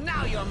there.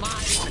 Now you're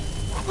mine.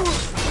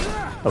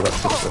 Oh,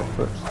 that's just the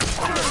first.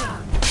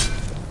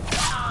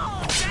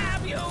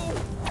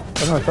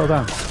 Oh no, I fell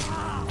down.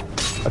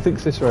 I think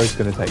Cicero's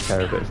going to take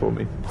care of it for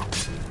me.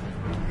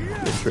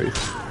 In truth.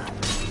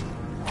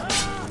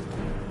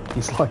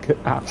 He's like an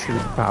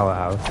absolute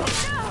powerhouse.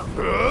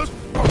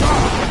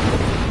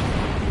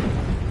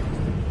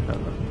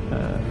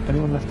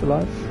 Anyone left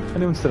alive?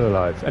 Anyone still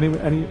alive? Any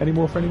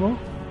more for any more?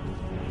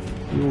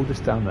 You're all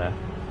just down there.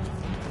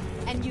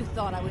 And you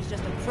thought I was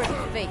just a pretty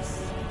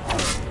face.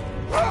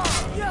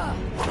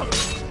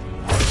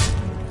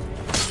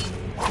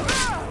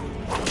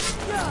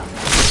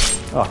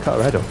 Oh, I cut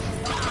her head off.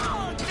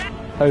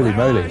 Holy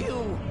moly.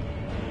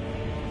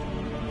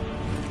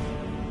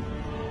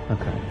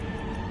 Okay.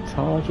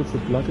 Targe of the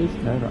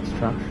Blooded? No, that's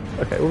trash.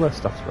 Okay, all that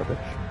stuff's rubbish.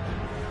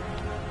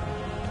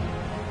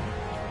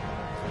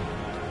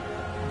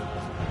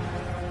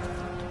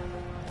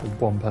 There's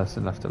one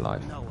person left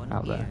alive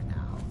out there.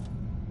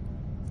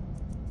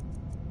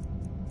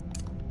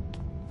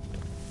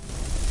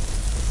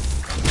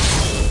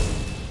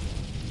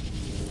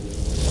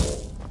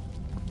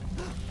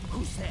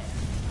 Who's there?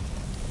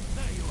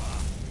 There you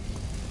are.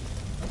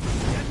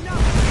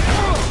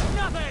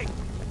 Nothing.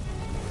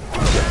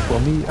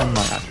 Well, me and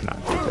my Atronak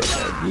will take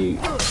care of you.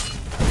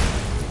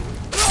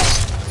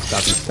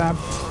 Stabby stab.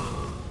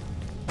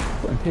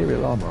 Got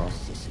Imperial armor on.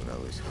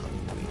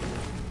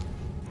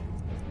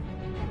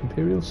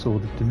 Imperial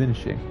Sword of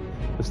Diminishing.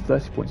 There's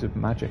 30 points of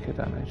magicka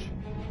damage.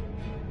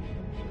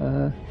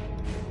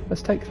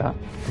 Let's take that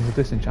and we'll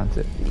disenchant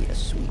it. Need a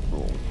sweet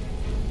ball.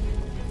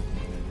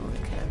 Or a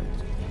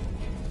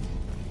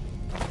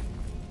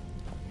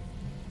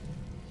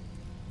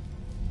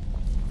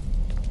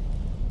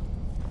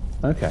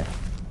carrot. Okay.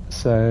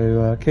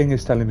 So King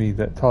is telling me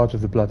that Targe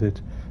of the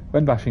Blooded,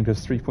 when bashing,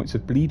 does 3 points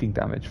of bleeding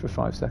damage for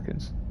 5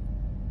 seconds.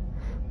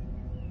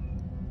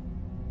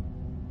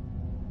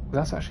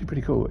 That's actually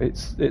pretty cool.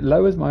 It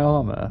lowers my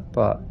armor,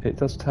 but it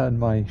does turn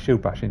my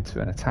shield bash into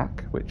an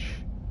attack, which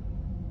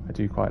I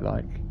do quite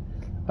like.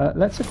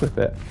 Let's equip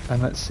it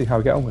and let's see how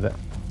we get on with it.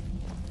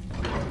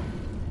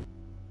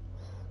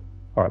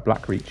 Alright,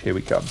 Black Reach, here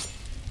we come.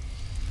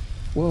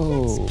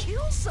 Whoa. Let's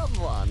kill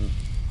someone.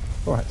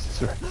 Alright,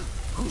 Cicero.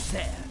 Who's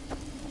there?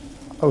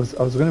 I was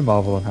going to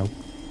marvel on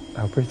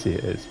how pretty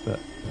it is, but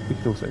we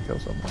could also kill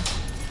someone.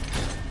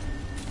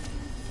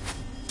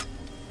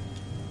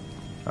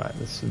 Alright,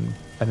 there's some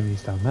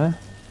enemies down there.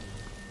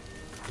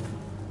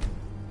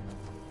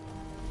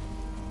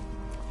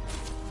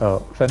 Oh,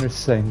 Fenris is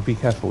saying, be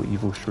careful,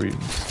 evil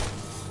shrooms.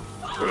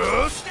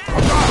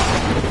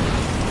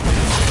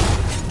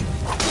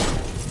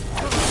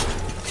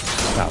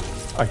 Now,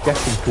 I'm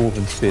guessing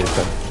Dwarven spears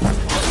don't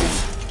actually.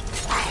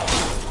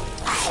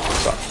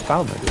 But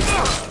Falmer did.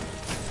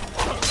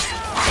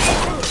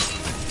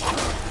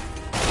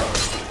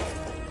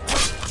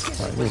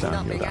 Right, you're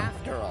down, you're down.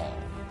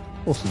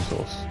 Awesome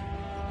sauce.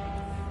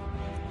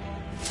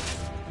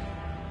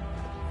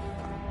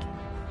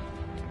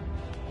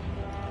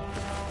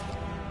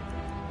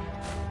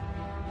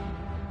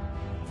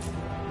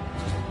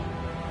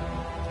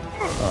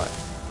 Alright,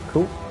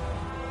 cool.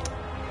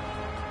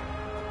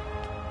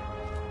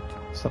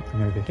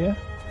 Something over here.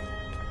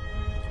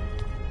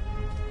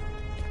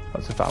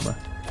 That's a Falmer.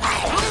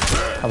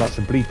 How about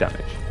some bleed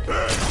damage?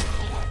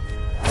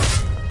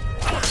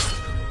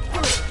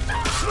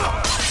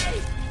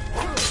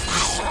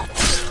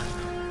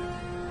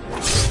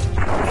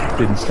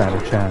 Didn't stand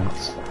a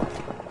chance.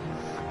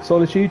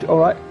 Solitude,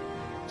 alright.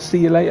 See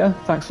you later.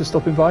 Thanks for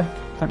stopping by.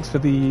 Thanks for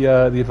the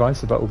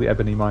advice about all the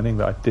ebony mining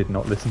that I did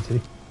not listen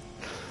to.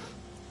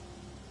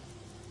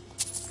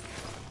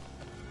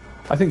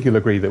 I think you'll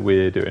agree that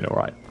we're doing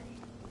alright.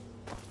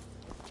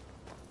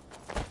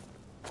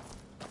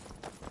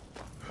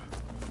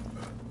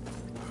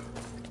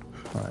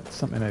 Alright,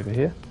 something over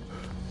here.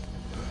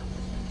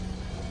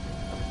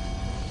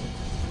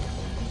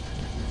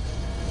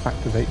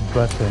 Activate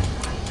button.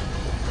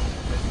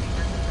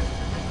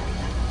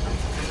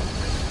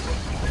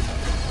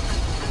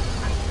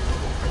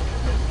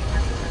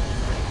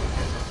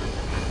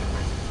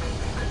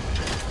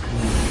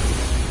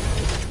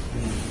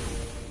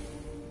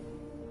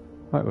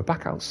 Right, we're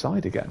back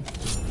outside again.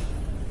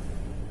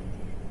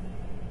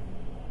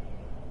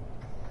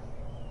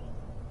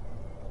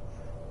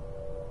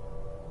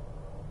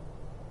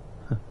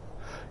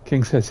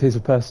 King says, here's a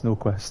personal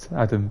quest.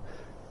 Adam,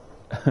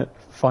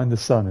 find the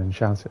sun and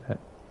shout at it.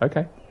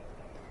 Okay.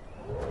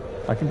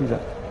 I can do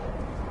that.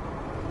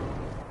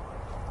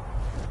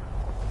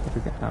 How do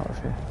we get out of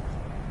here?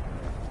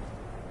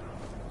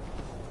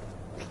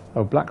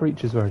 Oh, Black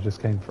Reach is where I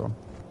just came from.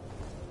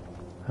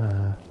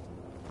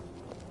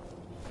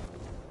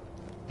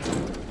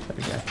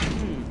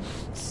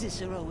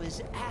 Cicero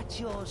is at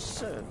your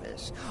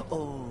service,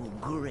 oh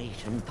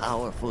great and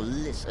powerful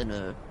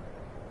listener.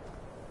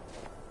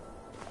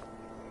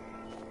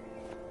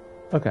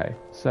 Okay,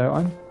 so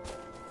I'm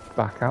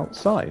back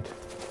outside.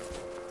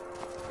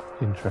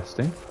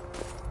 Interesting.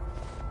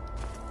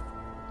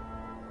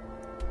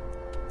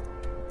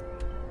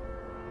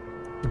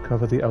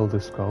 Recover the Elder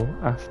Scroll.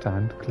 Aft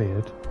hand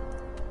cleared.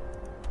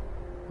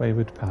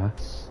 Wayward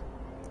Pass.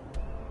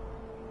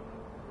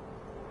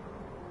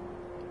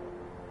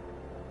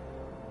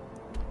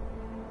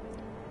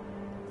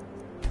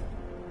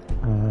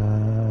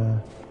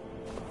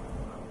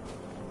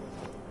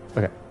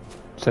 Okay,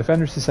 so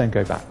Fenris is saying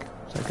go back.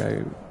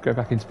 So go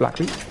back into Black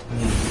Reach.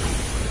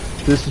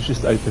 This is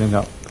just opening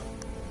up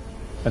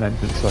an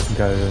entrance so I can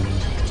go and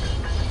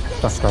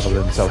fast travel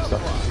and sell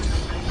stuff,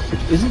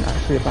 which isn't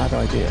actually a bad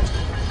idea.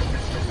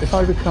 If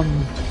I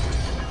become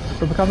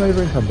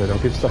over encumbered, I'll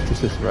give stuff to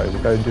Cicero.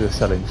 We'll go and do a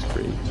selling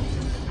spree,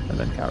 and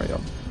then carry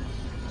on.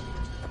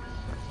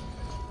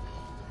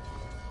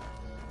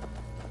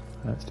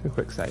 Let's do a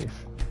quick save.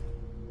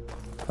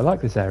 I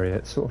like this area.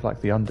 It's sort of like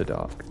the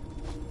Underdark.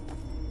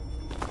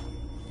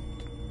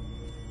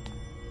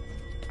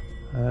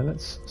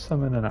 Let's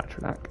summon an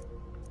Atronach.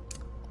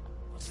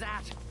 What's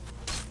that?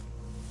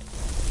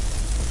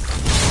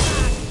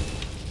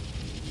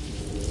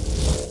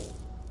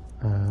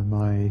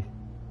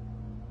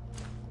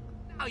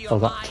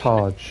 That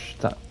Targe,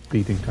 that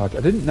bleeding Targe.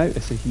 I didn't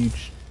notice a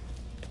huge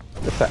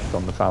effect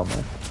on the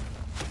Falmer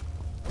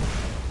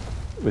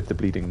with the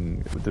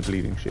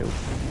bleeding shield.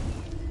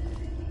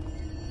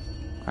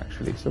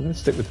 Actually, so I'm going to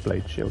stick with the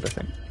blade shield, I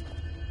think.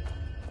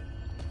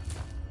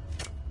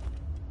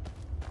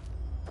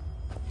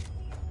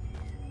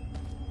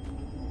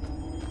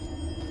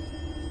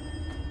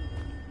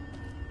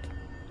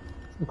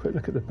 A quick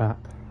look at the map.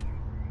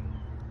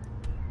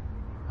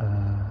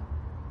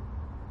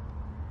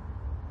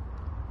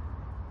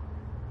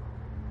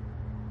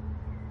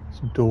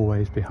 Some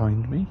doorways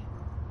behind me.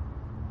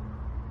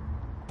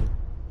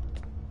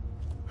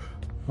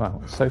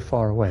 Wow, it's so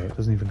far away it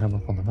doesn't even come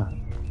up on the map.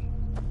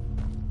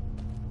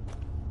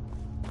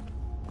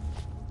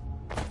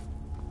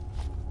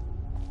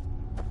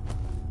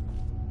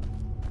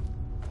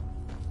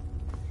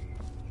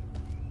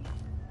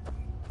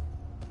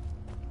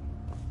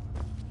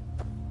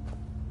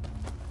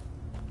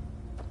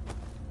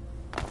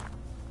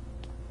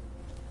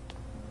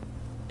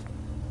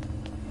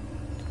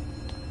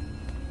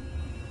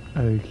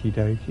 Okie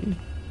dokie.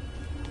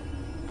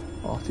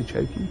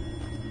 Artichokey.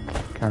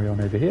 Carry on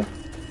over here.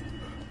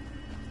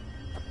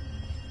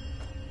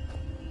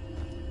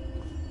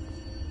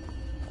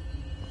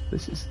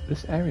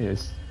 This area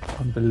is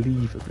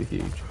unbelievably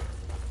huge.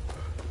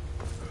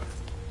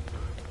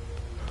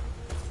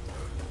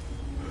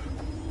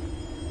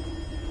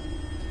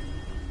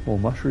 More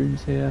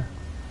mushrooms here.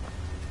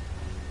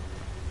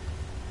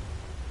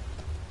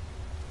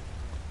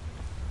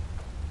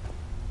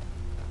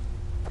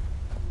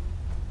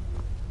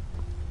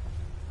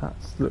 That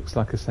looks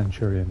like a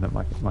centurion that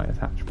might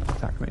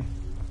attack me.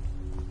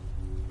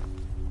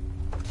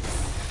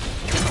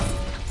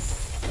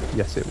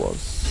 Yes, it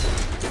was.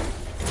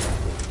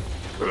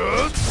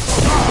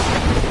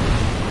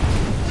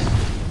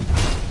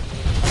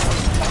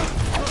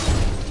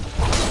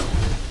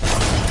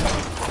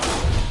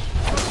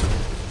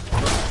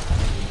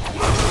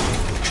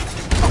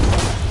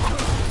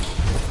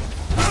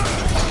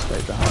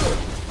 Stay behind it.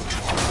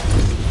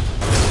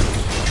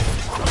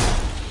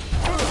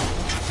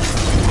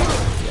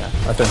 Yeah,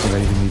 I don't think I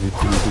even needed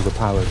to use all the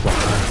powers, but I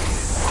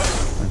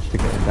managed to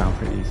get him down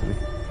pretty easily.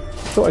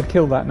 Thought I'd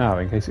kill that now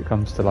in case it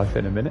comes to life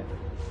in a minute.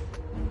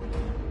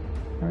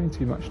 Carrying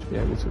too much to be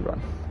able to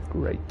run.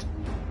 Great.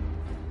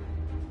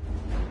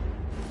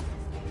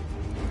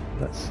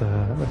 Let's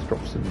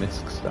drop some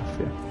misc stuff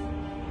here.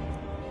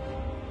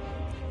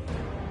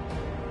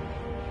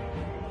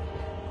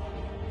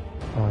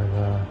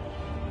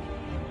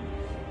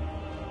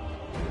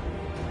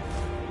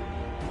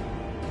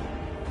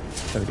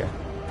 There we go.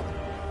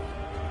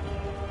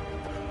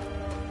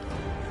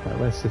 Right,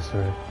 where's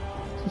Cicero?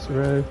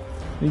 Cicero,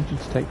 I need you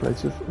to take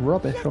loads of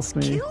rubbish off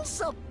me. Kill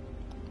some...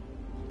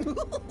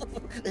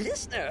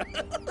 Listener!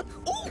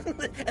 Oh,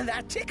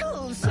 that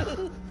tickles!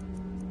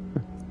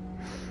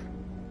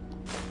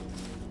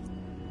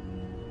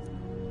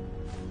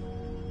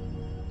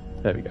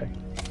 There we go.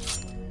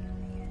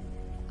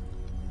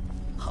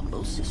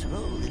 Humble Cicero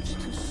lives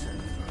to serve.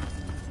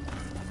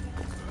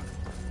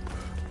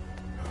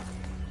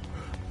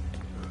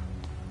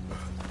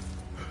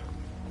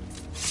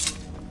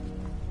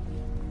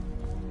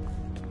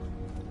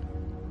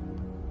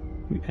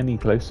 Any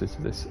closer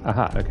to this?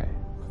 Aha, okay.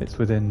 It's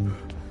within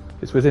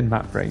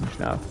map range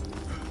now.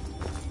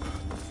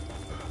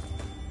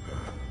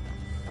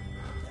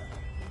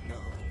 No,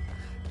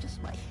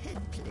 just my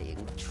head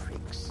playing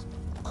tricks.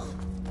 Oh,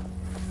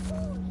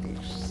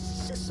 foolish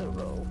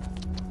Cicero.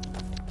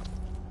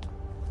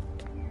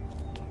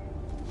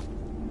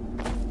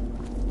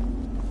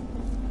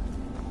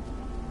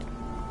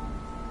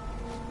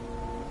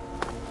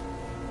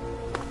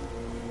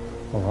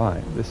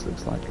 Alright, this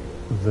looks like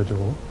the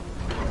door.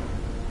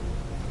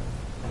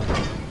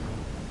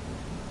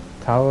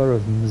 Tower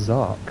of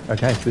Mzark.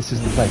 Okay, this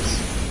is the place.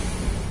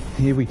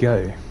 Here we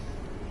go.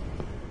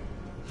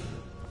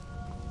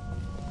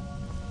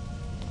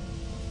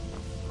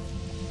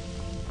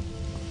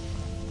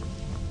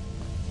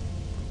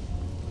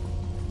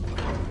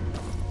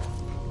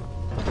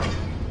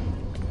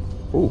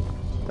 Ooh,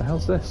 the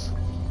hell's this?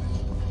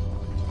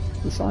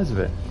 The size of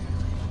it.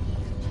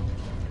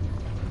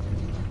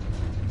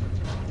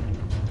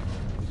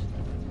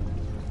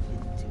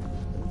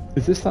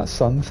 Is this that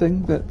sun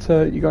thing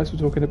that you guys were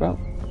talking about?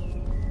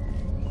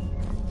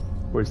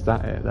 Or is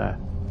that it there?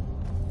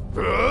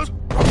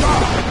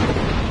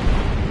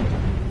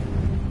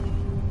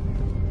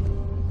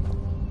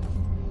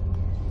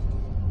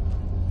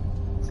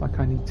 It's like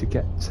I need to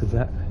get to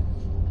that.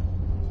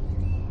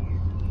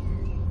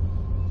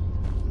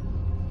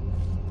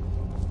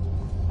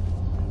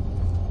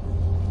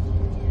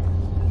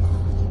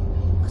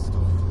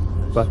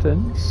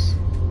 Buttons?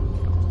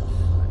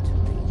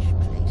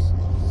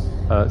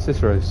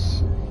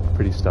 Cicero's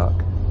pretty stuck.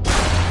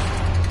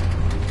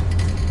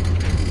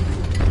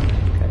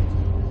 Okay.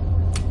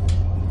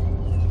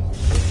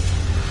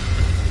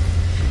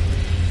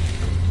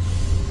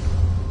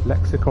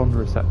 Lexicon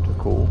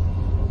receptacle.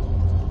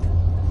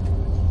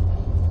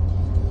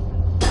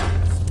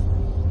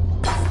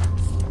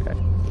 Okay.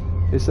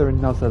 Is there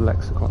another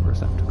lexicon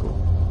receptacle?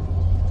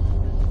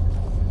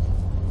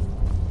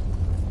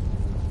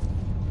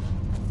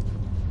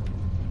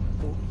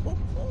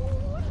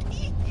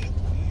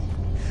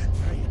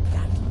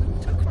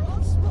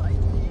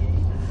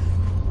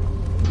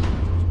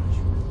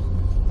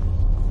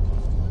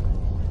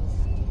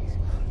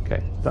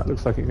 That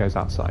looks like it goes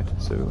outside,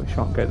 so we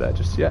shan't go there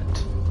just yet.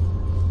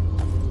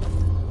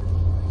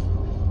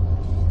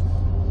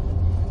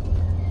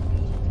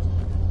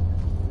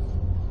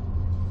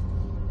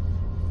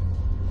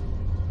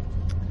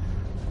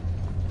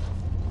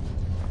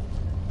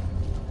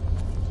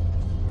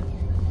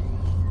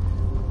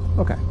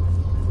 Okay.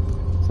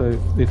 So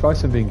the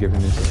advice I'm being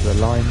given is to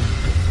align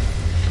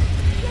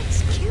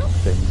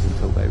things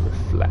until they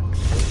reflect.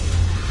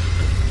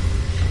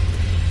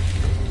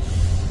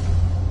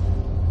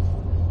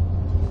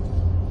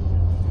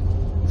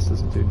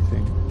 Doesn't do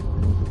anything.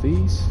 Remove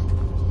these.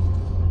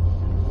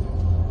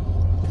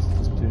 This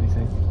doesn't do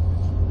anything.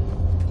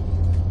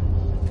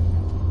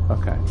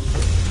 Okay.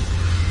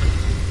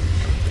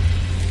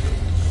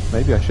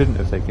 Maybe I shouldn't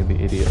have taken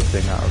the idiot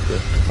thing out of the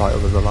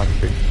title of the live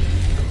stream.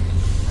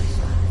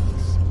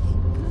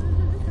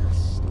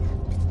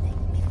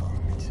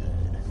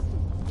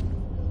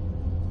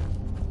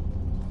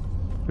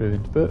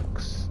 Ruined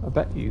books. I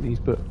bet you these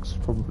books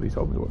probably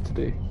told me what to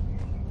do.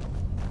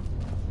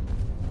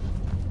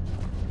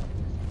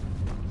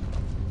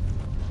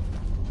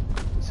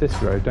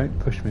 Cicero, don't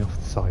push me off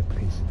the side,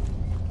 please.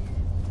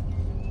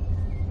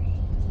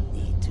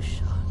 Need to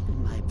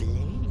sharpen my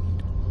blade.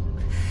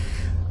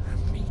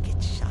 Make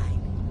it shiny.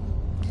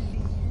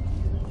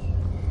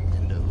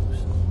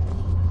 Nose.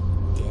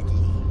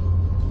 Deadly.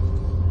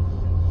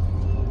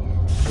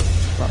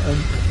 Button.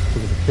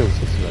 We're going to kill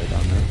Cicero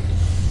down there.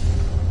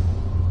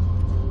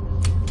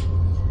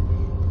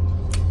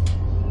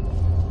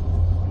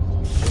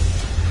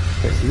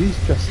 Okay, so these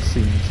just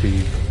seem to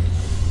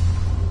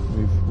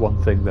move one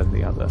thing then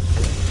the other.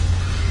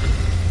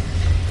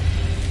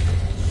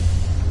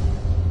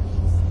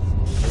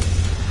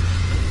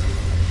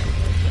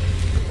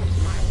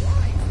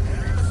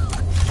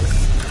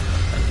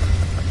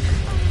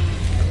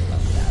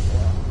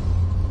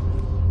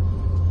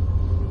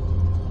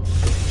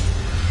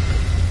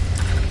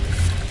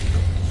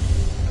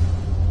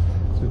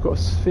 So we've got a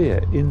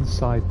sphere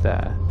inside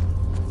there.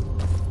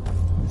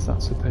 Is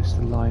that supposed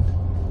to line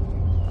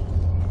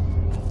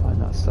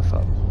that stuff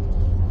up?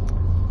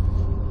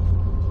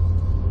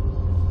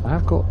 I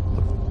have got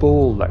the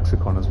ball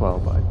lexicon as well,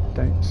 but I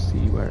don't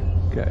see where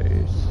it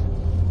goes.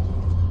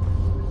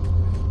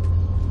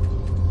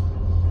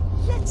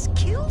 Let's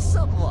kill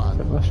someone.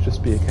 It must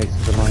just be a case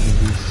of aligning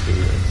these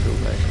two until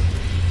they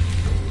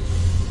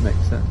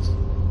make sense.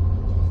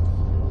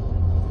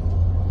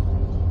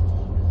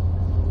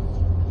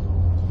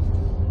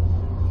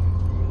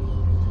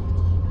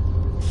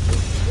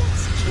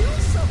 Let's kill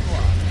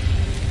someone.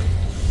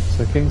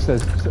 So King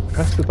says,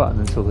 press the button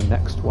until the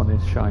next one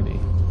is shiny.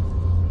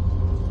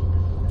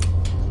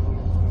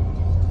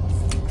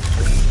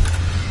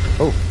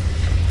 Oh.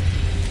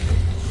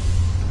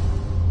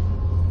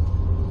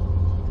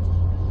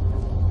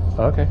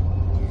 Okay.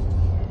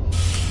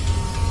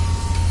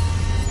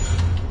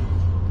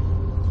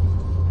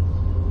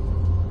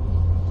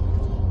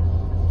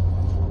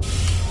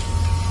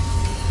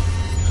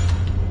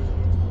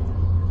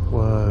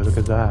 Whoa, look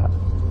at that.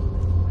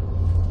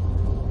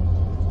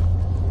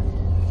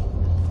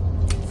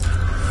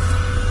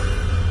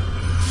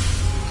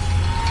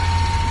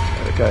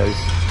 There it goes.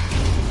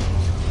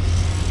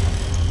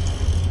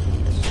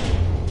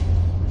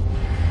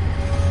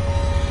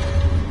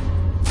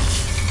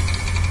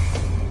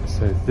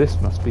 So this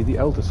must be the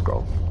Elder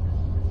Scroll.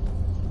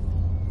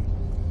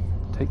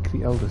 Take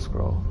the Elder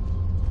Scroll.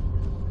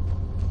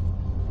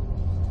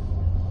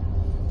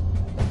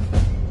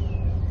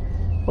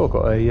 Oh,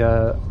 got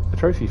a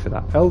trophy for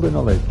that. Elder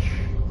Knowledge.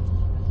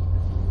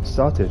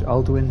 Started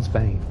Alduin's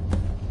Bane.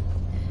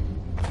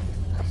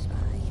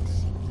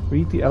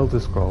 Read the Elder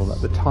Scroll at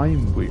the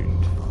Time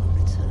Wound.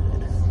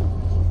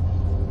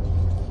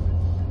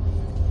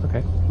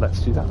 Okay, let's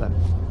do that then.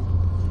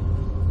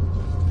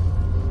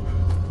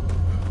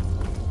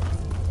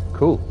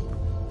 Cool.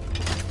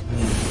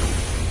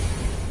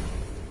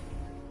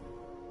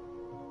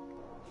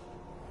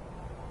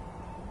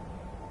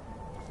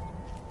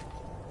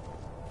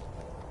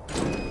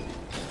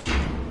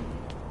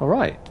 All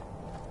right.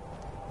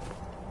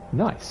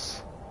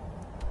 Nice.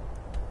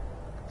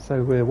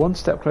 So we're one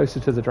step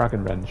closer to the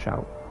Dragon Wren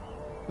shout,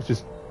 which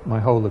is my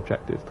whole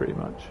objective, pretty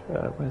much.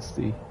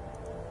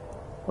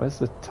 Where's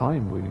the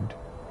Time Wound?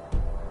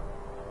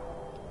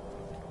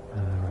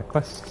 Right,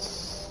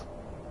 quests.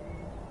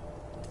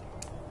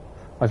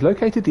 I've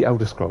located the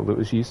Elder Scroll that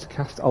was used to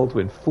cast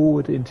Alduin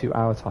forward into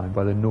our time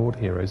by the Nord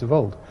heroes of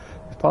old.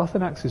 If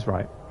Parthenax is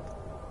right,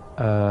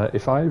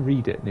 if I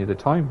read it near the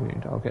Time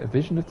Wound, I'll get a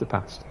vision of the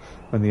past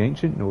when the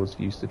ancient Nords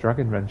used the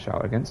Dragon Wren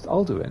shout against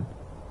Alduin.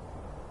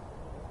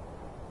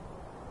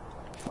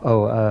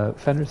 Oh,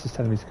 Fenris is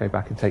telling me to go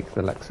back and take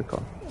the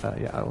lexicon.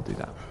 Yeah, I'll do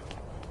that.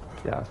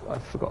 Yeah, I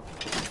forgot.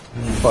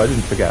 Well, I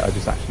didn't forget, I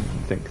just actually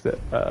didn't think that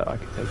I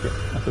could take it.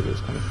 I thought it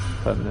was kind of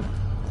permanent.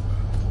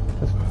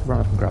 Let's run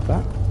up and grab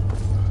that.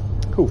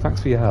 Cool,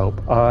 thanks for your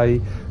help. I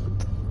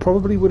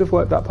probably would have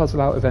worked that puzzle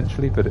out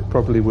eventually, but it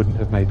probably wouldn't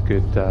have made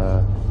good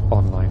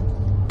online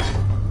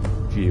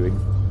viewing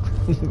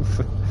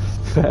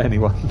for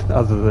anyone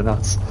other than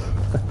us.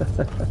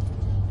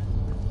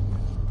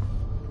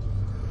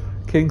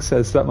 King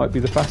says that might be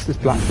the fastest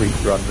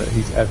Blackreach run that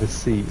he's ever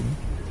seen.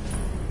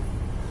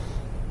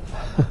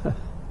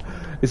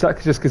 Is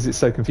that just because it's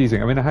so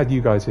confusing? I mean, I had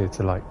you guys here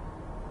to like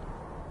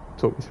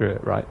talk me through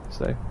it, right?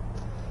 So,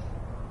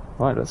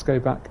 right, let's go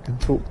back and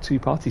talk to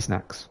Party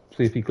Snacks.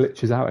 See if he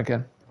glitches out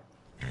again.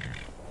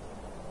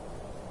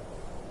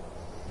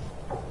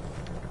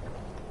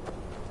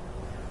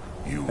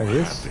 You there he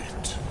is. have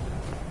it.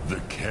 The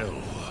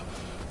Kell,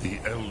 the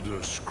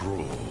Elder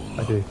Scroll.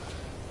 I do.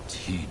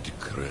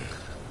 Tidkrech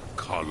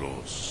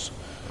Kalos.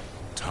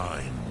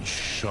 Time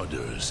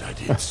shudders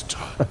at its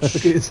touch. Look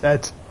at his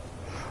head.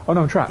 Oh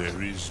no, I'm trapped.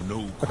 There is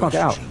no I can't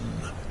get out. question.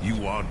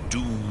 You are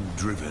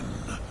doom-driven.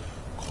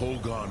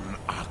 Kolgan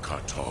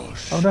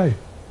Akatosh. Oh no.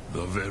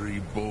 The very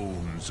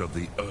bones of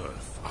the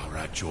earth are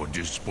at your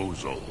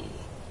disposal.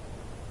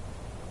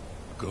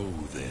 Go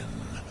then,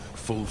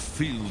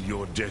 fulfill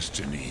your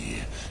destiny.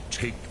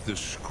 Take the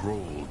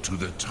scroll to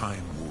the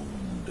Time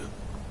Wound.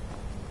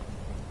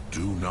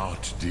 Do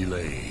not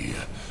delay.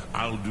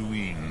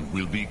 Alduin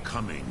will be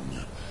coming.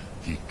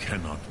 He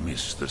cannot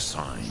miss the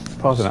signs.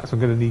 Parthenax, I'm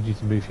going to need you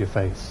to move your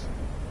face.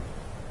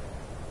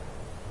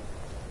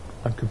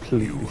 I'm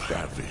completely You stuck.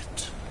 have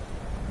it.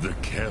 The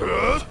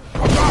Kell.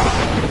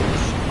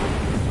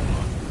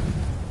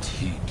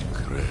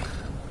 Tidgrech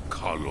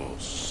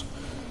Kalos.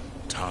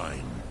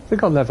 Time. I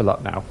think I'll level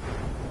up now.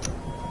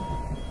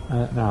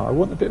 Now, I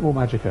want a bit more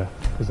magicka,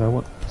 because I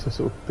want to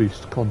sort of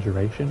boost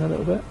conjuration a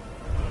little bit.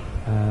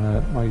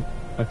 My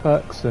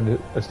perks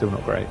are still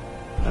not great.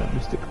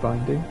 Mystic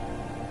Binding.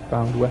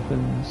 Bound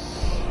weapons.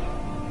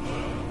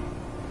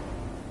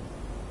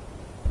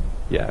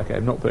 Yeah, okay,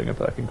 I'm not putting a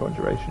perk in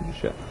conjuration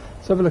just yet.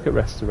 Let's have a look at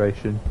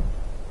restoration.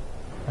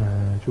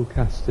 Dual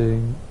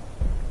casting.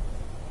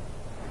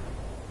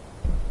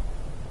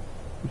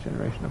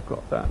 Regeneration, I've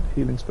got that.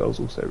 Healing spells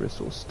also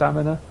restore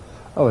stamina.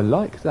 Oh, I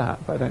like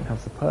that, but I don't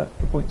have the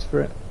points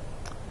for it.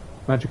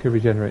 Magicka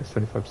regenerates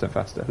 25%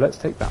 faster. Let's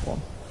take that one.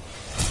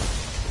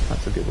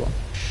 That's a good one.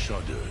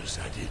 Shudders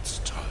at its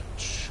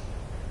touch.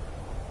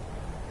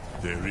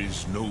 There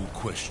is no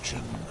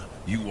question.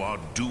 You are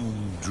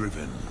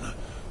doom-driven.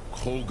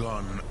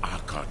 Kolgan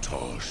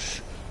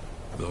Akatosh.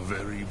 The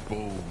very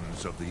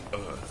bones of the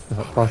earth.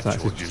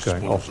 Parthenax is just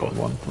going off on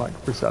one, like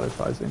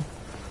proselytizing.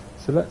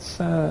 So let's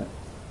have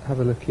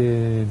a look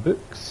in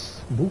books,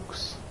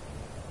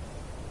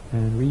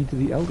 and read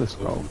the Elder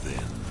Scroll. Go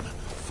then,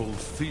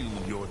 fulfill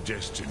your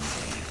destiny.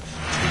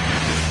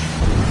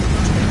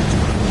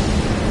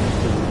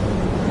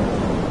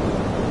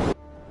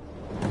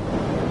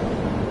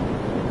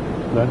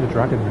 Learn the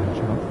Dragon Rage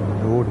chant from the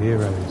Nord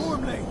heroes.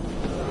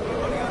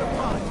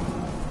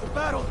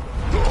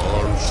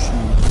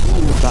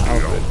 That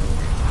outfit.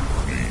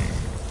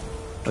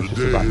 That's just a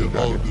Today, battle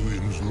dragon.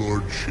 Alduin's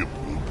lordship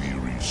will be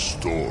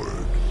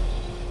restored.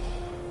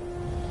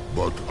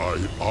 But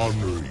I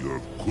honor your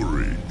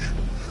courage.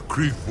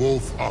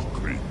 Krithwolf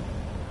Akrin.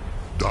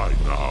 Die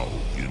now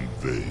in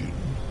vain.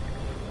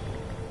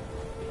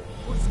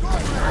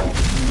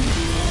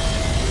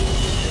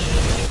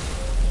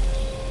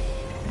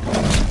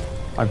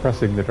 I'm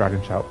pressing the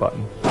Dragon Shout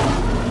button.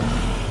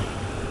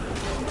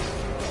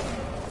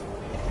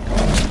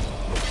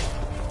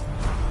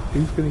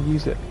 Who's going to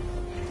use it?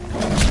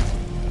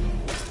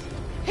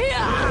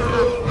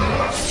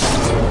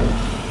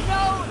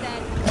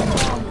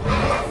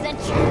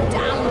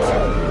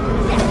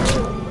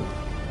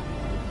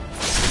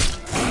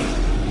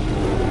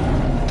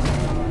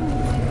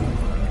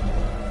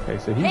 Okay,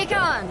 so he's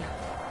Hakon!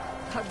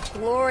 A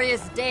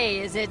glorious day,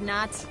 is it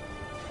not?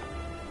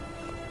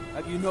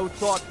 Have you no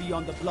thought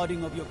beyond the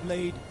blooding of your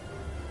blade?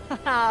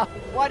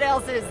 What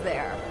else is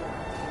there?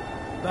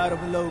 The battle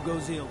below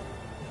goes ill.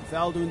 If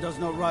Alduin does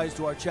not rise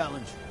to our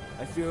challenge,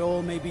 I fear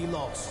all may be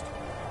lost.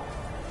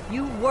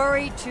 You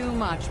worry too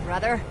much,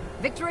 brother.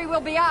 Victory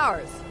will be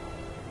ours.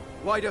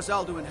 Why does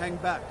Alduin hang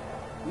back?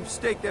 We've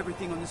staked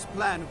everything on this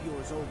plan of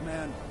yours, old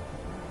man.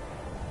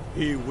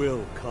 He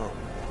will come.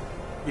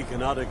 He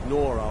cannot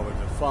ignore our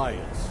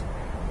defiance.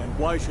 And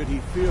why should he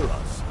fear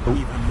us,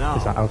 even now?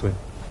 Is that Alduin?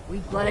 We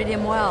blooded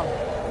him well.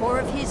 Four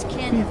of his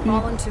kin have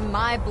fallen to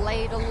my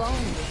blade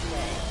alone this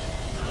day.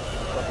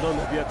 But none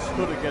have yet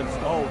stood against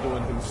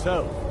Alduin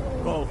himself.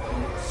 Rolf,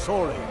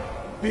 Sori,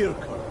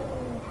 Birker.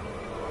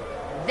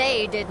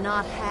 They did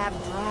not have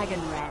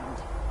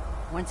Dragonrend.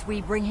 Once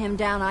we bring him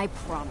down, I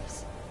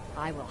promise,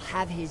 I will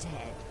have his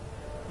head.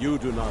 You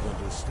do not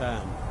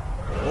understand.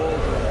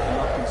 Alduin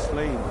cannot be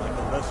slain like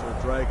a lesser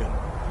dragon.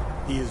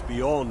 He is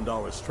beyond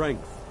our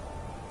strength.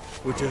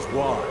 Which is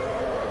why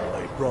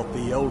I brought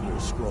the Elder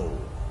Scroll.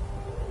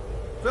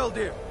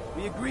 Feldir,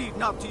 we agreed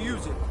not to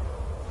use it.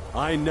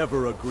 I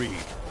never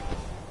agreed.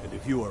 And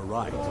if you are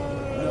right,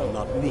 I will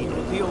not need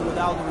We'll it. deal with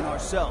Alduin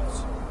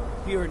ourselves.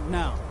 Here and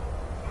now.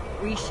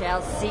 We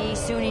shall see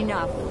soon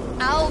enough.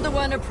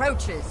 Alduin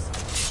approaches.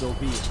 So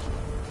be it.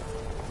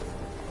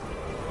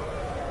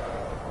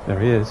 There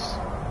he is.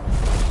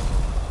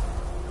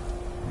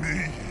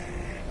 Me,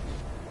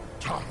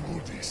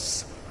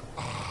 Talmudis,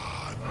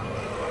 An,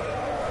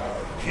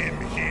 Him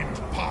Hind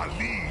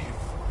Paliv,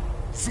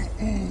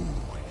 Su'u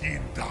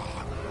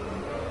Hindan.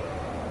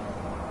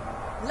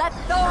 Let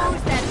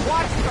those that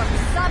watch from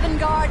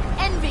Sovngarde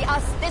envy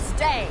us this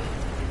day.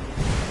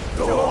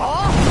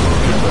 Whoa.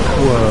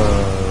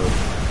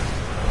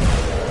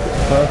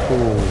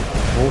 Purple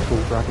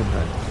Mortal Dragon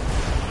Red.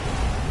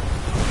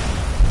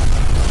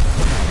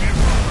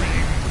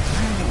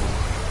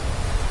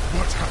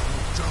 What have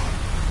you done?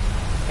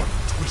 What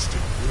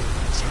twisted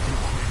words have you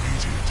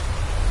created?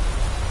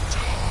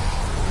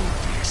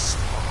 Talmudis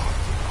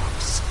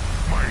Parthenax,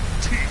 my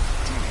teeth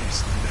to his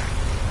neck.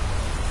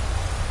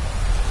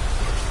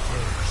 But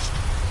first,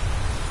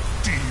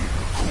 dear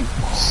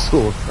Kupa,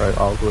 Sword throat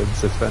Alduin,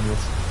 says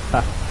Fenris.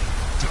 Ha.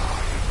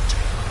 die in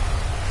terror.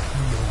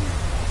 No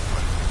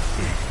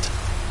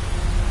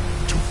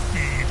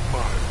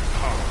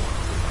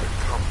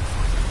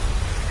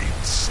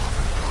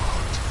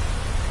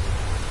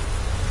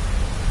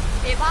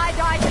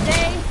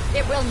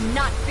will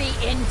not be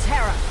in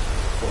terror.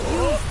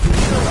 You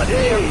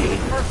feel the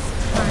first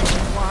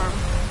time, worm.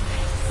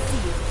 I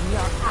see it in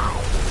your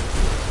eyes.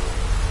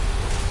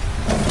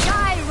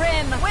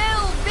 Skyrim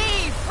will be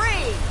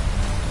free!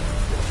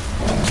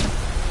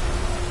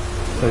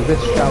 So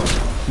this shout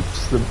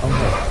keeps them on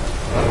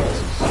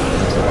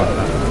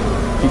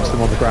keeps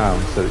them on the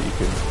ground so that you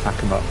can hack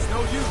them up.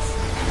 No use.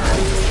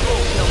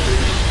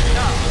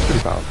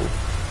 Pretty powerful.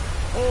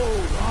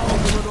 Hold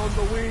Alderman on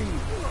the wing.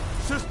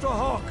 Sister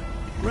Hawk,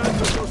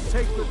 grant us your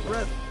sacred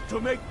breath to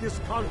make this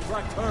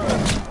contract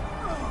heard.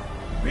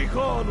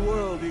 Begone,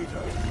 World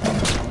Eater.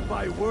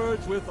 By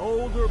words with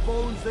older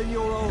bones than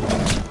your own,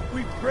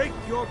 we break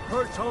your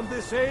perch on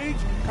this age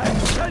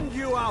and send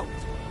you out.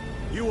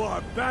 You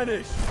are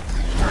banished.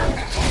 Count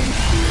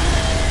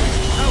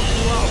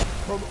you out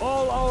from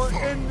all our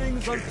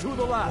endings unto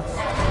the last.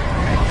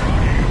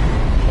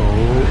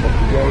 Oh, off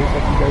he goes,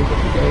 off he goes,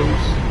 off he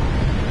goes.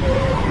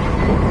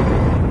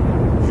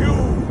 You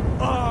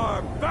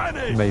are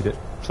banished! Made it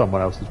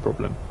someone else's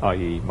problem,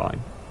 i.e.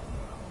 mine.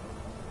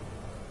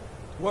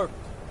 Worked.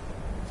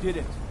 Did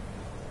it?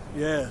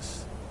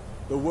 Yes.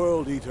 The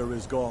World Eater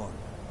is gone.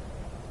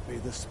 May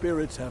the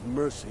spirits have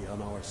mercy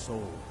on our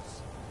souls.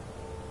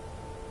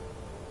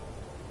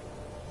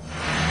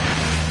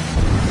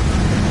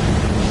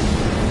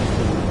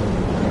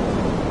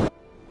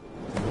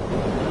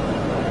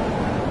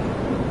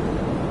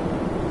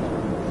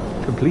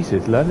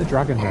 Completed. Learn the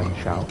Dragon Rend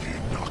shout.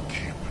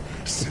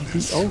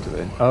 Defeat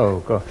Alduin. Oh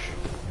gosh.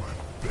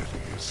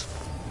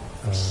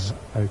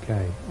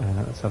 Okay,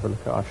 let's have a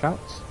look at our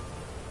shouts.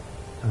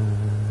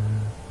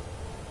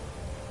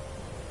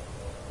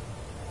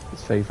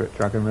 His favourite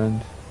Dragon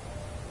Rend.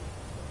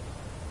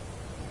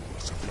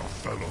 Of your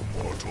fellow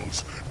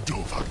mortals,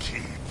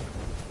 Dovahkiin.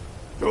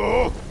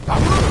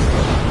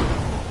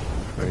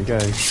 There he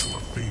goes.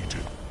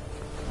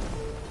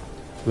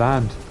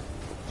 Land.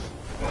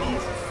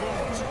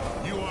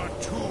 You are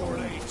too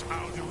late,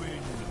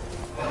 Alduin.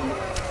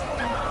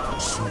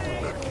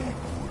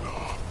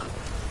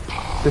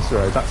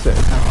 Cicero, that's it.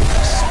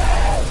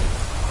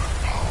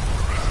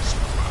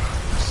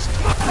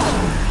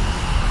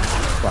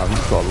 Wow,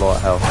 he's got a lot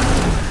of health.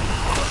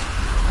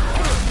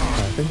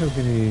 I think I'm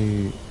going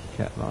to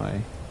get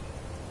my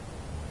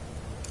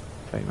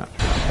play match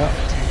back up.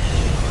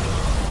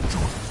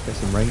 Get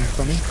some range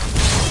from him.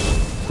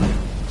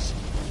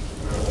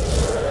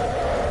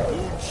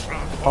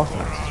 Half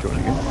max is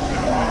surely good.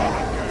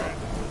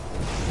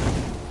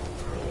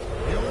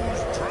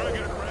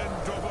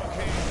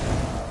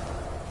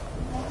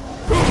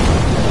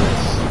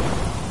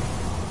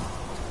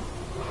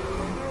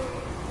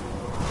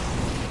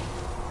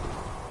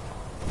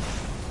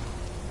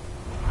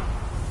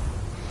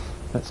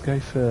 Let's go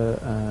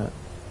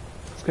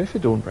for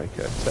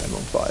Dawnbreaker and set him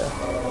on fire.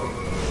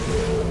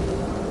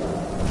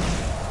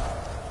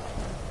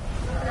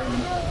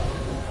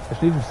 I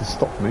just need him to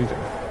stop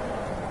moving.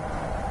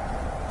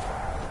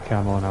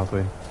 Come on,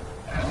 Alduin.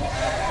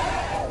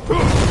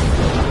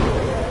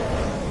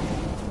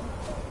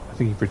 I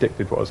think he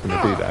predicted what I was going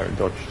to do there and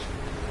dodged.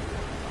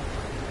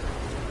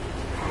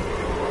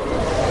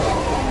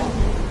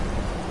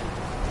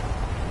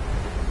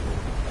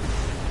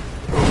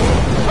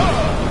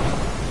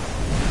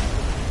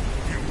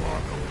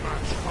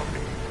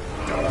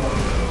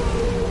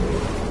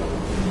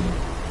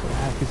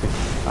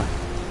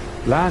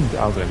 Land,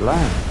 Alduin,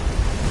 land!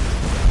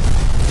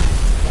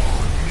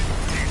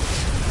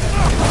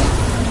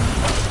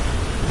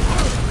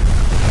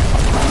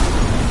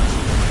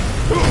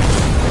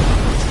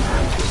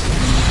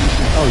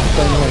 Oh, he's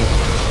staying away.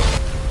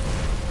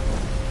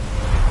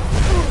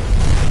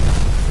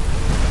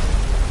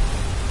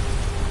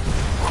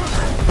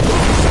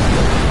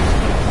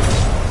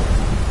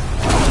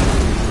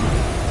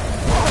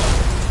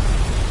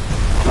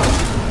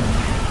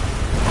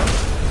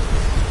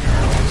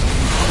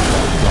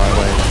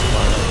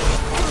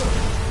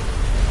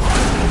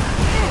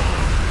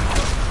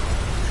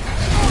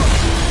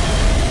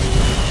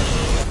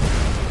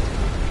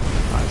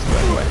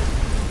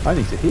 I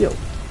need to heal.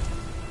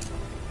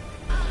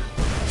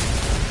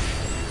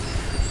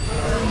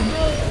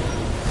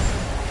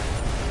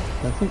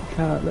 I think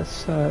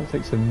let's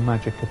take some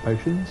magica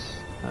potions.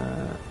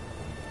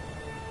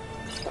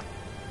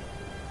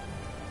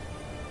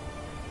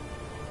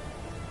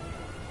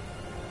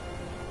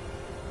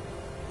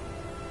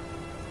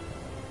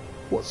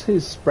 What's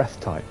his breath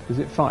type? Is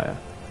it fire?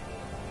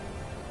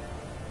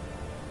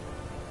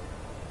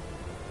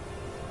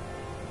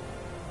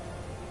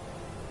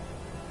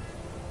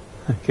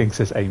 King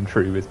says aim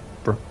true with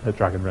a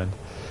Dragon Rend.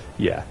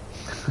 Yeah,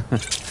 I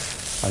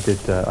did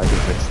miss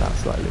that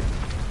slightly.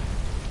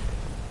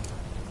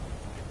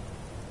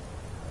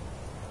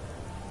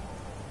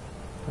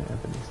 I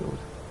have any sword.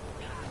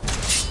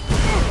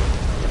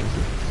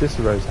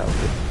 Cicero's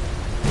healthy.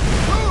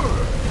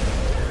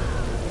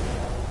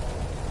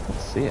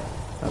 Let's see it.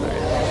 Oh, there it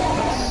is.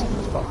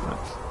 That's fast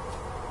max.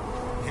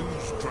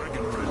 Use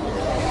Dragon Rend.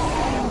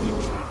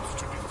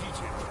 To defeat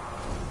him.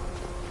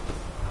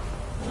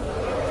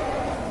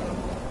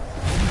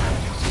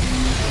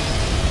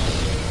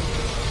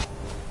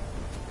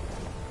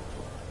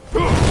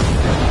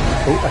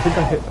 think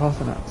I hit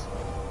Parthenax.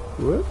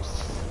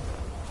 Whoops.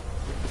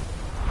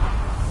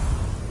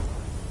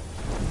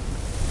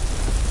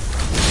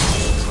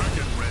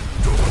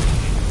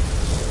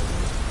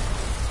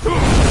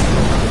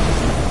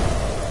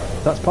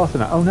 That's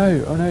Parthenax. Oh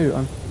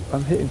no,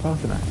 I'm hitting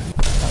Parthenax.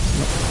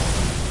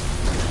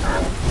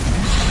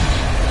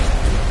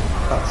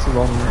 That's the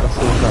wrong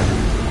dragon.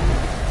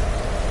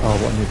 Oh,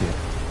 what an idiot.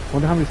 I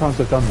wonder how many times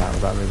I've done that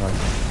without realising.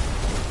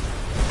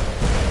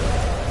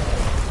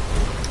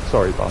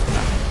 Sorry,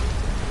 Parthenax.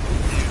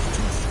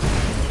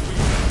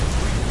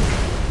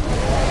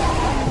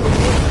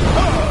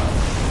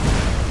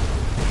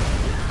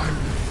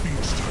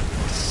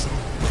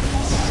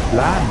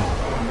 Land!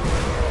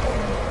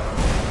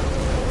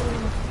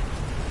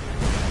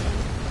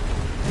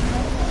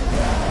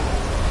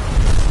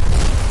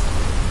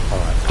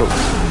 Alright, cool.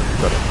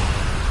 Got it.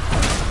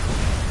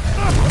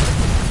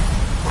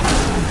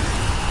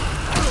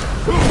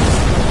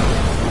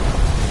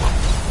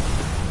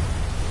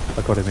 I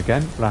got him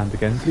again. Land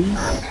again, please.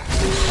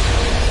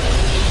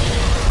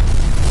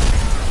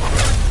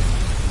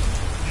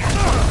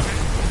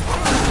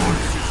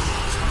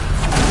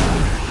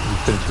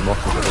 Finish him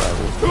off with a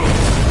level.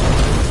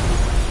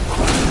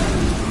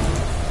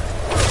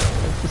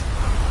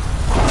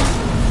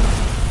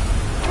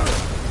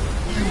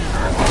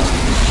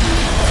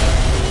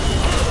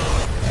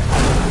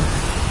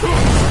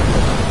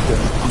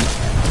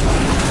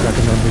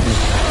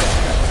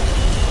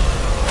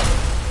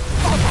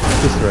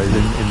 Cicero's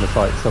in the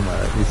fight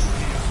somewhere. He's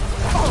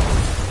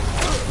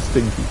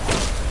stinky.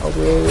 I'll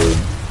win.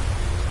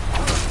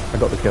 I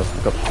got the kill.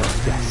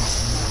 Yes.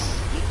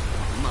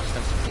 Must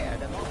have scared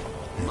him.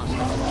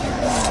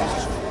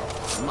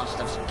 Must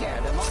have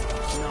scared him.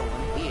 No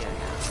one here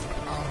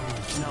now.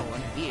 No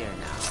one here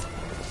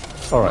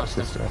now. Alright,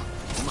 Cicero.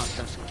 Must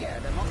have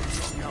scared him.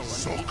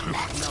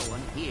 No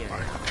one here. I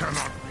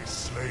cannot be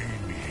slain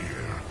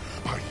here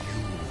by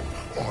you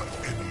or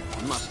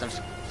anyone. Must have.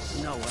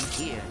 No one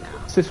here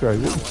now. Cicero,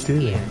 what are you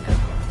doing?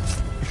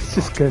 It's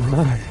just going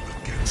mad.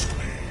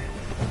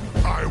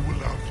 I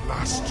will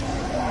outlast you.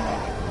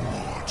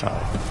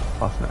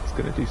 Parthenax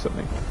going to do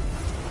something.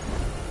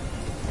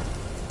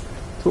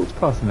 Talk to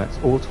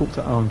Parthenax, or talk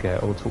to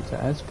Arngir, or talk to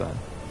Esbern.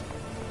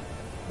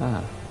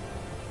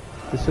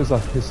 This feels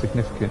like his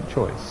significant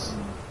choice.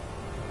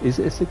 Is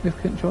it a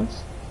significant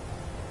choice?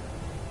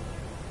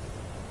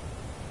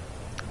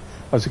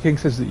 Oh, so King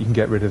says that you can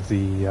get rid of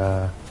the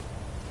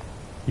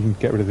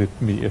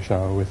meteor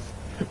shower with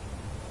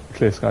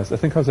clear skies. I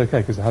think I was okay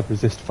because I had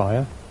resist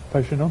fire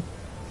potion on.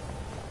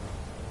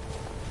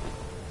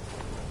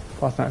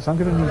 Parthenax, I'm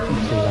going to need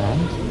you to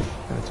land.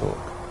 I'm going to talk.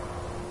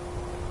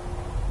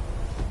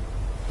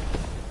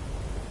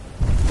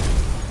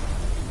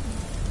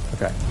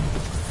 Okay.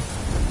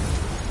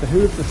 So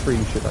who of the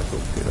three should I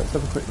talk to? Let's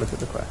have a quick look at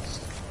the quest.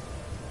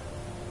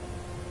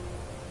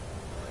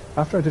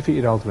 After I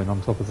defeated Alduin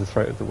on top of the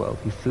throat of the world,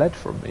 he fled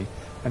from me.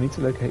 I need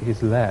to locate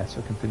his lair so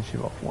I can finish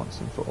him off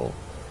once and for all.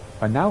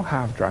 I now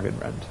have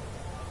Dragonrend,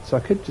 so I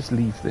could just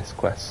leave this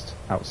quest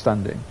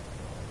outstanding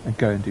and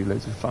go and do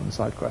loads of fun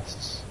side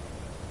quests.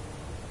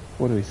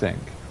 What do we think?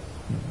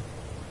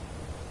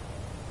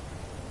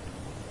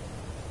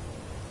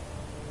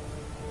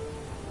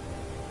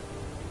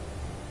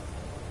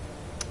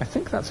 I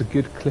think that's a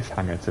good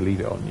cliffhanger to leave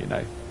it on, you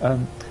know.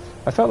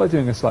 I felt like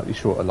doing a slightly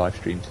shorter live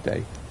stream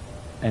today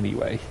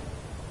anyway,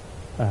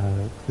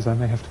 because I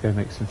may have to go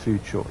make some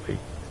food shortly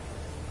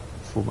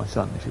for my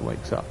son if he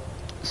wakes up.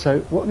 So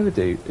what I'm going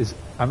to do is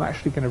I'm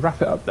actually going to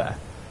wrap it up there.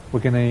 We're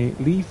going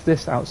to leave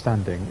this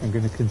outstanding and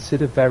going to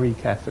consider very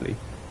carefully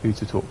who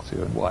to talk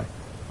to and why.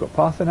 We've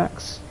got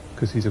Parthenax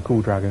because he's a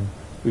cool dragon.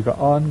 We've got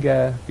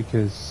Arngir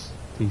because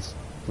he's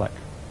like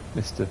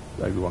Mr.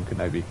 Obi-Wan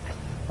Kenobi,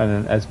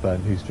 and then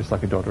Esbern who's just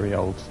like a doddery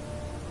old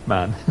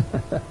man.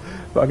 But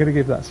I'm going to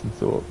give that some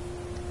thought.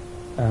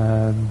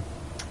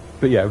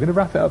 But yeah, we're going to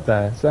wrap it up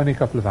there. It's only a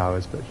couple of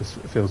hours, but it just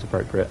feels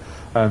appropriate.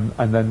 And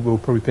then we'll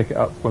probably pick it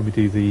up when we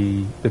do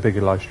the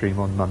bigger live stream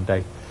on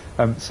Monday.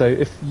 So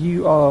if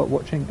you are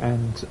watching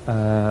and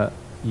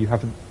you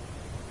haven't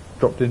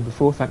dropped in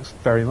before, thanks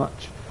very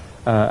much.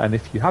 And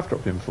if you have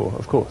dropped in before,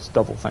 of course,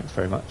 double thanks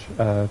very much.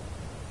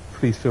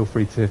 Please feel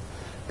free to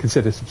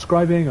consider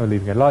subscribing or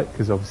leaving a like,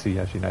 because obviously,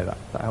 as you know,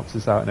 that helps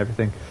us out and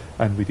everything.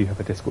 And we do have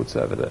a Discord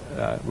server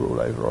that we're all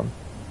over on,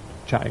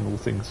 chatting all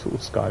things sort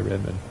of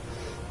Skyrim and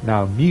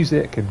now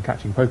music and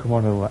catching Pokemon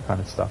and all that kind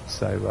of stuff.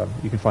 So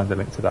you can find the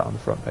link to that on the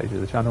front page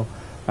of the channel.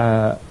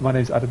 My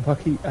name's Adam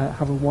Pucky.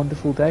 Have a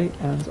wonderful day,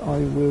 and I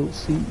will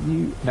see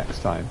you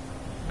next time.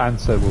 And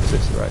so will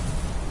Cicero,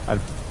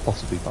 and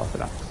possibly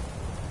Parthenax.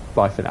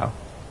 Bye for now.